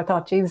cappuccino. I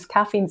thought, geez,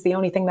 caffeine's the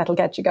only thing that'll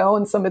get you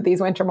going some of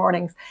these winter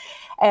mornings.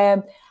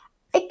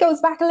 It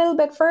goes back a little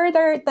bit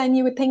further than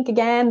you would think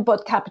again,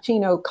 but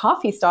cappuccino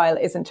coffee style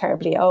isn't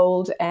terribly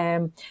old.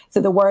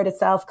 So the word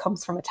itself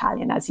comes from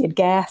Italian, as you'd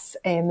guess,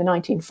 in the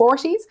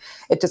 1940s.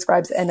 It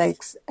describes an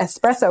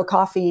espresso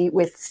coffee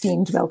with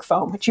steamed milk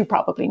foam, which you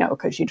probably know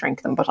because you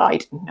drink them, but I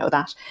didn't know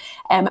that.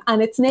 And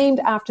it's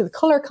named after the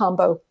colour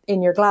combo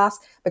in your glass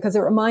because it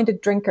reminded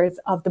drinkers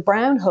of the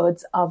brown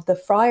hoods of the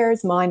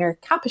Friars Minor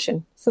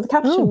Capuchin. So the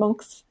Capuchin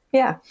monks.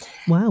 Yeah.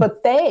 Wow.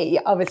 But they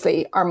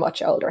obviously are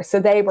much older.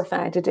 So they were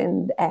founded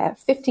in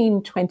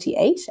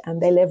 1528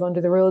 and they live under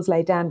the rules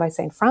laid down by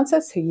St.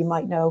 Francis, who you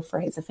might know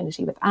for his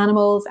affinity with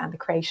animals and the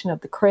creation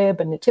of the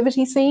crib and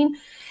nativity scene.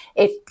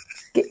 It,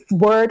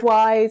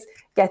 word-wise,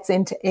 gets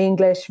into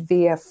English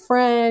via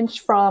French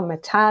from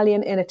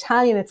Italian. In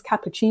Italian, it's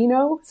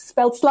cappuccino,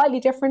 spelled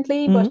slightly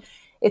differently, but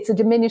it's a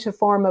diminutive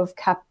form of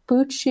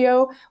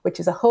cappuccio,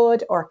 which is a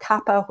hood, or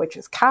cappa, which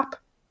is cap,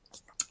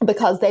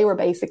 because they were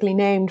basically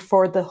named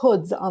for the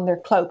hoods on their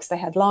cloaks. They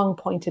had long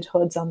pointed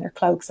hoods on their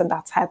cloaks, and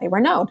that's how they were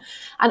known.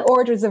 And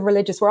orders of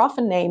religious were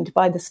often named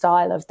by the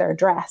style of their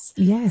dress.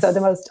 Yes. So the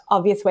most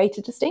obvious way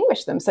to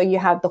distinguish them. So you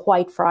had the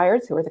white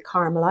friars, who were the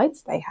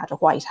Carmelites. They had a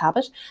white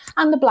habit.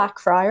 And the black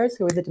friars,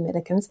 who were the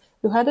Dominicans,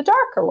 who had a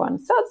darker one.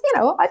 So, you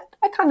know,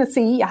 I kind of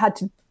see you had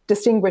to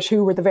distinguish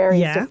who were the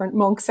various different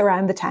monks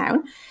around the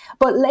town.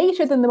 But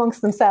later than the monks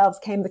themselves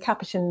came the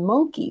Capuchin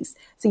monkeys.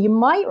 So you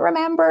might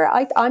remember,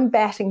 I'm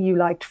betting you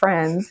liked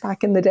Friends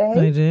back in the day.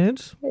 I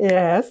did.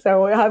 Yeah,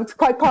 so I was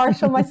quite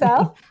partial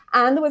myself.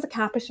 And there was a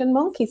Capuchin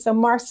monkey. So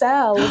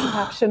Marcel was a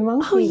Capuchin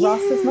monkey,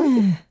 Ross's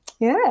monkey.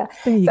 Yeah.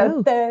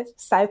 So the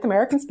South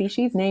American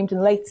species named in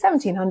the late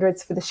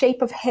 1700s for the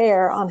shape of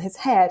hair on his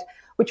head,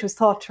 which was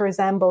thought to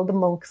resemble the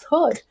monk's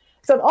hood.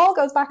 So it all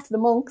goes back to the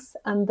monks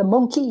and the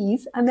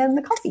monkeys and then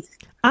the coffee.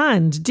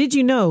 And did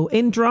you know,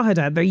 in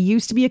Drogheda, there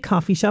used to be a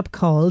coffee shop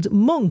called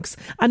Monks,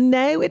 and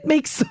now it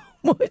makes so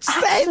much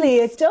sense. Actually,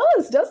 it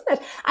does, doesn't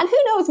it? And who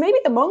knows, maybe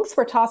the monks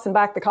were tossing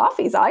back the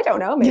coffees. I don't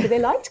know. Maybe they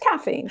liked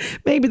caffeine.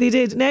 Maybe they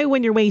did. Now,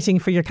 when you're waiting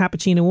for your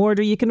cappuccino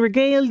order, you can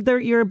regale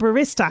your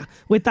barista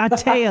with that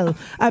tale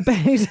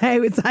about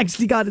how it's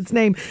actually got its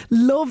name.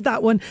 Love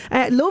that one.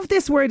 Love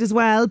this word as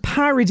well,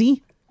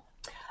 parody.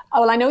 Oh,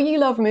 well, I know you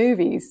love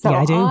movies, so Yeah,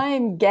 I do.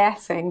 I'm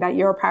guessing that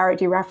your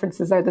parody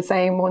references are the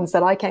same ones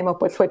that I came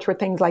up with, which were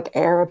things like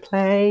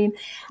Airplane,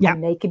 and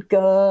Naked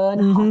Gun,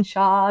 Hot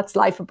Shots,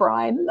 Life of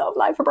Brian, love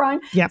Life of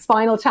Brian,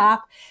 Spinal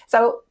Tap.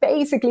 So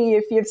basically,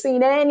 if you've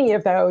seen any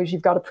of those,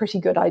 you've got a pretty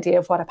good idea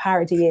of what a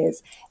parody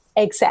is,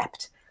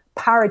 except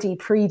parody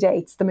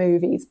predates the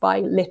movies by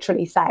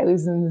literally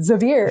thousands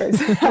of years.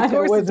 And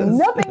it was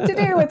nothing to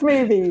do with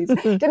movies.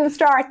 Didn't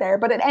start there,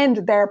 but it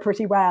ended there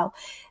pretty well.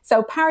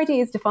 So parody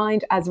is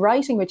defined as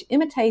writing which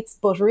imitates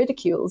but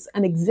ridicules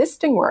an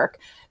existing work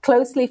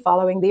closely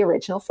following the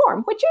original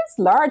form, which is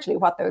largely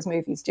what those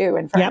movies do,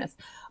 in fairness.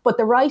 But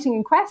the writing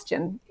in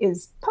question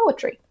is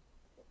poetry.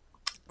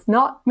 It's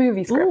not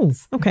movie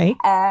scripts. Ooh, okay.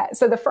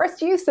 So the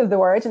first use of the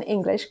word in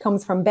English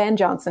comes from Ben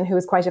Jonson, who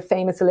was quite a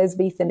famous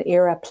Elizabethan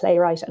era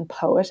playwright and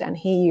poet, and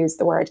he used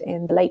the word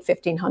in the late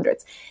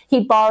 1500s.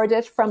 He borrowed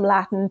it from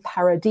Latin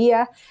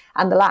parodia,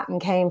 and the Latin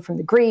came from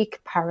the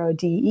Greek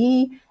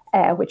parodii,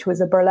 which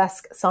was a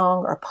burlesque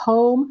song or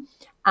poem.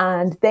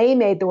 And they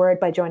made the word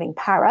by joining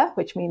para,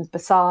 which means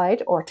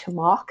beside or to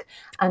mock,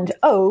 and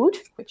ode,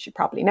 which you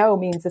probably know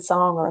means a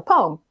song or a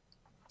poem.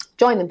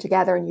 Join them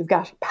together and you've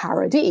got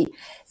parody.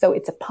 So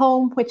it's a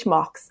poem which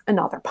mocks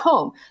another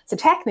poem. So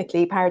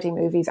technically, parody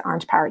movies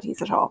aren't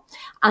parodies at all.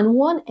 And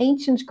one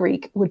ancient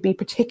Greek would be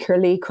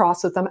particularly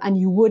cross with them, and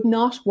you would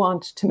not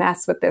want to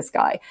mess with this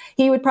guy.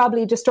 He would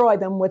probably destroy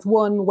them with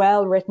one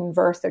well-written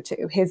verse or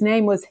two. His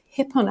name was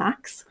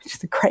Hipponax, which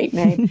is a great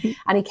name,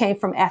 and he came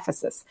from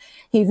Ephesus.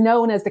 He's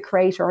known as the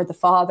creator or the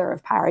father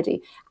of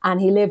parody,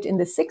 and he lived in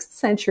the 6th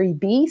century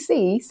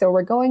BC, so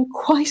we're going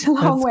quite a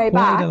long way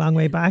back. Quite a long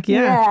way back,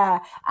 yeah.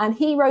 And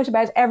he wrote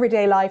about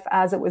everyday life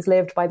as it was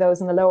lived by those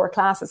in the lower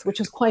classes, which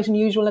was quite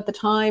unusual at the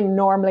time.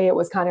 Normally it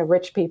was kind of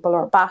rich people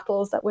or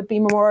battles that would be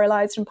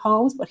memorialized in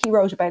poems, but he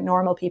wrote about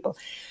normal people.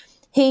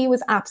 He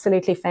was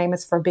absolutely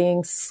famous for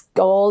being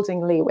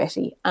scaldingly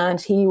witty,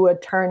 and he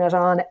would turn it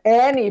on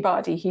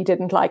anybody he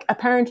didn't like.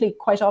 Apparently,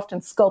 quite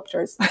often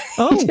sculptors.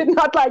 He did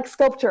not like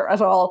sculpture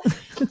at all.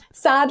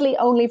 Sadly,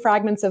 only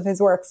fragments of his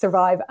work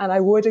survive, and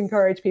I would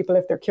encourage people,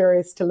 if they're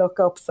curious, to look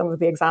up some of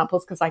the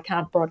examples, because I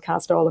can't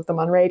broadcast all of them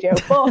on radio,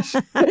 but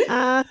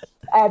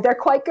they're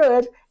quite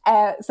good.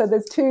 So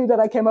there's two that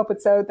I came up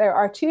with. So there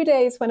are 2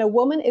 days when a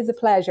woman is a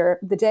pleasure: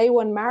 the day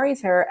one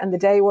marries her and the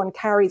day one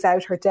carries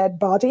out her dead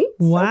body.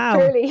 Wow.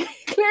 So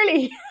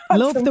clearly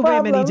love the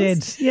problems. women he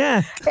did.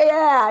 Yeah.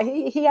 Yeah,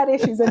 he had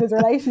issues in his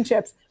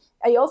relationships.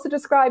 He also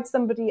described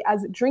somebody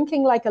as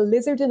drinking like a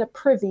lizard in a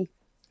privy,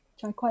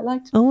 which I quite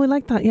liked. Oh, I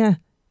like that, yeah.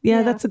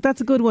 Yeah,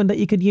 that's a good one that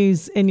you could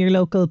use in your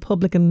local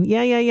public. And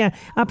yeah,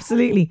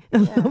 absolutely.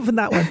 I'm loving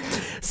that one.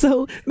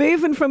 So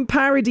moving from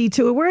parody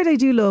to a word I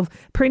do love,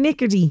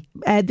 pernickety.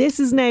 This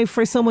is now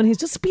for someone who's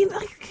just been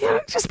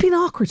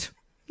awkward.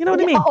 You know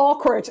what I mean?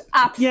 Awkward,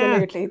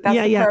 absolutely. That's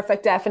the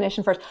perfect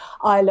definition for it.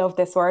 I love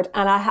this word,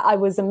 and I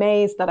was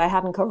amazed that I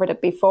hadn't covered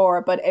it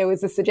before, but it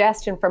was a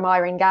suggestion from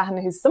Irene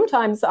Gahan, who's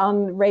sometimes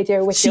on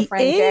radio with your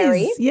friend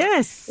Jerry.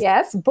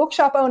 Yes,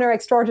 bookshop owner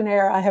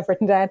extraordinaire, I have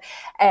written down.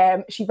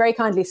 She very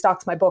kindly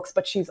stocks my books,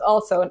 but she's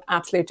also an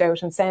absolute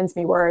dote and sends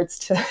me words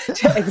to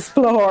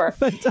explore.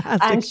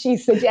 Fantastic. And she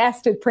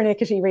suggested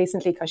pernickety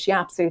recently because she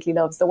absolutely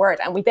loves the word.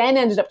 And we then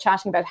ended up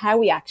chatting about how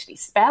we actually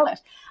spell it.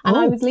 And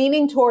I was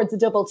leaning towards a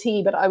double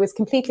T, but I was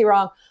completely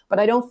wrong. But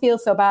I don't feel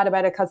so bad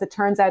about it because it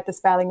turns out the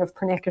spelling of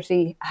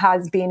pernickety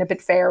has been a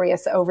bit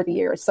various over the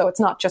years. So it's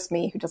not just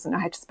me who doesn't know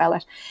how to spell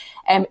it.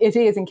 It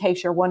is, in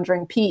case you're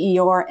wondering, Pernickety.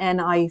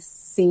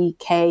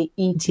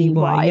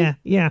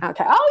 Yeah.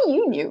 Okay. Oh,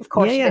 you knew, of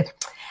course you did.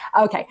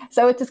 Okay,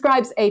 so it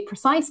describes a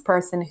precise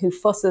person who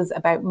fusses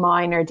about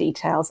minor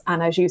details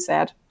and, as you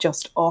said,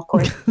 just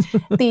awkward.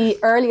 The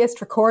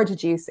earliest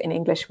recorded use in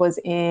English was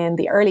in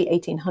the early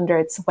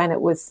 1800s when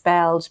it was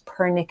spelled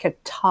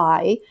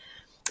pernickety.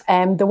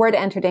 The word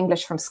entered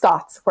English from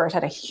Scots, where it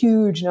had a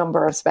huge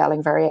number of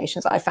spelling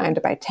variations. I found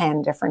about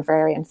 10 different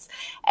variants.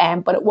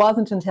 But it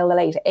wasn't until the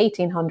late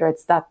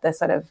 1800s that the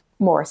sort of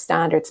more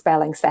standard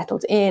spelling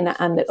settled in,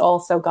 and it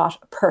also got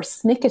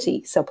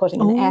persnickety, so putting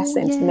an S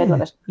into the middle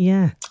of it.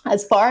 Yeah.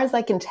 As far as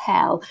I can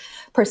tell,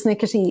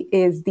 persnickety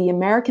is the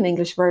American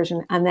English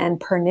version, and then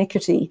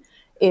pernickety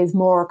is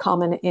more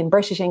common in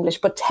British English,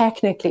 but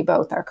technically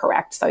both are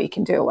correct, so you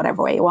can do it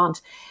whatever way you want.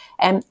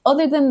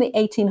 Other than the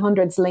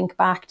 1800s link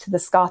back to the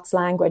Scots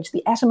language,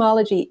 the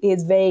etymology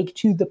is vague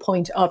to the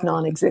point of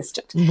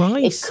non-existent.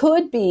 Right. It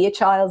could be a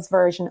child's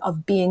version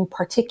of being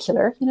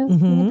particular,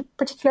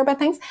 particular about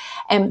things.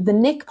 The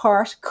nick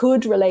part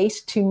could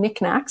relate to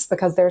knickknacks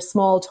because they're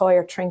small toy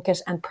or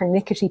trinket, and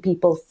pernickety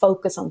people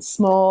focus on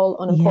small,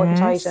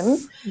 unimportant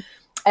items.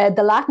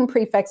 The Latin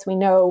prefix we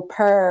know,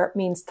 per,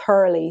 means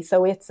thoroughly,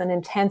 so it's an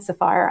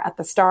intensifier at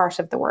the start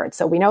of the word.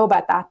 So we know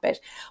about that bit.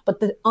 But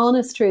the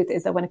honest truth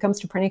is that when it comes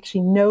to pernickety,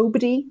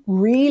 nobody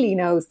really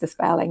knows the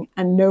spelling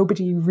and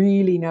nobody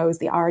really knows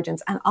the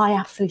origins. And I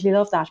absolutely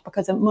love that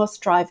because it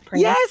must drive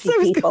pernickety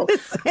people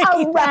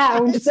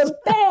around the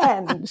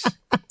bend.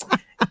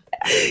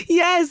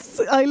 Yes,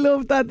 I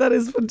love that. That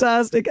is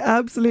fantastic.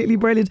 Absolutely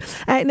brilliant.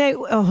 Now,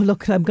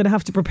 look, I'm going to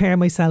have to prepare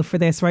myself for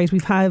this, right?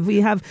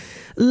 We have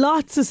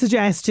lots of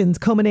suggestions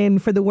coming in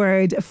for the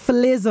word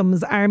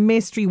flisms, our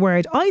mystery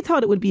word. I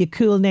thought it would be a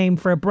cool name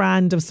for a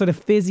brand of sort of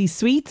fizzy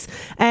sweets.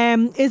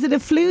 Is it a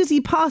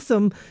floozy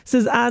possum,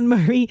 says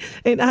Anne-Marie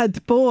in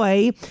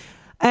Athboy.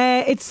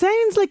 It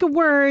sounds like a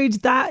word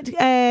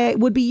that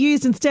would be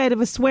used instead of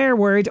a swear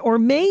word, or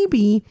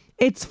maybe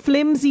it's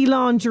flimsy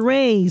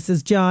lingerie,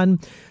 says John.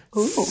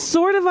 Ooh.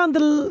 Sort of on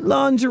the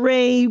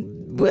lingerie,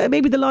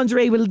 maybe the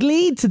lingerie will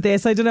lead to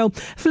this, I don't know.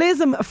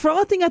 Flism,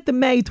 frothing at the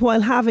mouth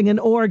while having an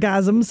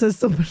orgasm, says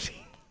somebody.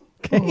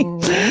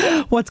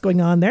 Okay, what's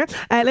going on there?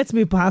 Let's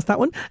move past that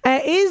one.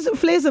 Is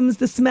flisms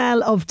the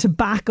smell of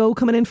tobacco?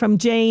 Coming in from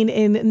Jane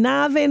in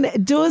Navan.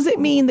 Does it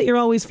mean that you're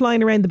always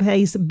flying around the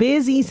place?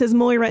 Busy, says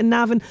Moira in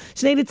Navan.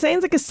 Sinead, it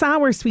sounds like a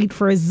sour sweet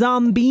for a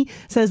zombie,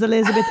 says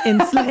Elizabeth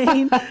in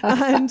Slane.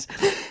 And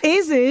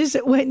is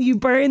it when you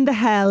burn the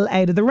hell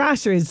out of the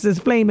rashers, says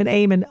Flame and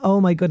Eamon.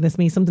 Oh my goodness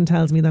me, something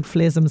tells me that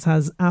flisms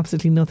has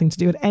absolutely nothing to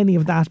do with any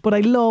of that. But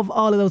I love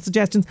all of those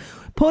suggestions.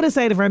 Put us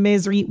out of our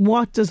misery.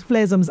 What does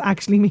flisms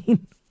actually mean?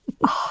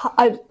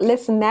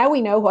 Listen, now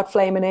we know what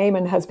Flamin'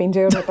 Eamon has been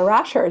doing with the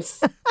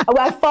rashers.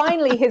 Well,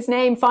 finally, his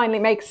name finally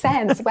makes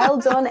sense. Well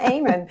done,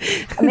 Eamon.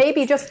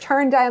 Maybe just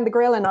turn down the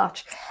grill a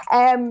notch.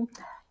 The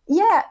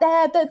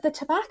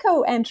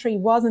tobacco entry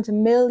wasn't a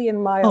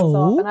million miles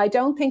off, and I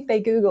don't think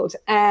they Googled.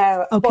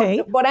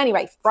 Okay. But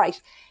anyway, right.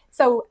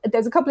 So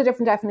there's a couple of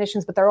different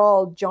definitions, but they're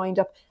all joined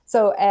up.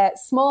 So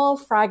small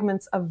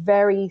fragments of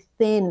very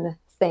thin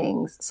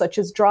things such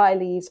as dry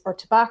leaves or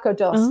tobacco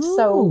dust.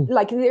 So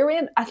like they're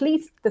in at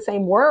least the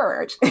same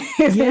word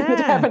is in the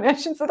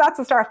definition. So that's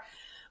a start.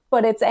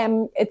 But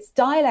it's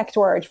dialect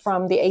word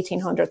from the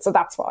 1800s. So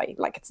that's why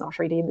it's not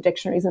really in the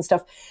dictionaries and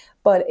stuff.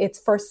 But it's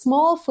for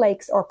small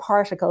flakes or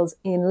particles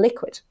in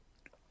liquid.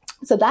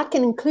 So that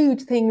can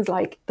include things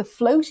like the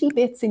floaty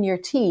bits in your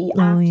tea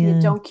after you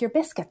dunk your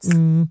biscuits.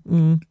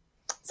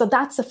 So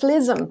that's a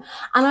flism.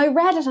 And I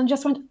read it and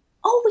just went,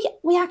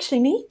 we actually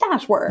need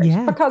that word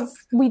because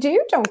we do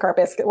dunk our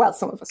biscuit. Well,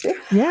 some of us do.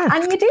 Yeah.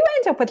 And you do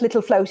end up with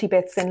little floaty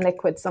bits in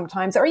liquid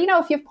sometimes. Or,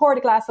 if you've poured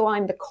a glass of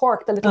wine, the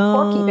cork, the little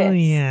corky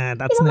bits. Yeah,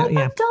 that's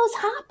that does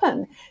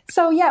happen.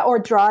 So, or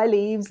dry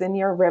leaves in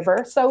your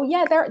river. So,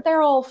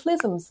 they're all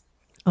flisms.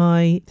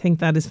 I think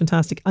that is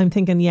fantastic. I'm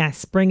thinking,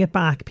 yes, bring it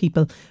back,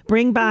 people.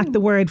 Bring back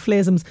the word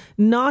flisms,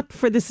 not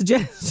for the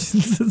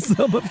suggestions that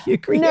some of you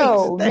created.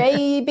 No,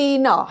 maybe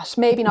not.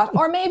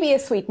 Or maybe a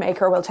sweet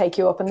maker will take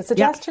you up on the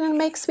suggestion and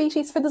make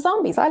sweeties for the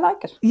zombies. I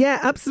like it. Yeah,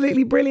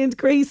 absolutely brilliant.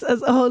 Grace,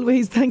 as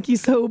always, thank you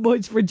so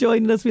much for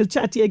joining us. We'll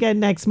chat to you again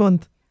next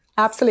month.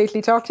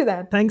 Absolutely. Talk to you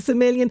then. Thanks a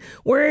million.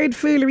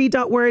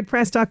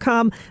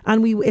 Wordfoolery.wordpress.com.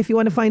 And if you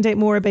want to find out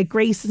more about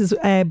Grace's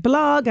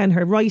blog and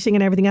her writing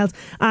and everything else,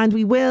 and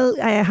we will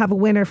have a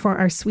winner for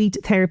our Sweet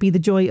Therapy, The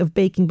Joy of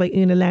Baking by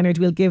Una Leonard.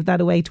 We'll give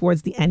that away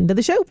towards the end of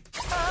the show.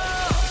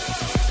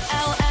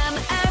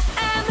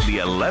 The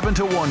 11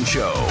 to 1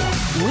 show.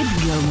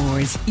 With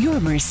Gilmore's,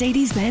 your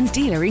Mercedes-Benz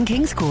dealer in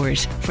Kings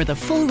Court. For the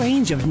full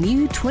range of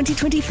new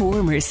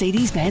 2024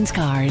 Mercedes-Benz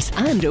cars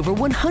and over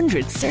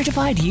 100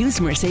 certified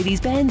used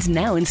Mercedes-Benz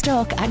now in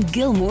stock at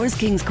Gilmore's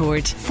Kings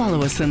Court.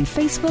 Follow us on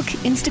Facebook,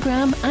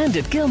 Instagram and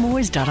at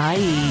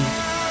gilmores.ie.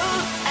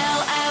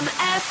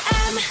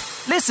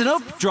 Listen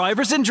up,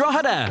 drivers in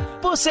Drogheda.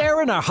 Bus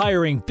Éireann are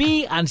hiring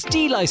B and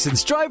D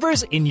licensed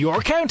drivers in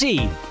your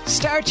county.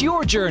 Start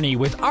your journey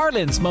with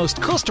Ireland's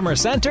most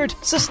customer-centred,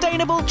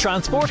 sustainable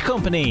transport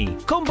company.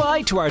 Come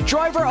by to our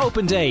Driver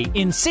Open Day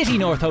in City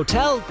North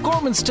Hotel,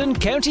 Gormanston,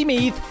 County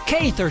Meath,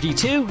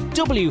 K32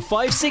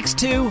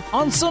 W562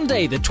 on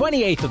Sunday the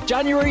 28th of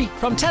January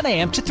from 10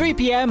 a.m. to 3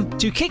 p.m.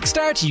 to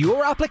kickstart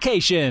your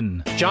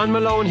application. John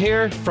Malone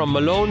here from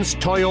Malone's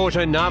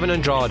Toyota Navan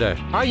and Drogheda.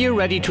 Are you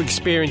ready to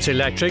experience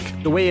electric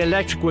the way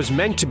electric was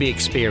meant to be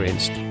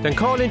experienced? Then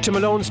call into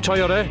Malone's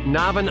Toyota,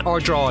 Navan or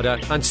Drogheda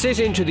and sit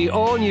into the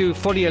all-new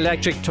fully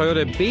electric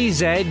Toyota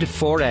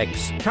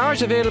BZ4X.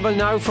 Cars available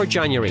now for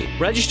January.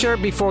 Register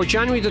before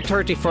January the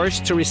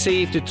 31st to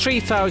receive the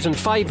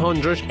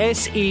 3,500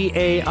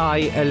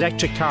 SEAI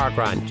electric car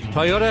grant.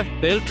 Toyota,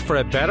 built for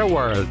a better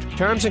world.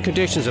 Terms and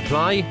conditions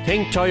apply.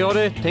 Think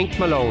Toyota, think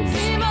Malone's.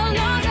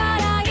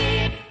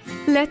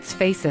 Let's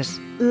face it,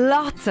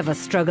 lots of us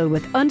struggle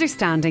with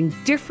understanding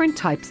different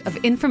types of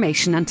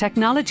information and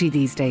technology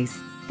these days.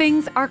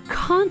 Things are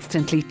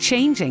constantly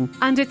changing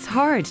and it's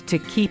hard to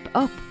keep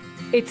up.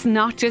 It's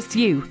not just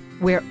you,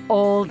 we're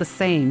all the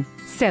same.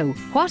 So,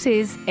 what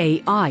is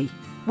AI?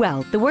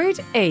 Well, the word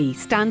A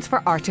stands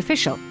for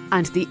artificial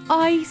and the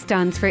I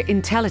stands for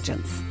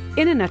intelligence.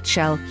 In a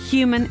nutshell,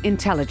 human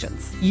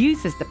intelligence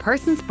uses the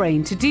person's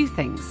brain to do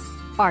things.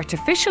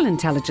 Artificial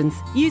intelligence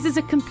uses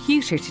a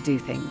computer to do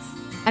things.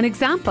 An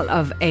example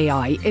of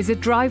AI is a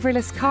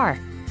driverless car.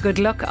 Good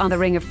luck on the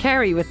Ring of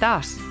Kerry with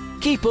that.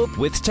 Keep up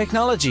with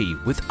technology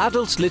with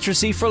Adult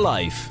Literacy for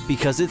Life,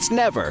 because it's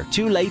never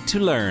too late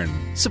to learn.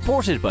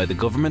 Supported by the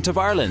Government of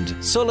Ireland,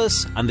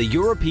 Solus and the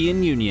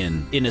European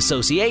Union, in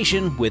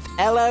association with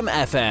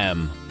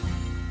LMFM.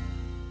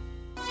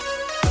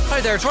 Hi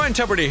there, Ryan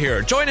Tuberty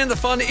here. Join in the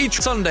fun each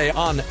Sunday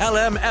on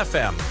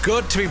LMFM.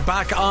 Good to be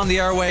back on the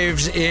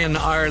airwaves in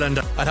Ireland.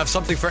 I'd have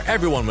something for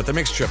everyone with a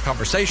mixture of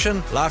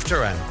conversation,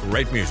 laughter and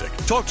great music.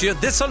 Talk to you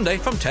this Sunday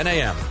from 10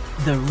 a.m.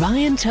 The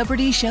Ryan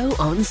Tuberty Show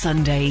on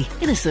Sunday,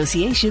 in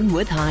association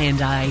with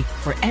Hyundai.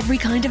 For every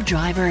kind of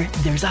driver,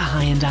 there's a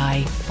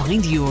Hyundai.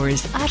 Find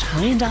yours at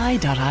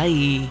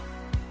Hyundai.ie.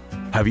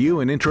 Have you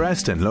an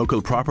interest in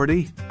local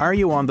property? Are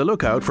you on the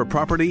lookout for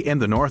property in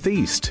the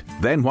Northeast?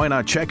 Then why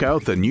not check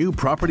out the new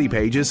property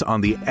pages on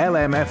the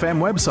LMFM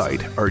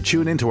website or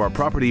tune into our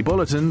property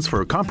bulletins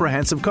for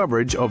comprehensive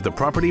coverage of the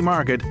property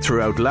market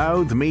throughout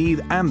Louth,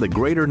 Meath and the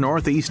greater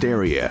Northeast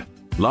area.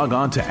 Log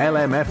on to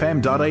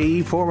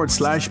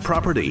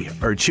lmfm.ie/property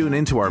or tune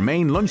into our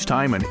main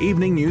lunchtime and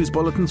evening news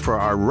bulletins for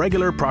our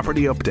regular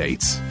property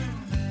updates.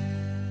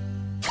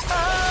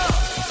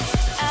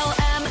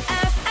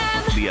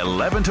 The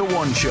 11 to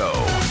 1 show.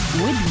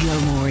 With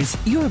Gilmore's,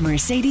 your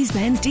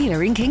Mercedes-Benz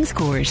dealer in Kings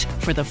Court.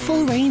 For the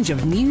full range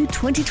of new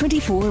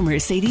 2024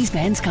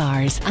 Mercedes-Benz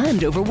cars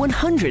and over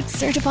 100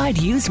 certified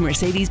used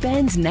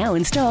Mercedes-Benz now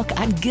in stock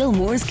at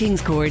Gilmore's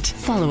Kings Court.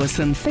 Follow us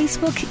on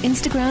Facebook,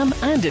 Instagram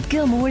and at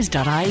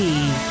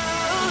gilmores.ie.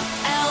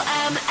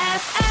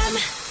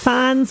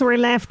 Fans were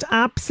left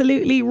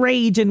absolutely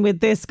raging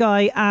with this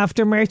guy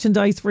after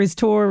merchandise for his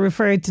tour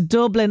referred to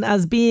Dublin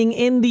as being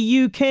in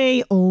the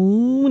UK.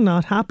 Oh,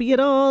 not happy at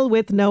all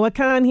with Noah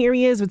Khan. Here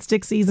he is with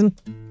Stick Season.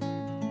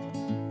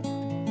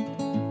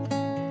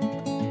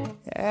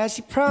 As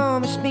you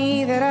promised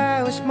me that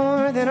I was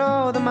more than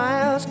all the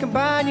miles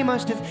combined, you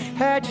must have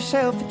had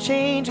yourself a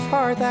change of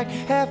heart like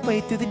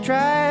halfway through the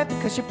drive,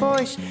 because your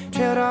voice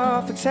trailed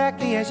off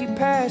exactly as you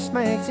passed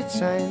my exit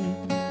sign.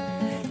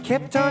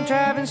 Kept on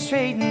driving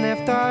straight and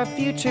left our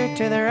future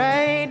to the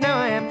right. Now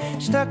I am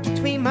stuck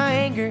between my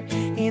anger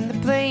and the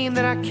blame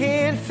that I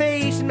can't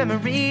face, and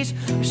memories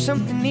or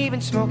something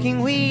even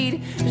smoking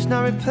weed does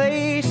not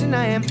replace. And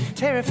I am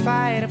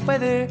terrified of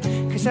weather,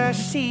 cause I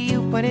see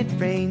you when it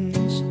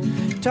rains.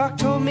 Doc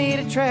told me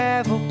to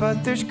travel,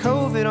 but there's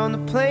COVID on the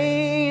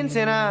planes.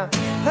 And I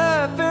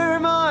love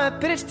Vermont,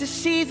 but it's the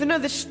season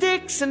of the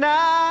sticks. And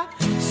I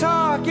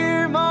saw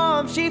your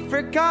mom, she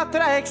forgot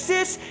that I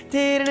existed.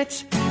 And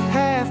it's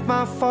half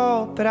my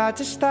fault, but I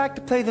just like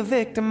to play the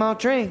victim. I'll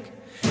drink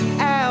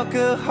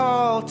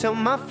alcohol till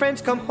my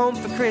friends come home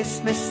for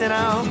Christmas, and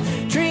I'll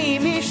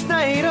dream each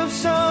night of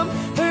some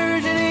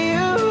version of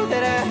you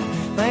that I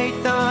might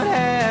not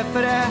have,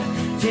 but I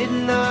did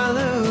not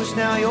lose.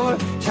 Now your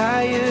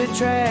tire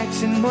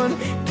tracks in one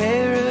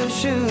pair of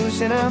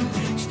shoes, and I'm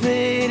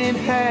split in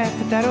half,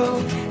 but that'll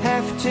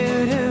have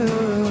to do.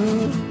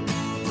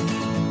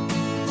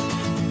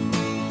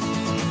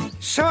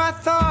 So I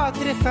thought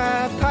that if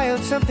I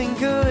piled something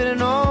good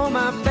and all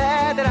my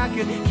bad, that I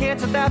could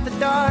cancel out the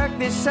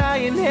darkness I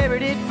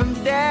inherited from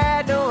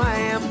Dad. No, I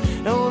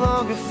am no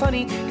longer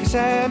funny, cause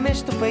I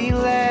miss the way you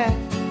laugh.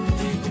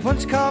 You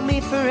once called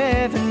me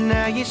forever,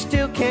 now you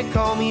still can't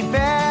call me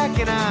back.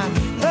 And I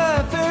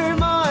love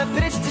Vermont,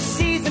 but it's the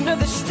season of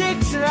the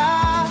sticks. And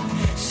I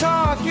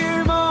saw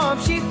your mom,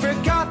 she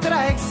forgot that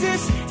I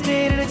existed.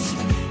 And it's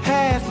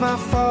half my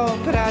fault,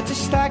 but I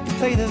just like to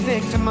play the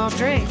victim. I'll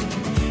drink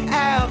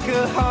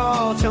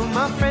alcohol till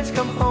my friends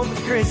come home for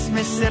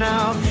Christmas, and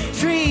I'll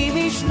dream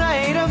each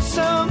night of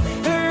some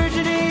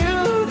version of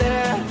you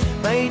that I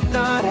might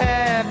not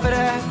have, but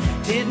I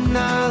did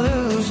not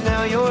lose.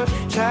 Now you're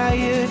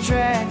tire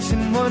tracks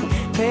and one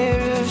pair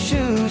of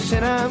shoes,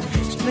 and I'm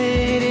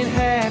split in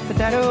half, but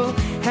that'll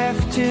have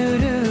to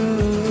do.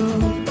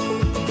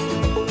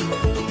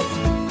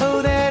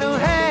 Oh, that'll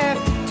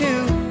have to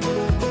do.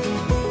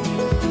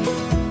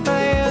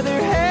 My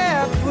other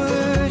half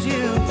was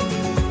you.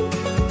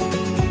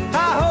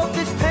 I hope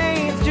this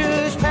pain's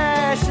just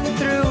passing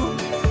through,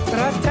 but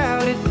I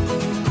doubt it.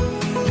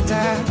 And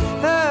I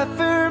love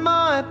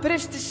Vermont, but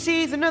it's the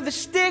season of the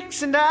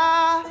sticks. And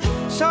I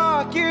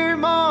saw your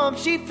mom,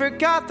 she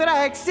forgot that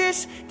I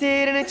existed.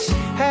 And it's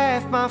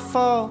half my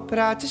fault, but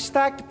I just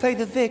like to play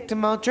the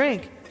victim. I'll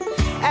drink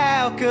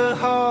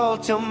alcohol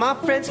till my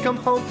friends come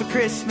home for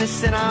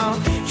Christmas, and I'll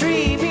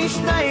dream each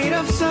night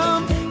of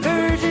some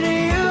version of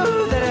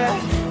you that I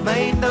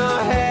might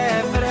not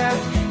have, but I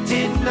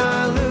did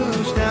not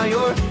lose. Now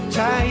you're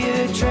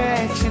tire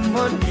tracks and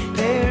one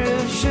pair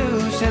of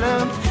shoes, and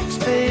I'm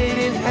split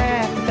in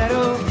half.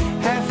 That'll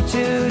have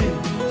to do,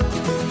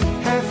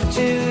 have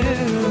to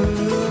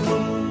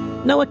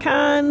do. Noah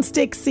Khan,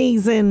 Stick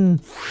Season.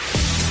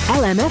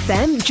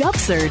 LMFM Job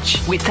Search.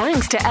 With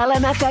thanks to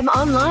LMFM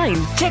Online.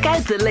 Check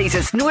out the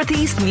latest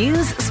Northeast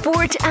news,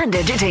 sport and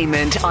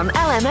entertainment on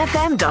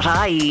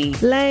lmfm.ie.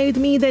 Louth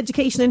Meath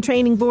Education and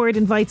Training Board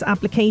invites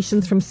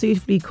applications from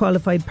suitably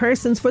qualified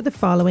persons for the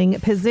following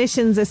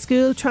positions. A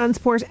school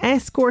transport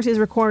escort is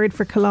required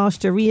for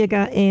Coláiste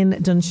Riaga in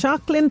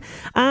Dunshaughlin,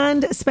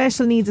 and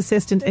special needs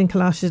assistant in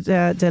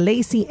Coláiste de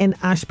Lacey in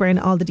Ashburn.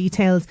 All the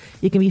details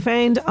you can be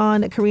found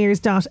on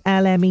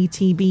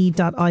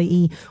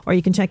careers.lmetb.ie, or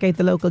you can check out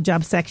the local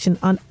job section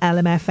on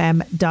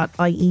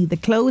lmfm.ie. The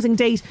closing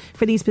date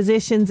for these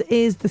positions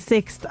is the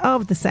 6th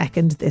of the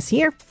 2nd this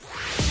year.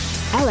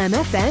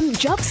 LMFM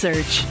Job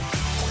Search.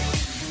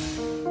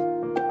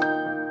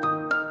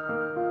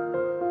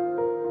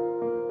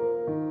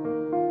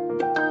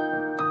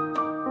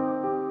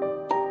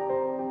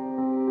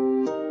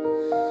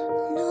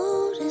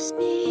 Notice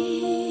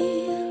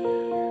me,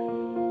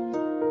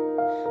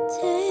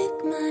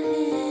 take my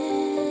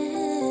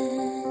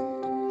hand.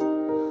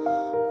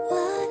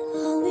 Why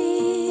are we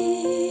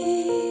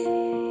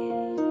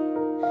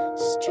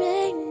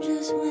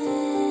strangers when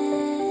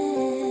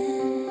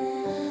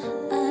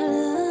our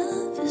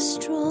love is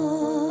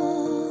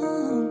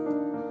strong?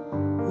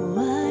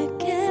 Why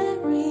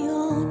carry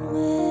on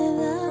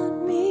without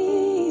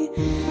me?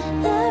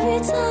 Every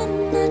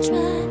time I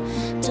try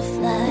to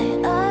fly,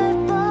 I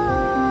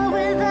fall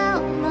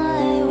without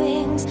my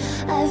wings.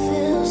 I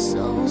feel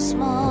so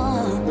small.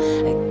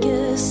 I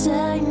guess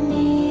I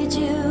need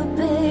you,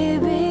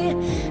 baby.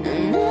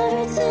 And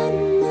every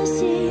time I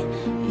see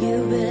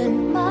you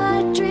in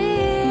my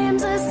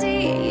dreams, I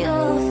see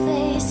your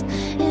face.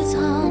 It's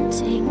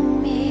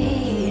haunting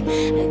me.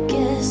 I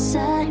guess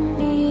I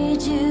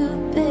need you,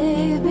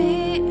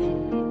 baby.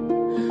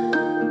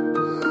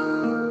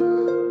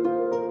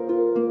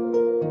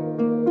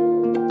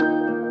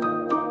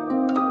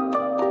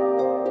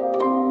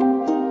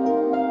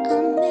 I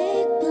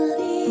make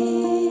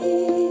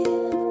believe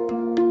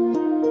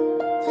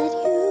that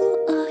you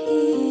are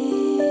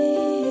here.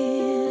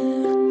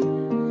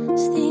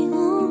 It's the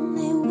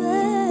only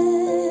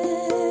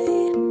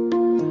way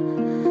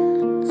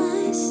I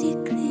see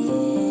clear.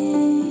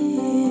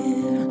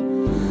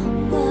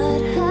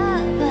 What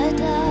have I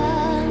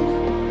done?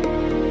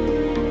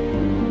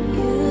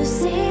 You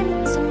seem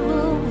to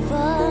move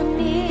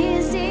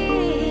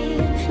uneasy,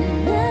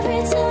 and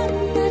every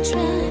time I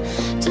try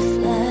to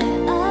fly,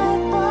 I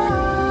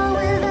fall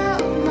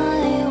without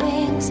my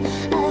wings. I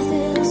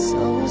feel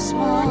so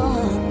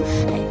small.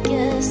 I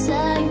guess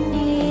I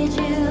need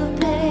you,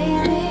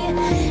 baby.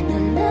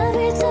 And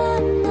every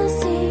time I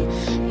see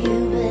you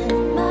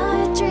in my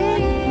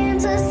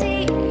dreams, I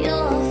see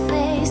your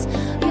face.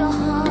 You're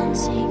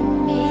haunting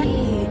me.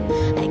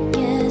 I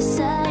guess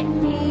I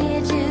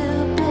need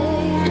you,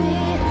 baby.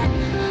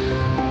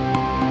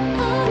 I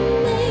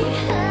may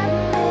have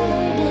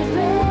made it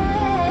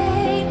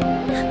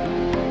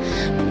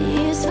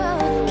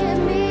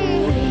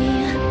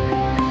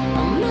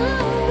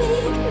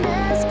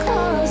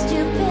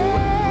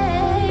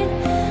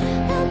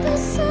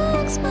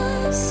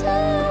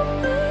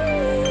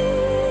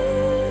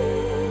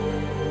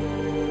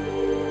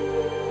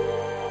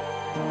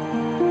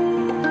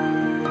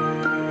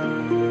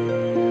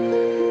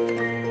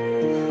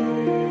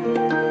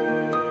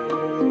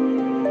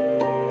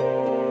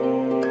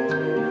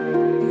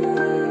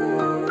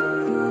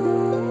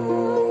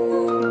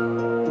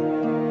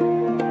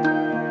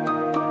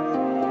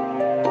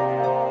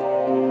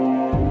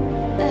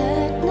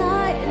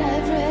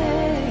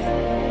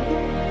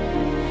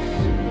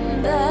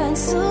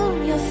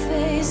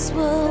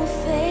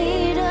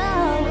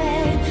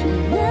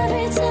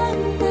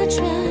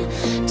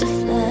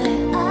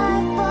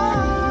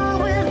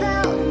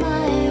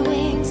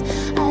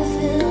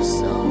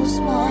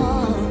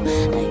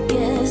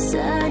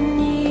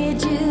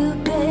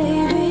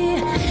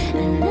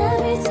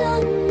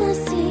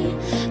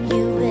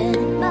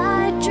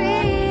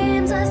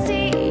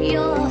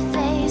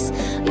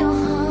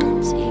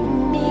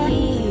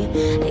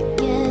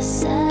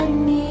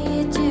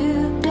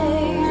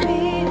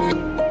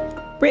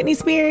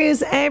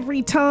this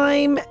every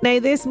time. Now,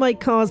 this might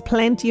cause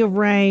plenty of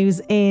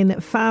rows in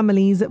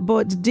families,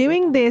 but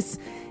doing this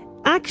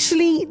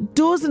actually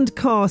doesn't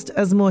cost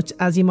as much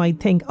as you might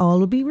think. All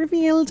will be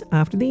revealed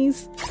after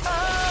these.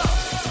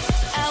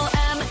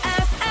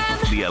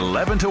 The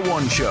 11 to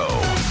 1 show.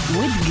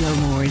 With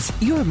Gilmore's,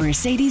 your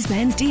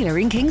Mercedes-Benz dealer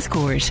in Kings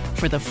Court.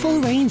 For the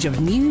full range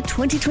of new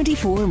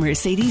 2024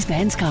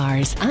 Mercedes-Benz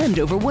cars and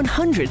over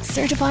 100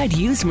 certified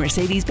used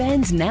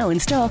Mercedes-Benz now in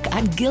stock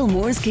at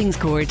Gilmore's Kings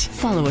Court.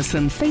 Follow us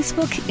on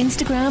Facebook,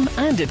 Instagram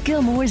and at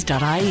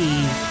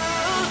gilmores.ie.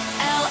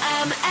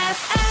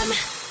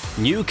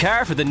 New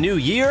car for the new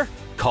year?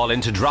 Call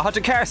into Drogheda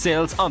Car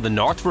Sales on the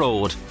North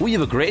Road. We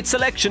have a great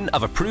selection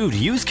of approved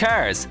used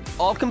cars,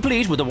 all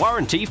complete with a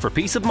warranty for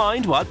peace of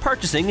mind while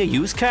purchasing a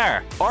used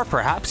car. Or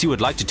perhaps you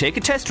would like to take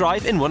a test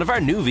drive in one of our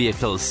new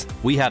vehicles.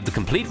 We have the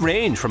complete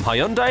range from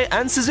Hyundai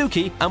and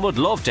Suzuki and would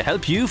love to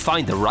help you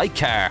find the right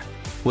car.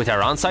 With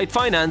our on-site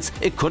finance,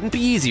 it couldn't be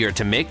easier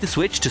to make the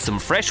switch to some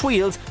fresh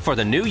wheels for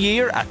the new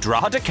year at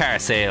Drogheda Car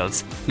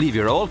Sales. Leave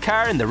your old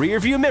car in the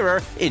rearview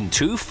mirror in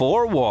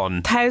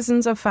 241.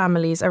 Thousands of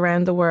families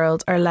around the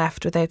world are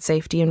left without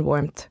safety and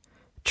warmth.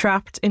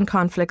 Trapped in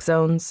conflict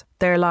zones,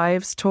 their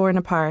lives torn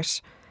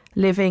apart,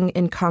 living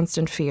in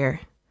constant fear.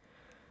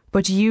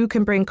 But you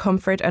can bring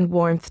comfort and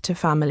warmth to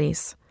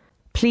families.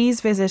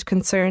 Please visit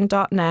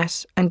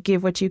concern.net and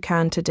give what you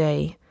can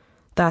today.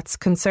 That's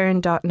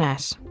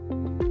concern.net.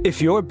 If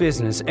your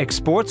business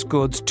exports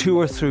goods to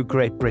or through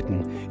Great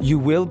Britain, you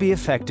will be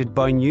affected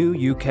by new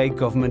UK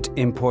government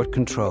import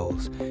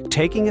controls,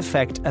 taking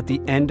effect at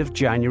the end of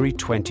January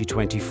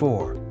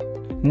 2024.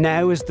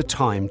 Now is the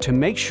time to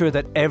make sure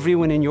that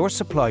everyone in your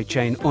supply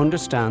chain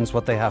understands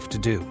what they have to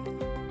do.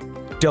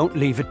 Don't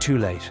leave it too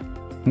late.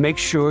 Make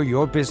sure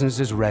your business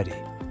is ready.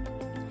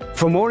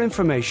 For more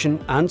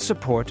information and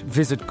support,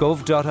 visit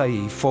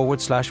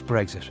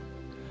gov.ie/Brexit.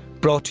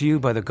 Brought to you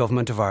by the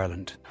Government of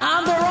Ireland.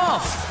 And they're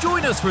off!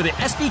 Join us for the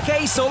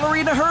SBK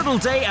Solarina Hurdle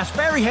Day at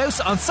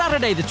Ferryhouse on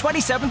Saturday the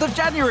 27th of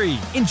January.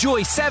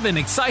 Enjoy 7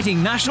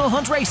 exciting National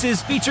Hunt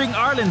races featuring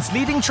Ireland's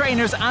leading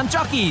trainers and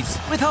jockeys,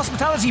 with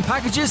hospitality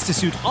packages to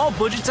suit all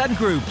budgets and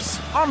groups.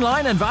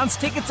 Online advance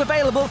tickets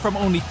available from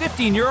only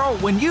 €15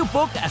 when you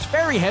book at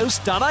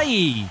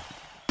ferryhouse.ie.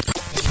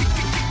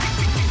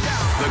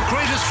 The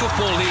greatest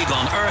football league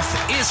on earth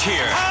is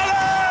here.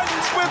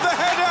 With the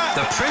header!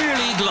 The Premier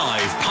League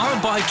Live,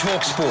 powered by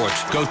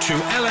TalkSport. Go to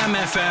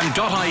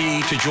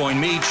lmfm.ie to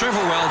join me,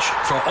 Trevor Welch,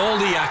 for all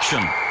the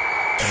action.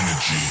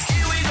 Energy.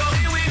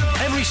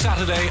 Every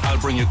Saturday, I'll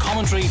bring you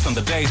commentary from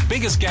the day's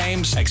biggest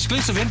games,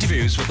 exclusive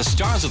interviews with the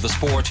stars of the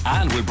sport,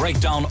 and we'll break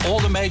down all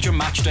the major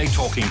matchday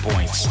talking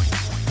points.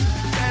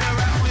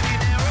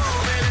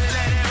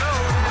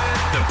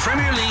 The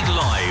Premier League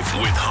Live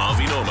with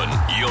Harvey Norman,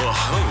 your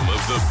home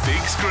of the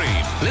big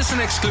screen. Listen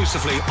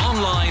exclusively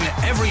online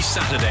every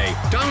Saturday.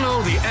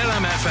 Download the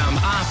LMFM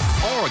app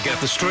or get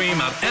the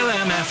stream at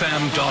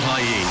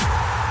lmfm.ie.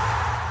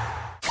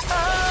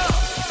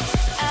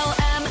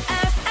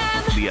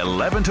 The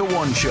 11 to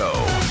 1 show.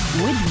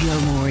 With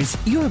Gilmore's,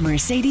 your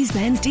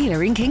Mercedes-Benz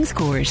dealer in Kings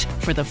Court.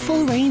 For the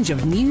full range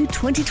of new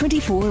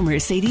 2024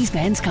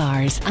 Mercedes-Benz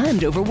cars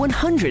and over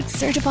 100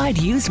 certified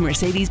used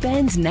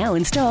Mercedes-Benz now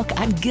in stock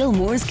at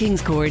Gilmore's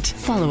Kings Court.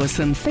 Follow us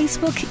on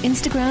Facebook,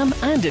 Instagram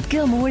and at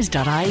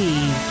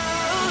gilmores.ie.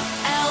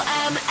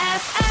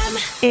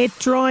 It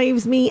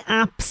drives me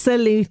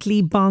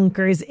absolutely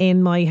bonkers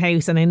in my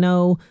house, and I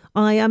know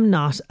I am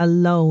not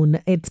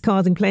alone. It's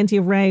causing plenty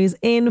of rows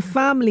in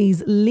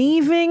families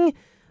leaving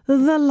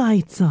the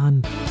lights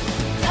on.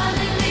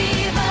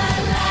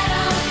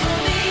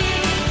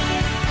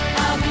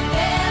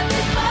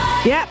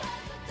 Yep.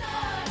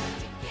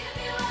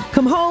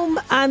 Come home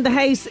and the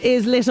house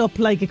is lit up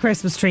like a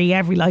Christmas tree.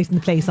 Every light in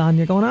the place on.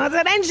 You're going, oh, it's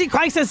an energy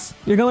crisis.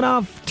 You're going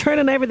off,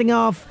 turning everything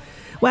off.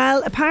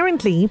 Well,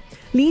 apparently,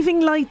 leaving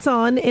lights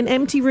on in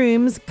empty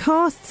rooms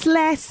costs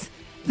less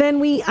than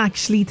we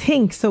actually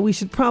think. So we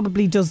should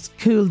probably just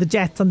cool the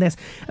jets on this.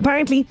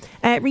 Apparently,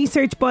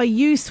 research by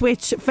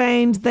Uswitch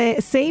found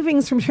the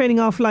savings from turning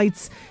off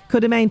lights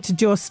could amount to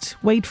just,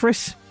 wait for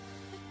it,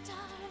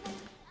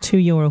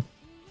 €2.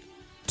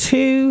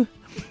 €2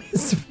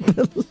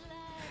 miserable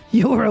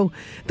euro.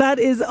 That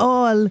is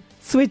all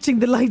switching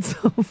the lights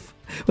off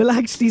will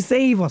actually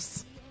save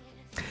us.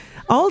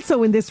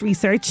 Also in this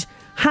research,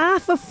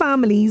 half of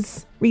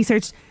families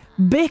researched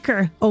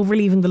bicker over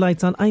leaving the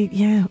lights on.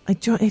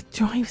 It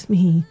drives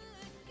me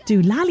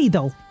doolally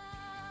though.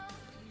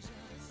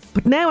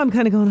 But now I'm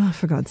kind of going, oh,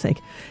 for God's sake.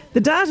 The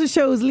data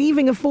shows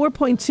leaving a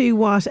 4.2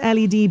 watt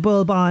LED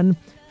bulb on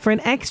for an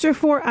extra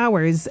 4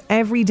 hours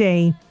every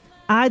day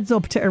adds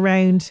up to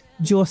around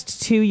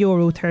just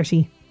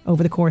 €2.30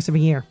 over the course of a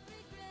year.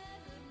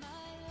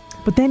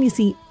 But then you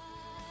see,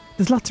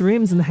 there's lots of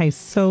rooms in the house,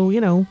 so, you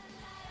know,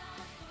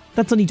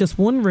 that's only just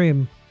one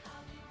room.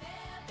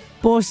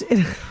 But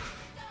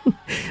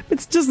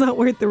it's just not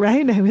worth the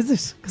row now, is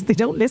it? Because they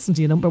don't listen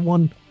to you, number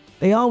one.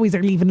 They always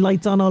are leaving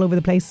lights on all over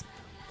the place.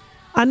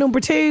 And number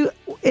two,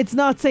 it's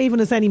not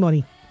saving us any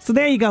money. So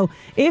there you go.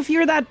 If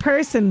you're that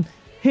person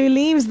who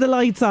leaves the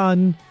lights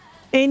on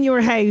in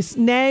your house,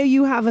 now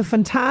you have a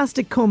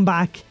fantastic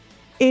comeback.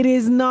 It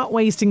is not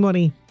wasting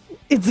money.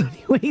 It's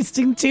only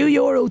wasting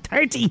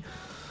 €2.30.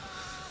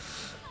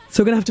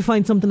 So we're going to have to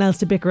find something else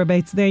to bicker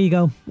about. So there you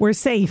go. We're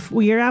safe.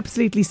 We are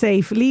absolutely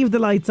safe. Leave the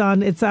lights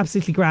on. It's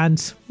absolutely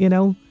grand, you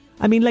know.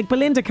 I mean, like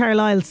Belinda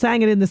Carlisle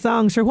sang it in the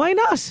song. Sure, why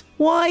not?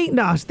 Why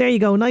not? There you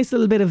go. Nice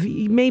little bit of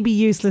maybe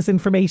useless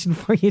information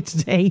for you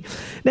today.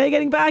 Now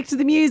getting back to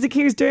the music,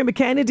 here's Dermot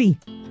Kennedy.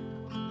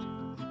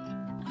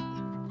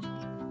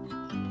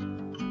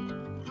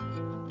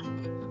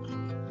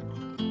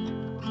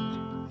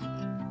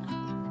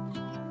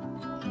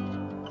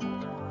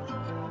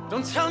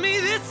 Don't tell me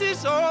this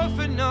is all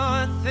for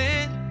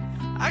nothing.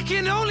 I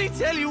can only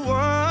tell you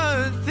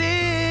one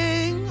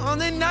thing. On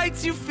the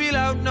nights you feel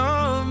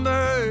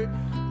outnumbered,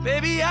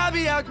 baby, I'll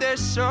be out there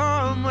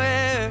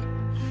somewhere.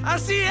 I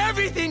see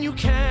everything you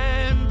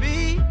can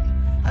be.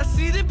 I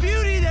see the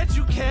beauty that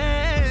you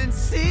can't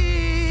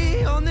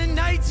see. On the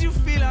nights you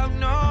feel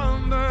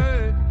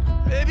outnumbered,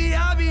 baby,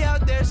 I'll be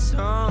out there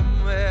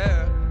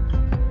somewhere.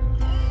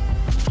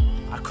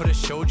 I could have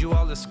showed you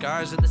all the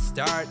scars at the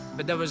start,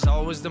 but that was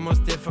always the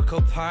most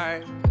difficult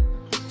part.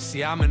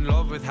 See, I'm in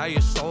love with how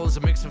your soul's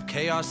a mix of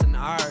chaos and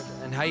art,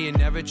 and how you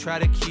never try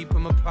to keep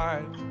them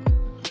apart.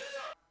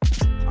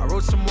 I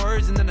wrote some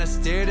words and then I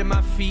stared at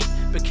my feet,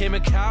 became a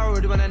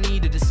coward when I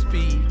needed to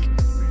speak.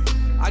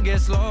 I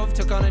guess love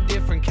took on a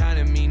different kind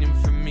of meaning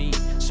for me,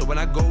 so when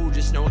I go,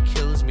 just know it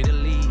kills me to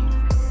leave.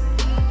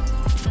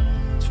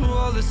 To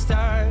all the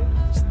stars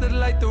that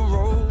light the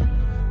road,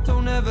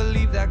 don't ever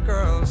leave that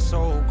girl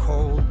so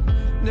cold.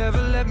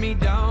 Never let me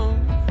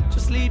down,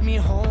 just lead me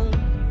home.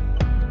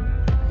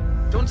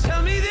 Don't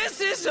tell me this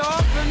is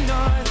all for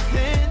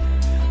nothing.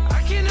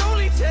 I can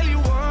only tell you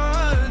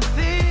one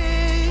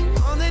thing.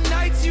 On the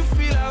nights you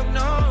feel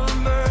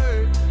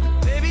outnumbered,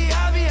 baby,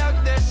 I'll be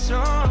out there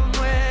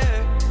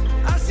somewhere.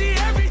 I see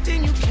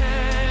everything you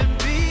can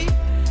be.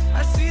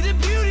 I see the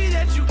beauty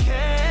that you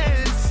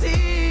can't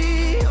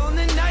see. On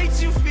the nights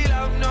you feel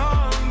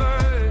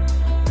outnumbered,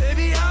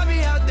 baby, I'll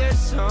be out there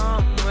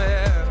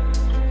somewhere.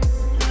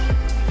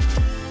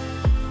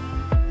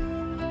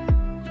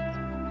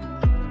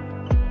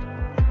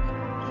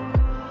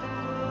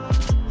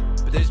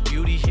 There's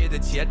beauty here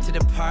that's yet to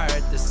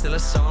depart. There's still a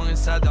song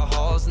inside the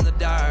halls in the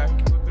dark.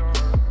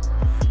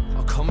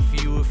 I'll come for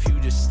you if you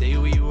just stay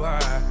where you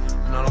are,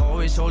 and I'll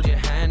always hold your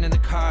hand in the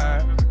car.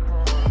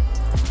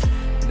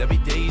 And there'll be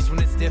days when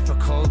it's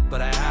difficult,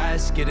 but I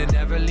ask you to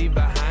never leave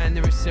behind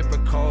the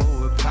reciprocal.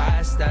 We're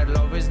past that.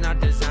 Love is not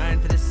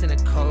designed for the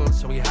cynical,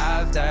 so we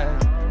have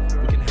that.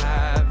 We can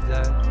have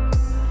that.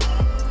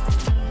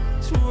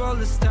 To all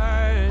the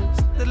stars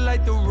that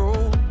light the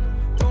road,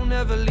 don't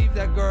ever leave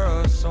that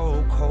girl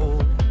so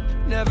cold.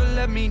 Never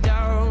let me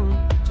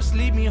down, just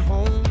lead me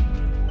home.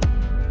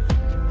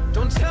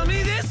 Don't tell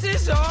me this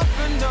is all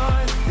for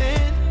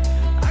nothing.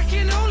 I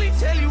can only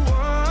tell you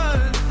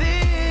one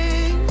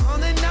thing. On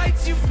the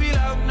nights you feel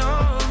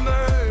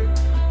outnumbered,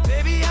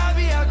 baby, I'll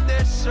be out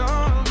there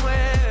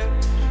somewhere.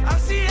 I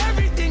see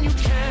everything you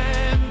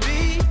can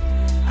be.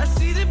 I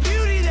see the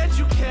beauty that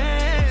you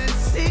can't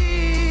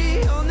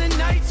see. On the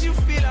nights you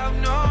feel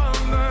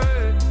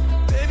outnumbered,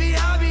 baby,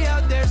 I'll be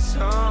out there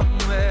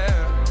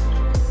somewhere.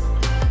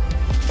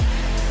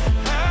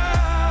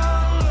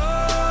 How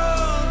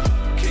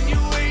long can you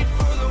wait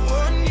for the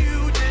one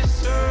you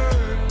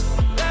deserve?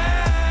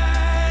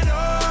 Let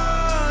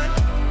on,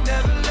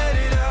 never let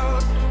it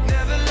out,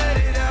 never let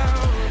it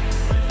out.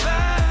 If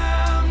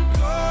I'm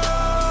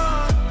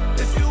gone,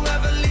 if you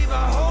ever leave,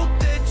 I hope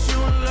that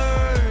you'll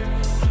learn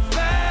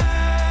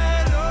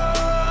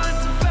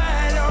to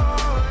fight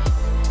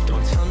on.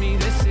 Don't tell me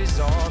this is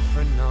all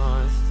for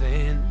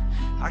nothing.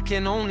 I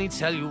can only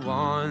tell you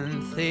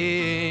one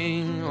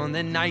thing. On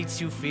the nights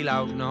you feel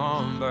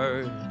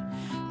outnumbered,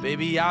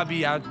 baby, I'll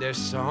be out there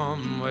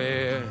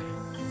somewhere.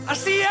 I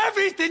see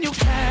everything you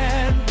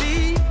can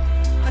be.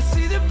 I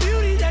see the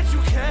beauty that you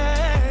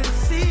can't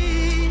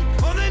see.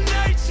 On the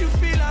nights you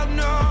feel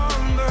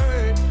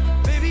outnumbered,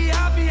 baby,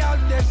 I'll be out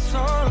there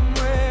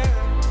somewhere.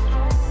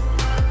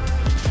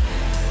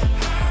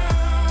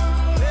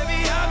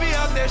 Baby, I'll be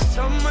out there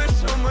somewhere,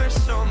 somewhere,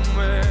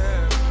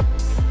 somewhere.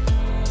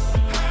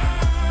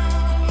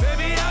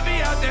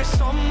 There's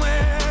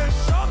somewhere,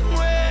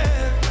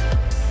 somewhere.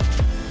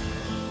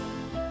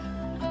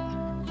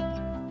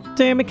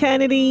 Dermot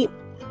Kennedy,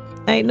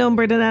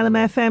 outnumbered on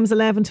LMFM's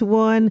 11 to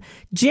 1.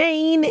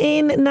 Jane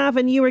in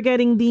Navan, you are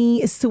getting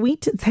the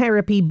Sweet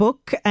Therapy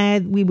book.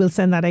 We will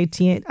send that out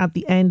to you at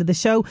the end of the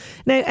show.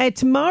 Now,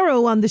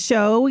 tomorrow on the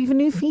show, we have a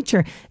new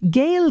feature,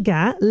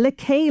 Gaelga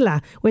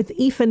Lekela with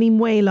Aoife Ní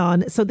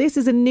Mhaoláin. So this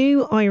is a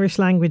new Irish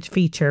language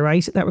feature,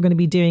 right, that we're going to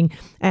be doing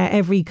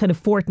every kind of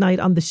fortnight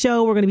on the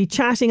show. We're going to be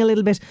chatting a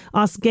little bit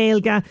os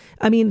Gaelga.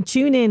 I mean,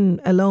 tune in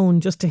alone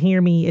just to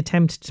hear me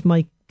attempt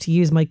to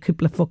use my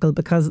cúpla focal,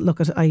 because look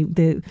at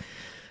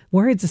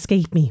words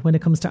escape me when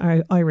it comes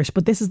to Irish,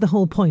 but this is the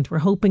whole point. We're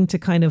hoping to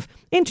kind of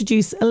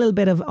introduce a little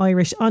bit of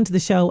Irish onto the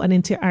show and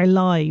into our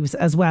lives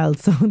as well.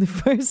 So the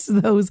first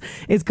of those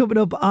is coming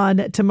up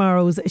on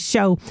tomorrow's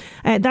show.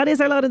 That is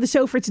our lot of the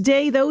show for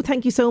today, though.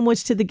 Thank you so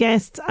much to the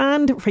guests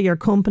and for your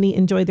company.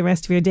 Enjoy the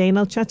rest of your day, and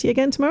I'll chat to you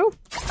again tomorrow.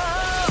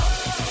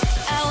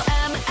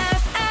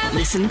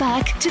 Listen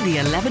back to the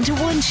 11 to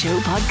 1 show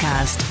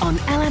podcast on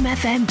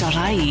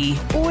lmfm.ie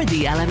or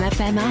the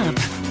LMFM app.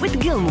 With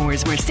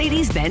Gilmore's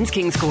Mercedes-Benz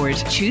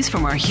Kingscourt. Choose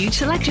from our huge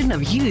selection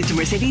of used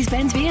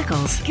Mercedes-Benz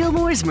vehicles.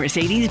 Gilmore's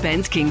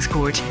Mercedes-Benz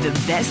Kingscourt. The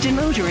best in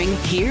motoring,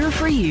 here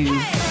for you.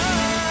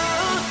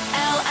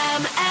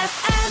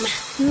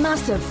 LMFM.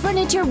 Massive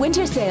furniture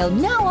winter sale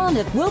now on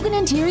at Wogan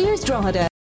Interiors Drogheda.